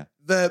 like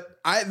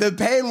the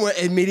pain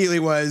immediately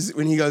was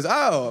when he goes,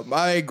 "Oh,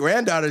 my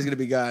granddaughter's gonna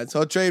be gone,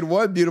 so I'll trade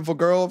one beautiful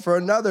girl for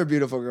another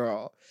beautiful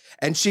girl,"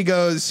 and she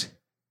goes,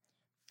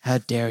 "How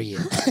dare you?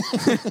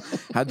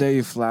 How dare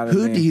you flatter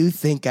Who me? do you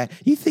think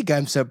you think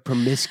I'm some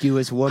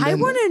promiscuous woman?" I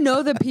want to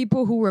know the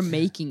people who were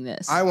making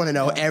this. I want to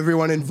know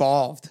everyone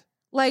involved.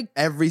 Like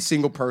every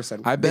single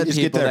person. I bet Just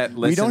people get there. that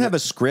listen. We don't have a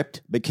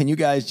script, but can you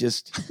guys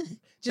just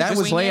that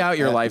was lay out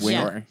your life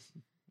Yeah. story.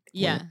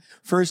 yeah.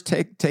 first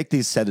take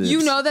these sedatives?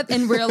 You know that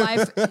in real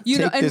life, Take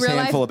this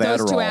handful of those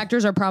two Adderall.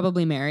 actors are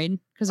probably married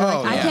because they're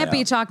like, I can't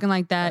be talking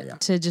like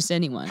that to just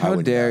anyone. How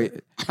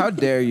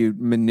dare you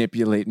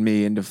manipulate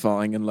me into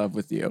falling in love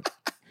with you?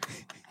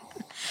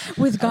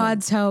 With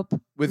God's help.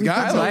 With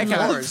God's I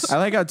help,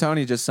 like how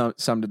Tony just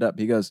summed it up.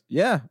 He goes,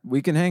 "Yeah,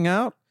 we can hang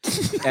out,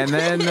 and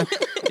then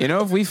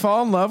if we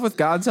fall in love with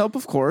God's help,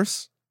 of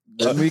course,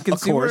 then we can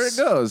see where it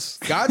goes.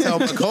 God's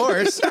help, of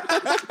course."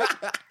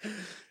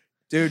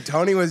 Dude,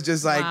 Tony was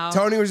just like,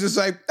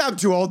 I'm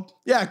too old.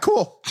 Yeah,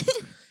 cool.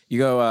 You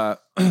go,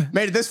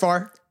 made it this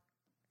far.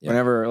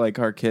 Whenever like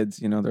our kids,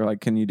 they're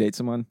like, "Can you date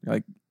someone?" You're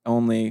like,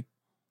 only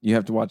you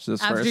have to watch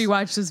this After first. you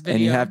watch this video.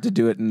 And you have to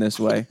do it in this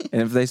way.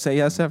 And if they say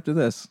yes after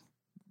this,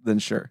 then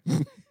sure.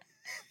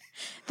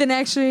 Then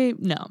actually,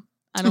 no.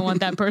 I don't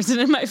want that person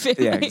in my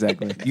family. Yeah,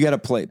 exactly. You got to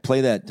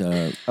play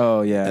that.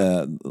 Oh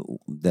yeah.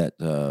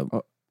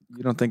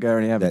 You don't think I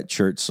already have that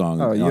church song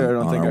you don't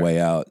on think our way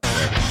out?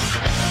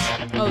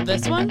 Oh,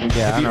 this one? Yeah,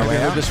 Have you on our way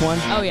heard out. this one?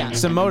 Oh, yeah.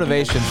 Some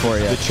motivation for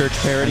you. The church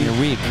parody. On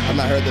your week. I've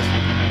not heard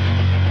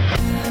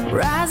this.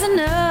 Rising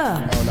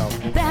up, Oh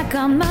no. back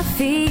on my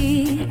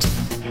feet.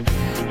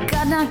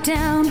 Got knocked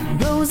down,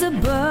 rose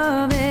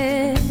above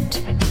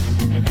it.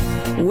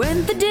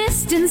 Went the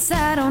distance,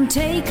 I don't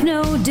take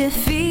no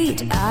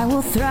defeat. I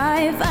will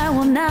thrive, I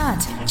will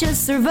not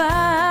just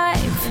survive.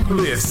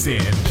 Listen,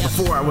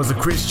 before I was a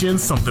Christian,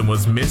 something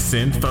was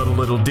missing. Felt a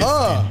little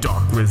distant,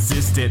 dark,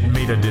 resistant.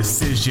 Made a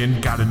decision,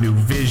 got a new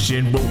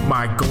vision. Wrote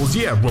my goals,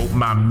 wrote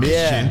my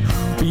mission.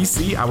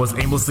 BC, I was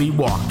aimlessly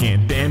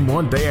walking. Then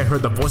one day I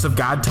heard the voice of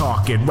God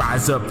talking.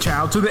 Rise up,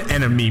 child, to the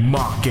enemy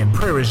mocking.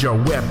 Prayer is your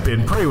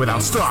weapon, pray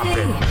without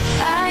stopping.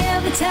 I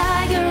am the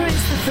tiger,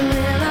 it's the thrill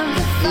of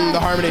the fight. The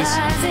harmonies.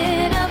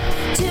 Rising up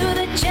to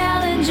the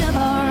challenge of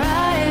our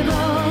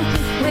rival.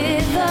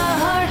 With the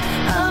heart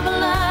of a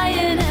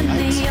lion and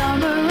the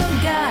armor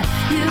of God,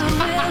 you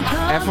will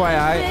come.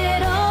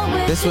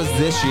 FYI, this was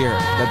this year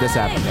that this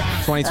happened.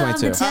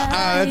 2022.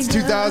 That's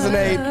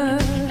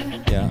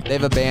 2008. Yeah. They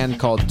have a band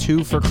called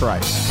Two for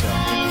Christ. So.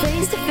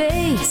 Face to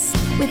face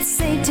with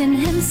Satan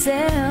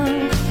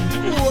himself.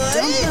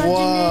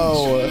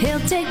 Whoa. He'll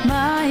take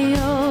my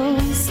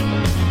oaths.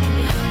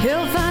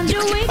 He'll find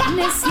your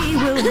weakness. He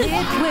will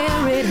hit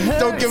where it hurts.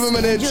 Don't give him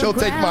an inch. He'll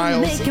take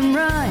miles. Make him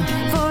run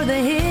for the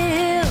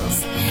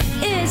hills.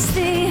 It's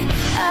the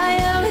eye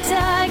of a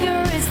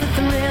tiger. It's the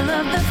thrill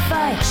of the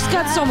fight. She's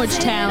got so much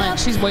talent.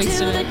 She's wasted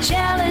to it. the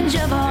challenge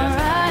of our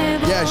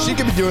rival. Yeah, she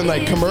could be doing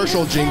like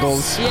commercial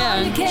jingles.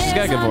 Yeah. She's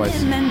got a good voice.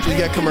 She's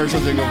got commercial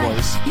jingle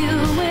voice. You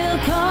will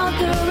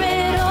conquer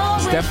it all.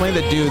 It's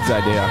definitely the dude's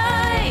idea.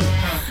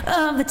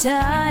 Of the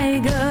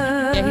tiger.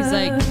 Yeah, he's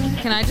like,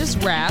 can I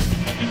just rap?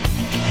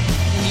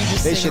 And you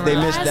just They sing should. They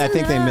around. missed. I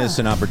think they missed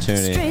an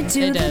opportunity. Straight to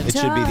They the did. It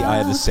should be the Eye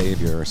of the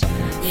Savior or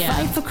something. Yeah.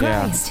 Fight for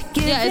Christ.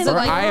 Give Yeah, it's him Or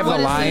like, Eye of the what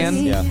is Lion.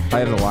 this? Yeah. Eye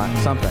of the Lion.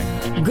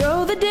 Something.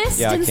 Go the distance.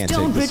 Yeah, I can't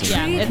Don't take this.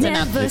 retreat. Yeah, it's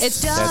enough. Never It's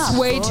stop.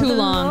 way too For the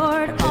long.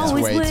 Lord It's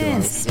always way too long.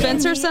 wins.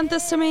 Spencer sent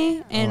this to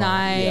me, and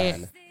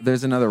I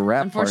There's another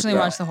rap unfortunately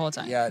part. watched the whole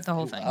time. Yeah, the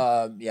whole thing.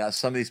 Yeah,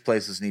 some of these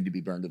places need to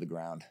be burned to the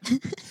ground.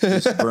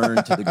 Just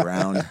burn to the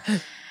ground.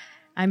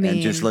 I mean,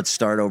 And just let's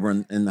start over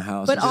in the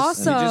house. But Just-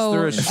 also- He just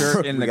threw a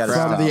shirt in We the gotta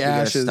crowd. stop. From the We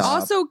gotta ashes. stop.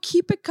 also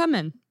keep it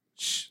coming.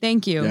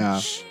 Thank you. Yeah.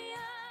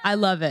 I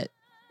love it.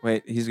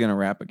 Wait, he's gonna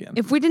rap again.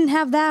 If we didn't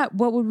have that,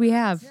 what would we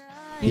have?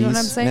 You know what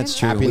I'm saying? That's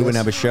true. Happiness. We wouldn't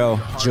have a show.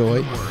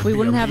 Joy. We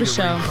wouldn't have a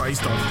Leader in show.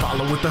 Christ, don't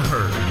follow with the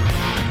herd.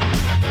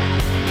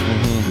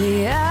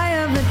 The eye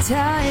of the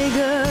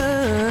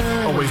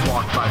tiger. Always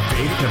walk by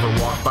faith,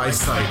 never walk by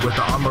sight. With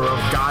the armor of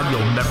God,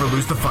 you'll never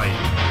lose the fight.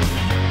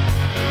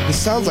 This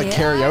sounds like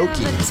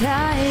karaoke.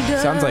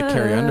 Sounds like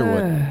Carrie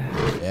Underwood.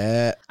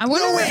 Yeah. I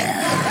wonder.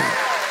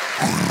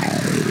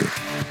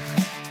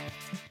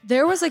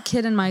 There was a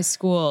kid in my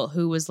school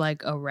who was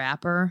like a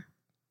rapper,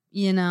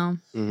 you know,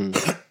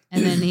 Mhm.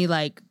 and then he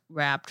like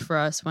rapped for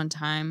us one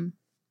time.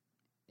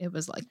 It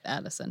was like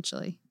that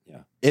essentially.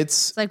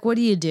 It's It's like, what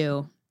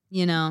do?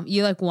 You know,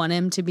 you like want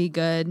him to be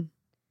good,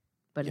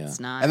 but it's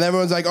not. and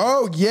everyone's like,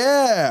 "Oh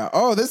yeah,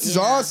 oh this is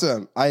Yeah.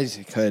 awesome." I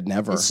could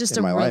never. It's just in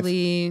a my life.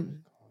 really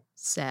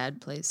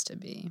sad place to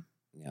be.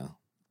 Yeah.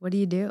 What do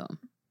you do?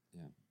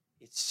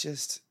 It's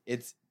just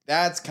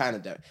that's kind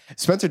of dope.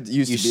 Spencer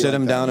used You to be sit like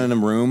them that. down in a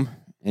room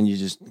and you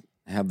just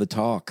have the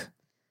talk.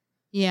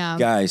 Yeah.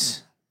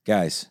 Guys.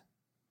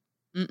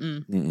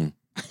 Mm-mm. Mm-mm.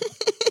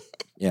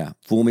 Yeah.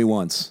 Fool me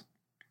once.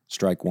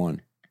 Strike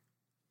one.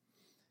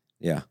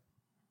 Yeah.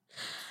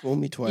 Fool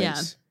me twice.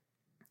 Yeah.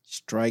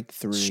 Strike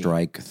three.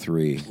 Strike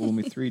three. Fool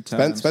me 3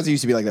 times. Spencer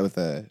used to be like that with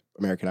the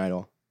American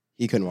Idol.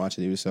 He couldn't watch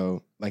it. He was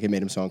so like it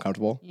made him so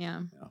uncomfortable.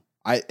 Yeah.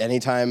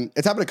 Anytime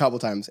it's happened a couple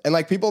times, and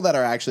like people that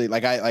are actually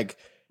like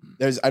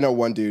I know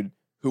one dude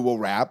who will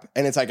rap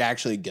and it's like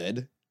actually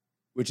good,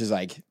 which is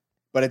like,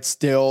 but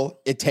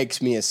it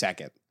takes me a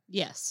second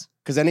Yes.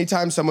 because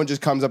anytime someone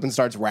just comes up and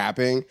starts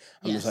rapping,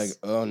 I'm just Yes. like,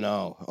 oh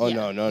no, oh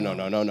Yeah.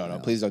 no,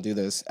 please don't do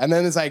this. And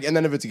then it's like, and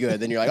then if it's good,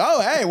 then you're like,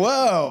 oh hey, whoa,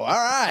 all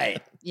right.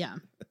 Yeah.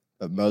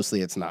 But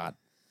mostly it's not.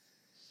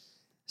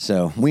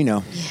 So we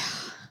know. Yeah.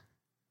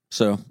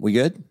 So we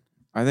good?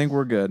 I think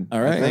we're good.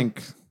 All right. I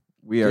think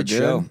we are Good good.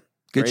 show.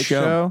 Good Great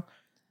show.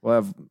 We'll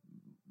have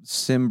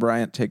Sim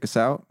Bryant take us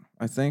out,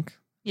 I think.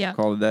 Yeah.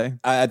 Call it a day.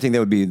 I think that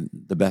would be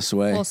the best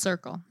way. Full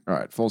circle. All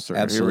right, full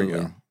circle. Absolutely. Here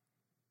we go.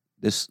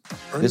 This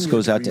Earn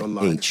goes your out to dream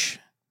alive. H.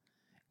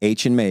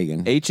 H and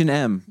Megan.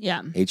 H&M.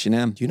 Yeah.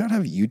 H&M. Do you not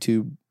have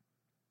YouTube,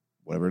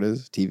 whatever it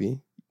is,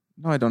 TV?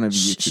 No, I don't have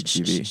YouTube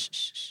TV.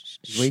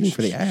 Just waiting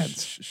for the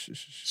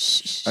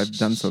ads. I've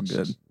done so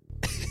good.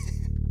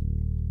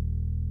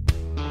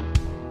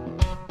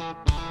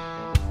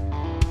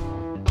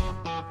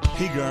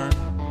 Hey, girl.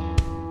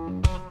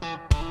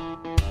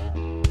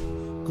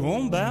 Go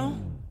on, bow.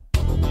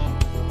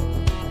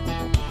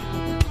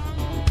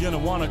 Gonna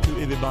wanna ku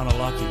ibibana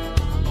lucky.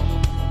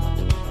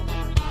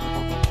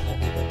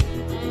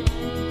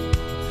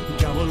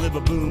 Gobble live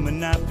a boom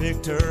and I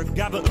picked her.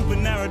 Gabba oop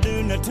and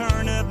naraduna,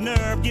 turn up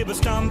nerve. Give a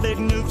stomp, big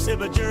noops,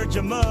 if a jerk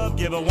a mug.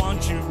 Give a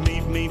want you,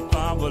 meet me,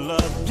 power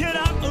love. Get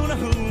up, una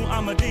who,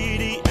 I'm a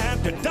dee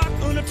after duck,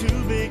 una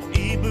too big,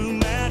 e-boo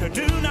matter.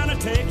 Do not a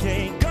take,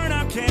 hey, girl,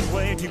 I can't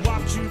wait to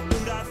watch you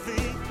boot, I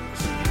think.